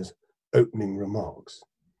emphasized in his opening remarks.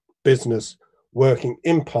 Business working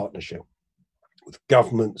in partnership with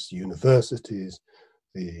governments, universities,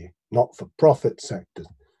 the not-for-profit sector,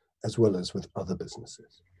 as well as with other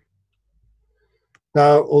businesses.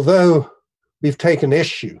 Now, although we've taken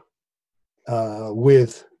issue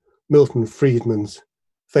with Milton Friedman's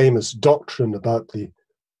famous doctrine about the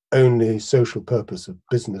only social purpose of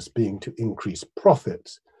business being to increase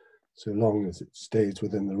profits, so long as it stays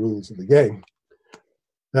within the rules of the game,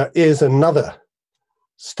 there is another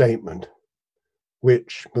statement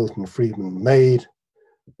which Milton Friedman made,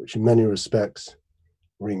 which in many respects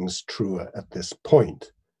rings truer at this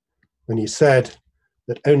point, when he said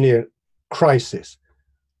that only a crisis,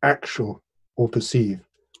 actual or perceived,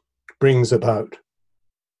 brings about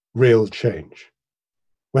real change.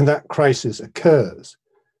 When that crisis occurs,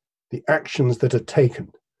 the actions that are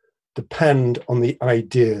taken depend on the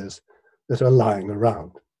ideas that are lying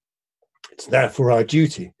around. It's therefore our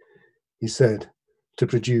duty, he said, to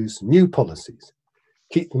produce new policies,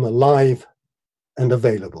 keep them alive and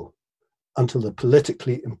available until the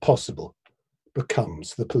politically impossible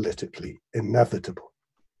becomes the politically inevitable.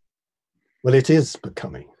 Well, it is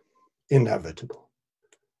becoming inevitable.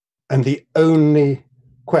 And the only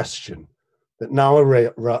question that now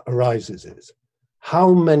arises is,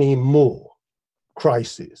 how many more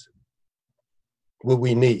crises will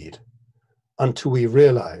we need until we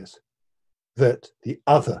realize that the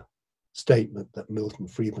other statement that Milton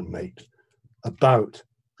Friedman made about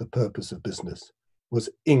the purpose of business was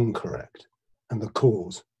incorrect and the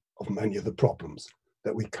cause of many of the problems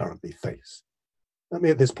that we currently face? Let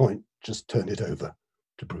me at this point just turn it over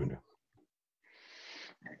to Bruno.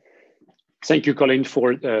 Thank you, Colin,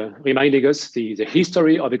 for reminding us the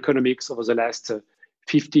history of economics over the last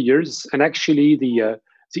 50 years, and actually the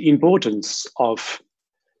importance of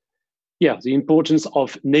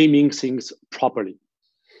naming things properly.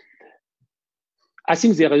 I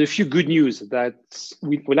think there are a few good news that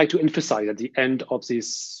we would like to emphasize at the end of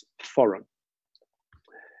this forum.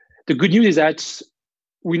 The good news is that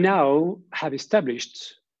we now have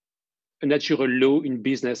established a natural law in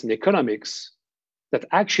business and economics that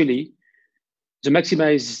actually the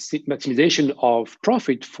maximization of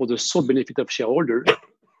profit for the sole benefit of shareholders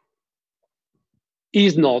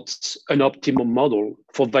is not an optimum model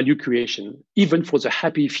for value creation, even for the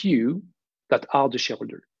happy few that are the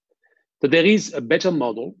shareholder. That there is a better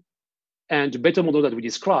model, and the better model that we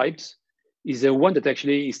described is the one that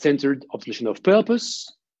actually is centered on the notion of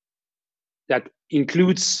purpose, that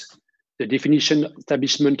includes the definition,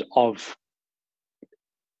 establishment of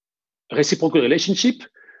reciprocal relationship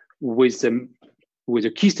with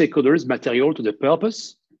the key stakeholders material to the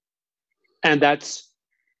purpose, and that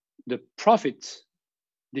the profit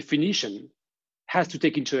definition has to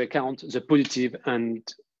take into account the positive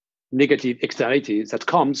and negative externalities that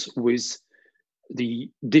comes with the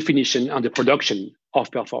definition and the production of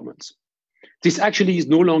performance. This actually is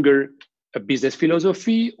no longer a business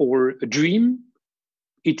philosophy or a dream.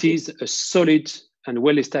 It is a solid and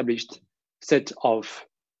well-established set of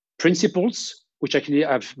principles which actually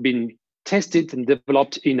have been tested and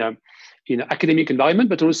developed in an academic environment,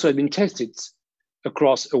 but also have been tested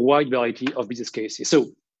across a wide variety of business cases.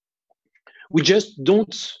 So we just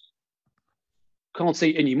can't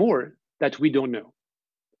say anymore that we don't know.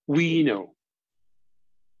 We know.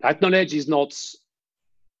 That knowledge is not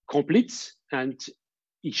complete, and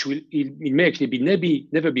it may actually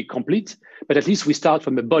never be complete, but at least we start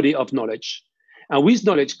from a body of knowledge. And with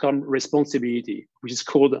knowledge comes responsibility, which is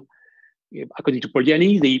called, according to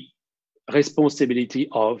Poliani, the responsibility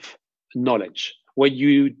of knowledge. When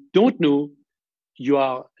you don't know, you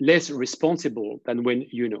are less responsible than when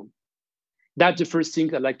you know. That's the first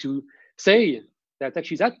thing I'd like to say, that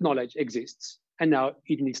actually that knowledge exists, and now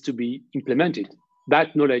it needs to be implemented.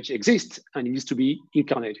 That knowledge exists, and it needs to be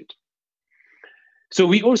incarnated. So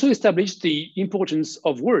we also established the importance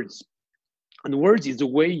of words. And words is the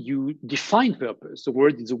way you define purpose. The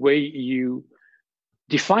word is the way you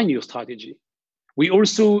define your strategy. We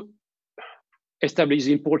also establish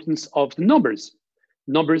the importance of numbers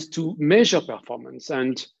to measure performance.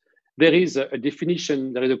 And there is a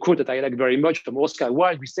definition, there is a quote that I like very much from Oscar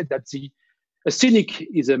Wilde. We said that a cynic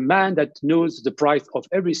is a man that knows the price of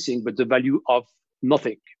everything, but the value of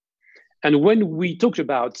nothing. And when we talked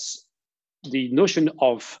about the notion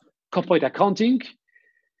of corporate accounting,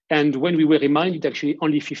 and when we were reminded actually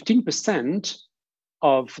only 15%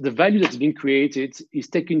 of the value that's being created is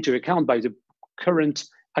taken into account by the current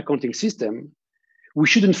accounting system, we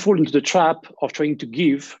shouldn't fall into the trap of trying to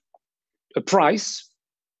give a price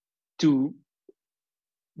to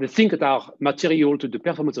the things that are material to the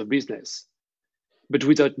performance of business, but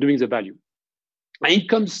without doing the value. And it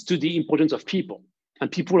comes to the importance of people.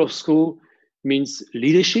 And people also means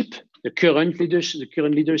leadership, the current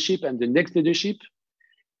leadership and the next leadership.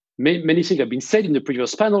 Many things have been said in the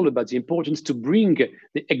previous panel about the importance to bring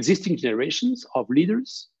the existing generations of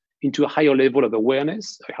leaders into a higher level of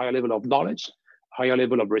awareness, a higher level of knowledge, a higher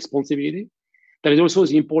level of responsibility. There is also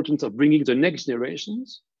the importance of bringing the next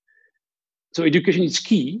generations. So education is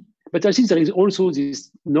key, but I think there is also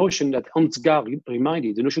this notion that Ansgar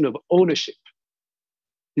reminded, the notion of ownership.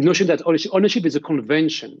 The notion that ownership is a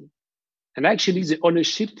convention. And actually the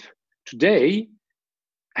ownership today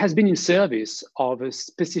has been in service of a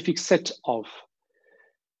specific set of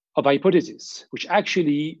hypotheses, which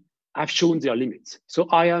actually have shown their limits. So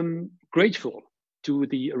I am grateful to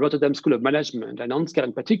the Rotterdam School of Management and Ansgar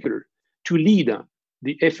in particular to lead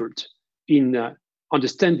the effort in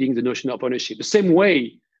understanding the notion of ownership. The same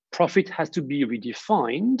way profit has to be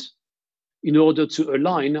redefined in order to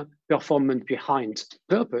align performance behind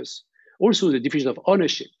purpose, also the definition of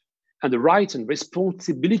ownership and the rights and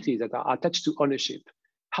responsibilities that are attached to ownership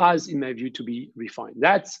has, in my view, to be refined.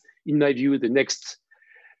 That's, in my view, the next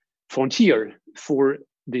frontier for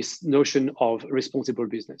this notion of responsible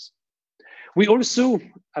business. We also,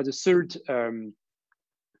 as a third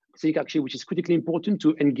thing actually, which is critically important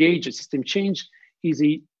to engage a system change, is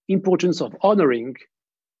the importance of honoring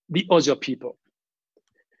the other people.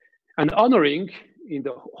 And honoring, in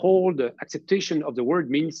the whole acceptation of the word,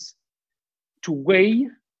 means to weigh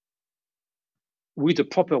with the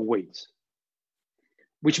proper weight,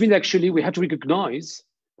 which means actually we have to recognize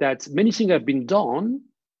that many things have been done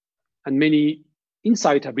and many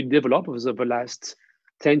insights have been developed over the last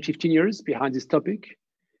 10, 15 years behind this topic.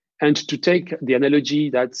 And to take the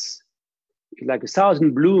analogy that's like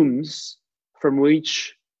 1,000 blooms from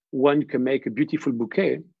which one can make a beautiful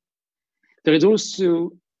bouquet, there is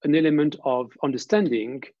also an element of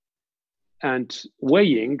understanding and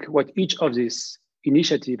weighing what each of these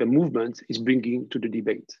initiatives and movements is bringing to the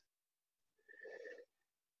debate.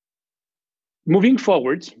 Moving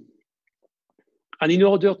forward, and in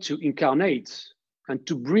order to incarnate and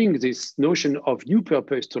to bring this notion of new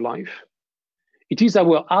purpose to life, it is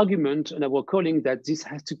our argument and our calling that this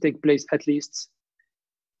has to take place at least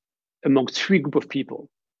among three groups of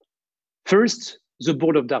people. First, the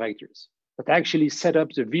board of directors that actually set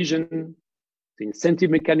up the vision, the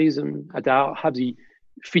incentive mechanism, that have the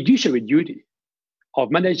fiduciary duty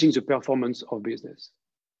of managing the performance of business.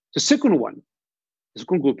 The second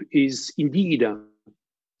group is indeed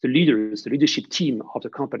the leaders, the leadership team of the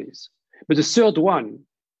companies. But the third one,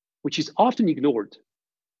 which is often ignored,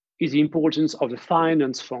 is the importance of the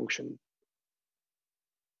finance function.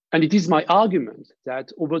 And it is my argument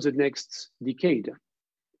that over the next decade,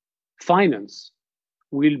 finance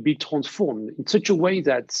will be transformed in such a way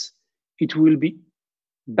that it will be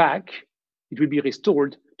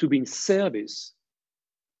restored to be in service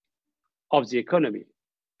of the economy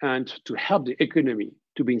and to help the economy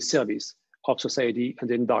to be in service of society and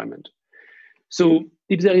the environment. So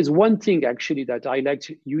if there is one thing actually that I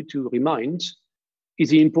like you to remind is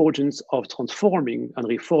the importance of transforming and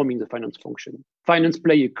reforming the finance function. Finance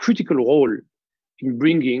play a critical role in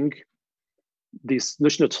bringing this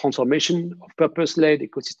notion of transformation of purpose-led,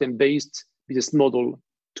 ecosystem-based business model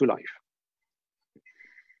to life.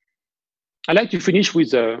 I'd like to finish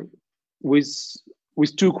with two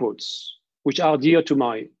quotes, which are dear to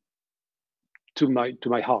my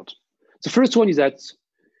heart. The first one is that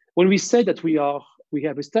when we say that we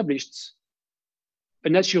have established a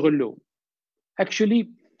natural law, actually,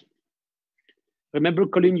 remember,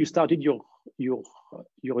 Colin, you started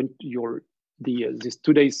this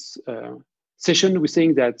today's session with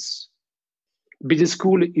saying that business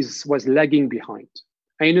school was lagging behind.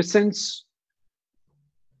 And in a sense,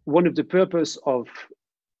 one of the purpose of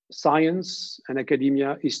science and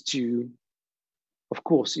academia is to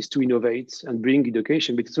innovate and bring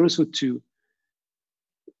education, but it's also to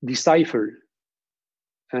decipher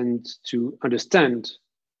and to understand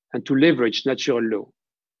and to leverage natural law.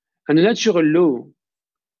 And the natural law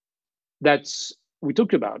that we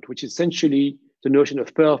talked about, which is essentially the notion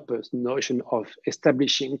of purpose, the notion of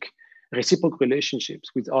establishing reciprocal relationships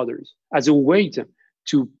with others as a way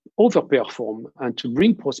to overperform and to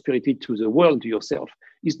bring prosperity to the world, to yourself,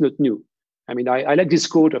 is not new. I mean, I like this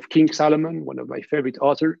quote of King Solomon, one of my favorite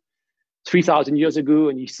authors, 3,000 years ago,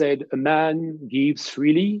 and he said, "A man gives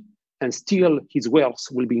freely, and still his wealth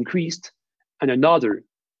will be increased, and another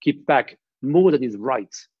keep back more than is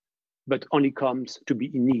right, but only comes to be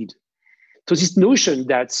in need." So this notion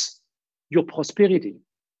that your prosperity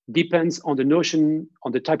depends on the notion,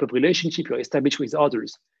 on the type of relationship you establish with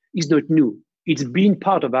others is not new. It's been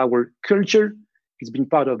part of our culture. It's been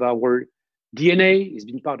part of our DNA. It's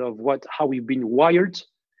been part of how we've been wired.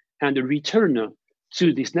 And the return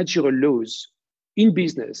to these natural laws in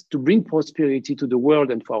business to bring prosperity to the world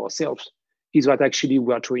and for ourselves is what actually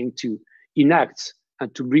we are trying to enact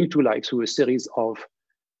and to bring to life through a series of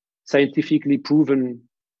scientifically proven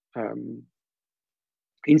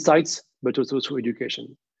insights, but also through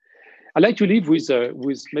education. I'd like to leave with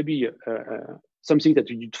maybe something that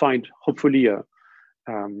you'd find hopefully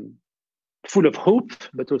full of hope,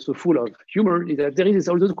 but also full of humor, is that there is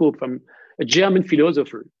also quote from a German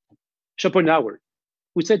philosopher, Schopenhauer,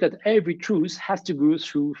 who said that every truth has to go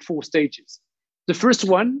through 4 stages. The first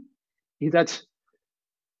one is that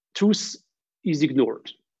truth is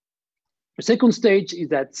ignored. The second stage is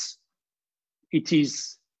that it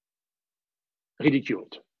is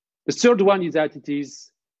ridiculed. The third one is that it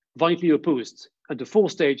is violently opposed. And the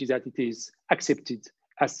fourth stage is that it is accepted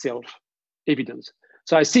as self-evidence.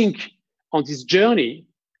 So I think on this journey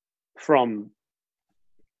from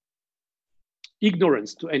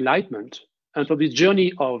ignorance to enlightenment, and from this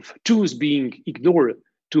journey of truth being ignored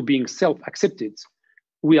to being self-accepted,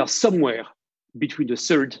 we are somewhere between the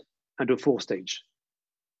third and the fourth stage.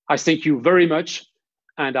 I thank you very much,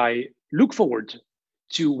 and I look forward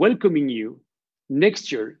to welcoming you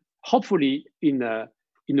next year, hopefully in a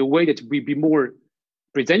way that will be more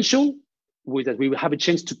presential, that we will have a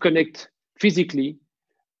chance to connect physically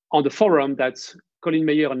on the forum that Colin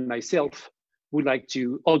Mayer and myself would like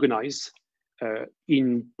to organize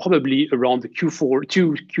in probably around the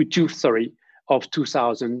Q2 of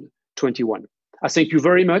 2021. I thank you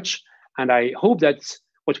very much, and I hope that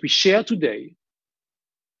what we share today,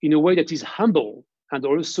 in a way that is humble and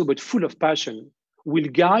also but full of passion, will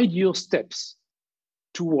guide your steps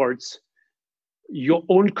towards your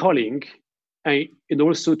own calling and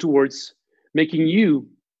also towards making you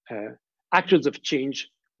actors of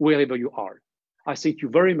change wherever you are. I thank you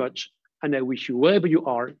very much, and I wish you, wherever you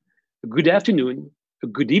are, a good afternoon, a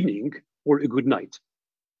good evening, or a good night.